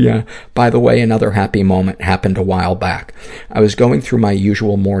writes, oh yeah, by the way, another happy moment happened a while back. I was going through my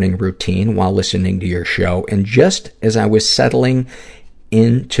usual morning routine while listening to your show, and just as I was settling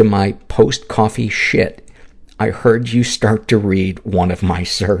into my post-coffee shit, I heard you start to read one of my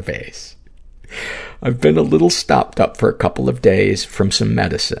surveys. I've been a little stopped up for a couple of days from some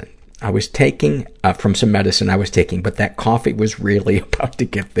medicine. I was taking, from some medicine I was taking, but that coffee was really about to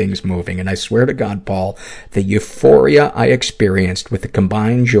get things moving. And I swear to God, Paul, the euphoria I experienced with the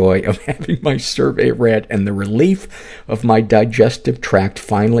combined joy of having my survey read and the relief of my digestive tract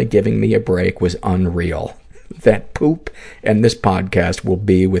finally giving me a break was unreal. That poop and this podcast will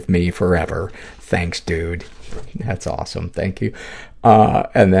be with me forever. Thanks, dude. That's awesome. Thank you.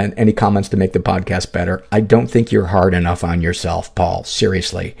 And then any comments to make the podcast better? I don't think you're hard enough on yourself, Paul.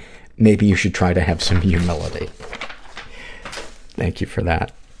 Seriously. Maybe you should try to have some humility. Thank you for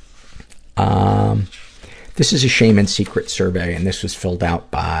that. This is a shame and secret survey, and this was filled out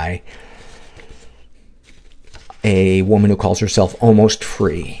by a woman who calls herself Almost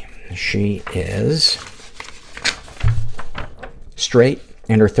Free. She is straight,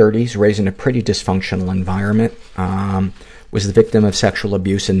 in her 30s, raised in a pretty dysfunctional environment, was the victim of sexual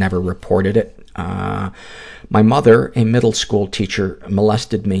abuse and never reported it. My mother, a middle school teacher,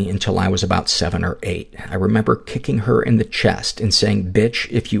 molested me until I was about 7 or 8. I remember kicking her in the chest and saying, "Bitch,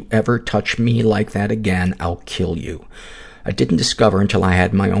 if you ever touch me like that again, I'll kill you." I didn't discover until I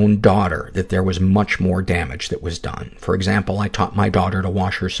had my own daughter that there was much more damage that was done. For example, I taught my daughter to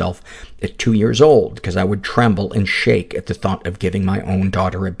wash herself at 2 years old because I would tremble and shake at the thought of giving my own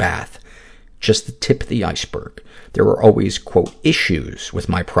daughter a bath. Just the tip of the iceberg. There were always, quote, issues with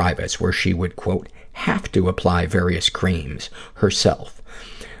my privates where she would, quote, have to apply various creams herself.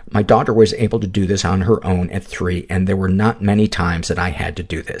 My daughter was able to do this on her own at 3, and there were not many times that I had to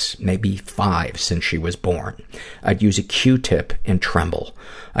do this, maybe 5 since she was born. I'd use a Q-tip and tremble.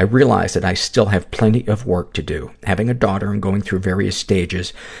 I realized that I still have plenty of work to do. Having a daughter and going through various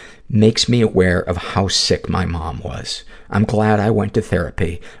stages makes me aware of how sick my mom was. I'm glad I went to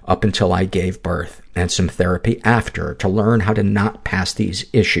therapy up until I gave birth, and some therapy after to learn how to not pass these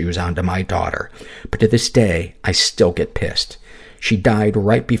issues on to my daughter. But to this day, I still get pissed. She died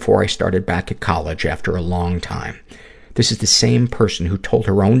right before I started back at college after a long time. This is the same person who told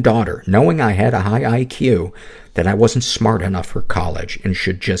her own daughter, knowing I had a high IQ, that I wasn't smart enough for college and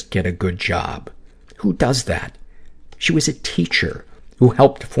should just get a good job. Who does that? She was a teacher who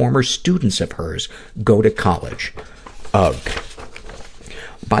helped former students of hers go to college. Ugh.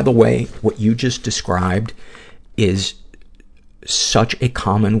 By the way, what you just described is such a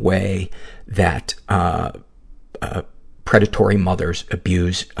common way that predatory mothers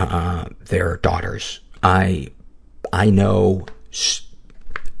abuse their daughters. I know,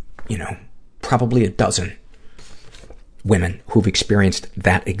 probably a dozen women who've experienced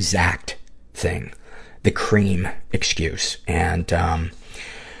that exact thing, the cream excuse. And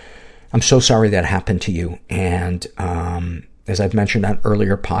I'm so sorry that happened to you. And as I've mentioned on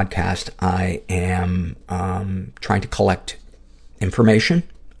earlier podcast, I am trying to collect information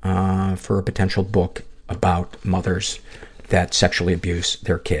for a potential book about mothers that sexually abuse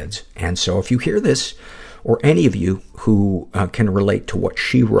their kids. And so if you hear this, or any of you who can relate to what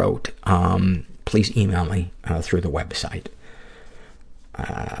she wrote, please email me through the website.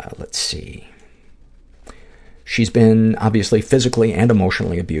 Let's see. She's been obviously physically and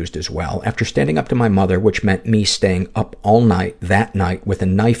emotionally abused as well. After standing up to my mother, which meant me staying up all night that night with a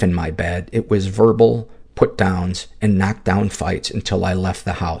knife in my bed, it was verbal put-downs and knockdown fights until I left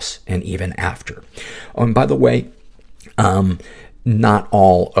the house and even after. Oh, and by the way, not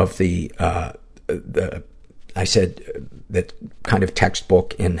all of the I said that kind of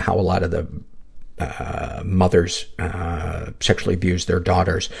textbook in how a lot of the mothers sexually abuse their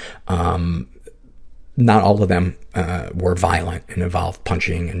daughters. Not all of them were violent and involved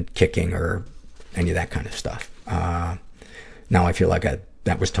punching and kicking or any of that kind of stuff. Now I feel like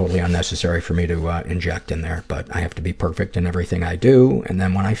that was totally unnecessary for me to inject in there, but I have to be perfect in everything I do, and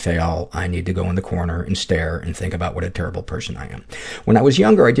then when I fail, I need to go in the corner and stare and think about what a terrible person I am. When I was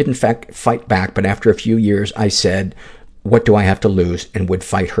younger, I did in fact fight back, but after a few years, I said, what do I have to lose, and would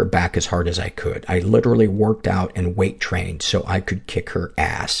fight her back as hard as I could. I literally worked out and weight trained so I could kick her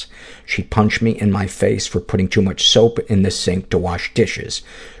ass. She punched me in my face for putting too much soap in the sink to wash dishes.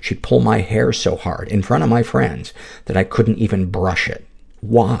 She'd pull my hair so hard in front of my friends that I couldn't even brush it.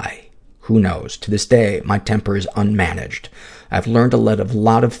 Why? Who knows? To this day, my temper is unmanaged. I've learned to let a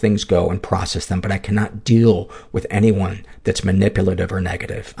lot of things go and process them, but I cannot deal with anyone that's manipulative or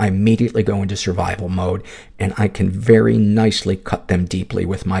negative. I immediately go into survival mode, and I can very nicely cut them deeply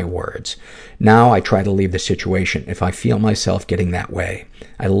with my words. Now I try to leave the situation if I feel myself getting that way.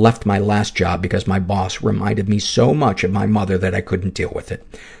 I left my last job because my boss reminded me so much of my mother that I couldn't deal with it.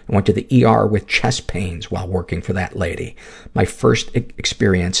 I went to the ER with chest pains while working for that lady. My first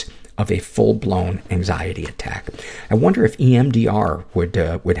experience of a full-blown anxiety attack. I wonder if EMDR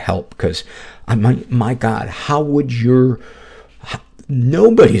would help, because my God, how would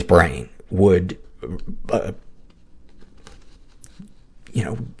nobody's brain would,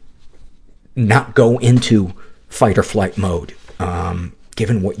 not go into fight or flight mode,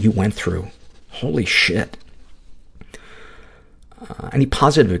 given what you went through. Holy shit. Any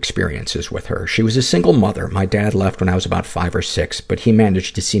positive experiences with her? She was a single mother. My dad left when I was about 5 or 6, but he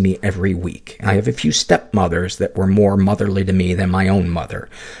managed to see me every week. I have a few stepmothers that were more motherly to me than my own mother.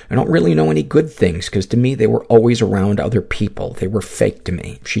 I don't really know any good things, because to me they were always around other people. They were fake to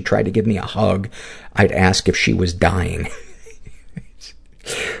me. If she tried to give me a hug, I'd ask if she was dying.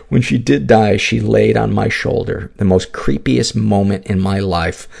 When she did die, she laid on my shoulder. The most creepiest moment in my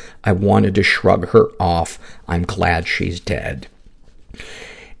life. I wanted to shrug her off. I'm glad she's dead.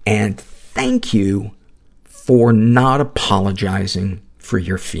 And thank you for not apologizing for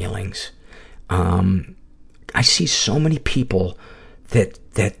your feelings. I see so many people that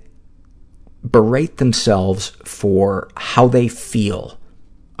berate themselves for how they feel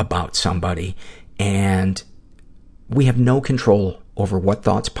about somebody, and we have no control over what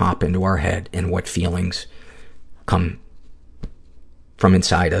thoughts pop into our head and what feelings come from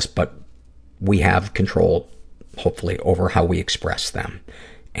inside us, but we have control, hopefully, over how we express them.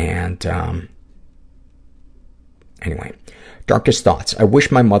 And anyway, darkest thoughts. I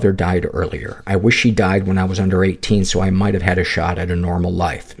wish my mother died earlier. I wish she died when I was under 18, so I might have had a shot at a normal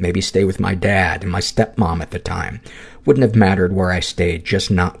life. Maybe stay with my dad and my stepmom at the time. Wouldn't have mattered where I stayed,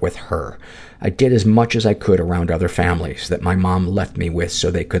 just not with her. I did as much as I could around other families that my mom left me with so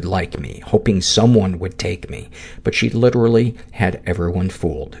they could like me, hoping someone would take me. But she literally had everyone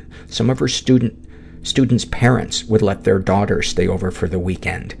fooled. Some of her students' parents would let their daughters stay over for the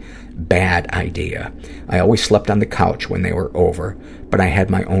weekend. Bad idea. I always slept on the couch when they were over, but I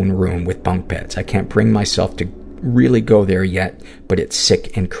had my own room with bunk beds. I can't bring myself to really go there yet, but it's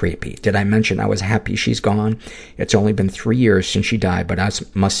sick and creepy. Did I mention I was happy she's gone? It's only been 3 years since she died, but I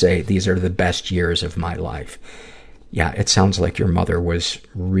must say these are the best years of my life. Yeah, it sounds like your mother was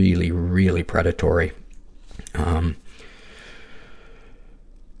really, really predatory.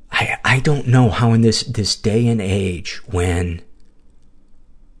 I don't know how in this day and age when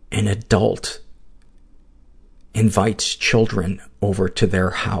an adult invites children over to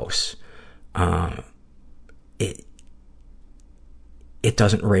their house, it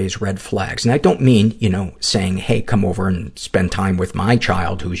doesn't raise red flags. And I don't mean, saying, hey, come over and spend time with my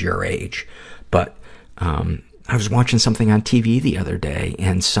child who's your age. But I was watching something on TV the other day,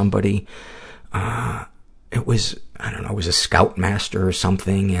 and somebody, it was a scoutmaster or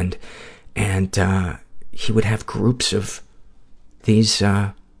something, and he would have groups of these, he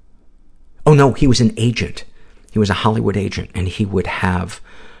was an agent. He was a Hollywood agent, and he would have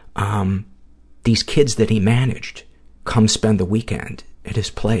these kids that he managed come spend the weekend at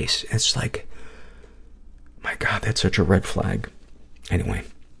his place. It's like, my God, that's such a red flag. Anyway,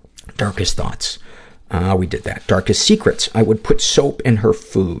 darkest thoughts. We did that. Darkest secrets. I would put soap in her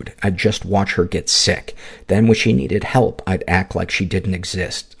food. I'd just watch her get sick. Then when she needed help, I'd act like she didn't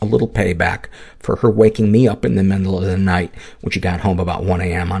exist. A little payback for her waking me up in the middle of the night when she got home about 1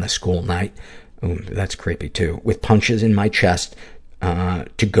 a.m. on a school night. Ooh, that's creepy too. With punches in my chest,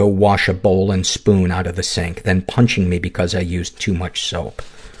 to go wash a bowl and spoon out of the sink, then punching me because I used too much soap.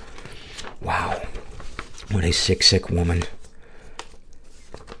 Wow. What a sick, sick woman.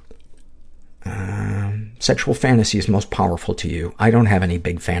 Sexual fantasies most powerful to you. I don't have any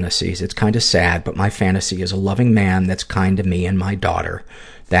big fantasies. It's kind of sad, but my fantasy is a loving man that's kind to me and my daughter.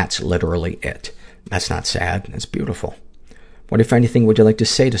 That's literally it. That's not sad. That's beautiful. What, if anything, would you like to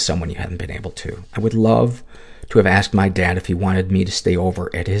say to someone you haven't been able to? I would love to have asked my dad if he wanted me to stay over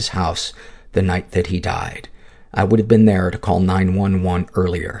at his house the night that he died. I would have been there to call 911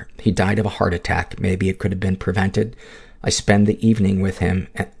 earlier. He died of a heart attack. Maybe it could have been prevented. I spent the evening with him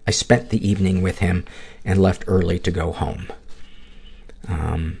and left early to go home.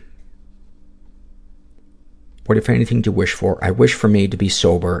 What, if anything, do you wish for? I wish for me to be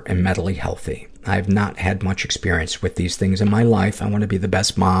sober and mentally healthy. I have not had much experience with these things in my life. I want to be the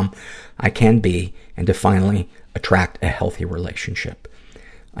best mom I can be and to finally attract a healthy relationship.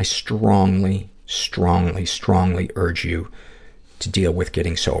 I strongly, strongly, strongly urge you to deal with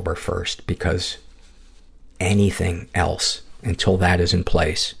getting sober first, because anything else until that is in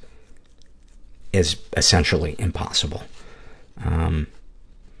place is essentially impossible.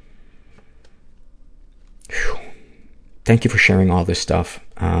 Thank you for sharing all this stuff.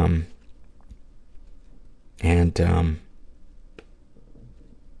 Yeah,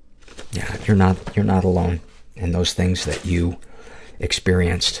 you're not alone in those things that you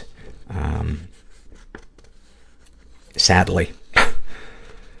experienced. Sadly.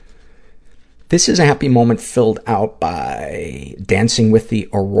 This is a happy moment filled out by Dancing with the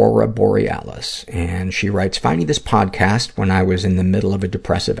Aurora Borealis. And she writes, finding this podcast when I was in the middle of a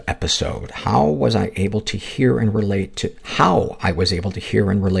depressive episode. How I was able to hear and relate to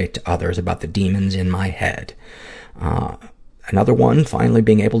others about the demons in my head. Another one, finally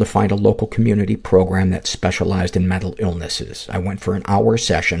being able to find a local community program that specialized in mental illnesses. I went for an hour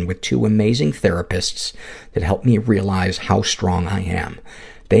session with 2 amazing therapists that helped me realize how strong I am.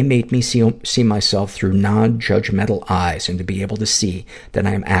 They made me see myself through non-judgmental eyes and to be able to see that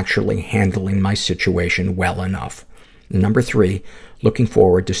I am actually handling my situation well enough. Number 3, looking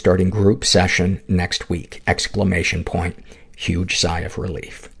forward to starting group session next week! ! Huge sigh of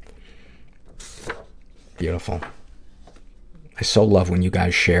relief. Beautiful. I so love when you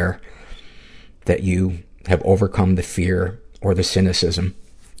guys share that you have overcome the fear or the cynicism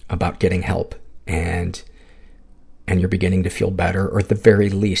about getting help and you're beginning to feel better, or at the very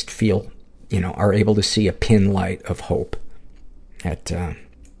least feel, are able to see a pin light of hope.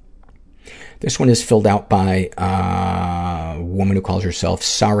 This one is filled out by a woman who calls herself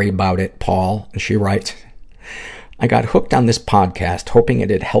Sorry About It, Paul. And she writes, I got hooked on this podcast hoping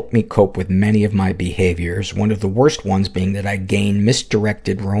it'd help me cope with many of my behaviors, one of the worst ones being that I gain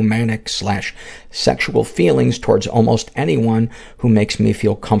misdirected romantic/sexual feelings towards almost anyone who makes me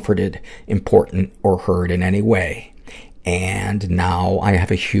feel comforted, important, or heard in any way. And now I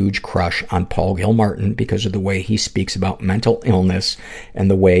have a huge crush on Paul Gilmartin because of the way he speaks about mental illness and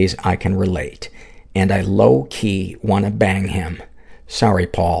the ways I can relate. And I low-key want to bang him. Sorry,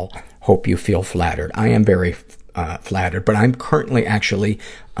 Paul. Hope you feel flattered. I am very flattered, but I'm currently actually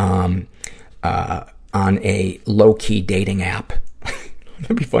on a low-key dating app.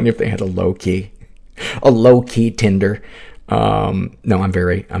 It'd be funny if they had a low-key Tinder. No, I'm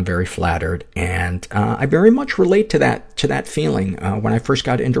very flattered, and I very much relate to that feeling. When I first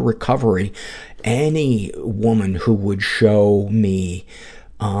got into recovery, any woman who would show me,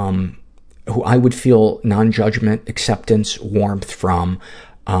 who I would feel non-judgment, acceptance, warmth from,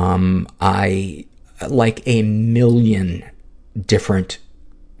 I like a million different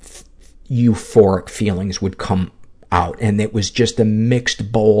euphoric feelings would come out, and it was just a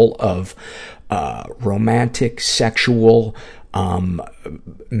mixed bowl of romantic, sexual,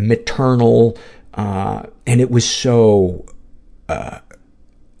 maternal, and it was so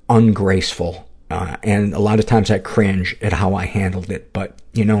ungraceful. And a lot of times I cringe at how I handled it, but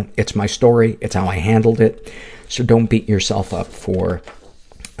it's my story. It's how I handled it. So don't beat yourself up for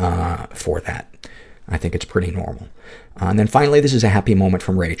that. I think it's pretty normal. And then finally, this is a happy moment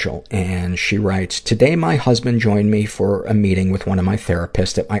from Rachel, and she writes, today my husband joined me for a meeting with one of my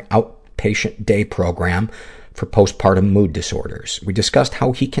therapists at my outpatient day program for postpartum mood disorders. We discussed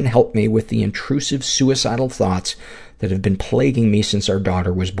how he can help me with the intrusive suicidal thoughts that have been plaguing me since our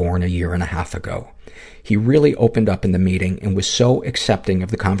daughter was born 1.5 years ago. He really opened up in the meeting and was so accepting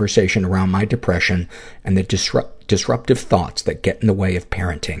of the conversation around my depression and the disruptive thoughts that get in the way of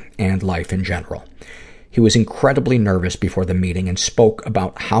parenting and life in general. He was incredibly nervous before the meeting and spoke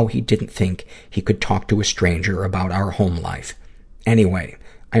about how he didn't think he could talk to a stranger about our home life. Anyway,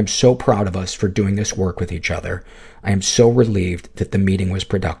 I am so proud of us for doing this work with each other. I am so relieved that the meeting was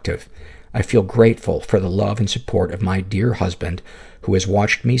productive. I feel grateful for the love and support of my dear husband who has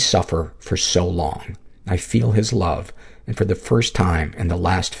watched me suffer for so long. I feel his love, and for the first time in the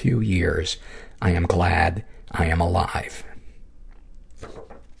last few years, I am glad I am alive.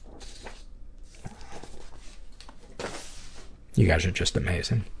 You guys are just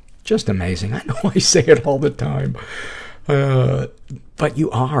amazing. Just amazing. I know I say it all the time. But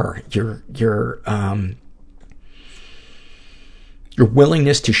you are. Your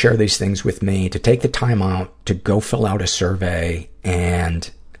willingness to share these things with me, to take the time out to go fill out a survey,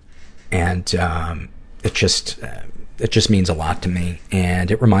 and it just means a lot to me. And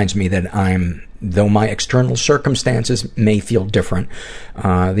it reminds me that though my external circumstances may feel different,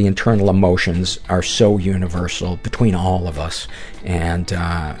 the internal emotions are so universal between all of us. And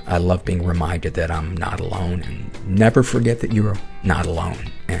I love being reminded that I'm not alone, and never forget that you're not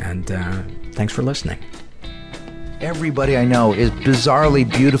alone. And thanks for listening. Everybody I know is bizarrely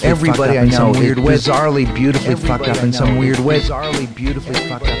beautifully Everybody I know is bizarrely beautifully fucked up in some weird way. Bizarrely beautifully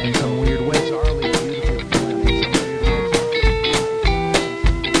fucked up in some weird way.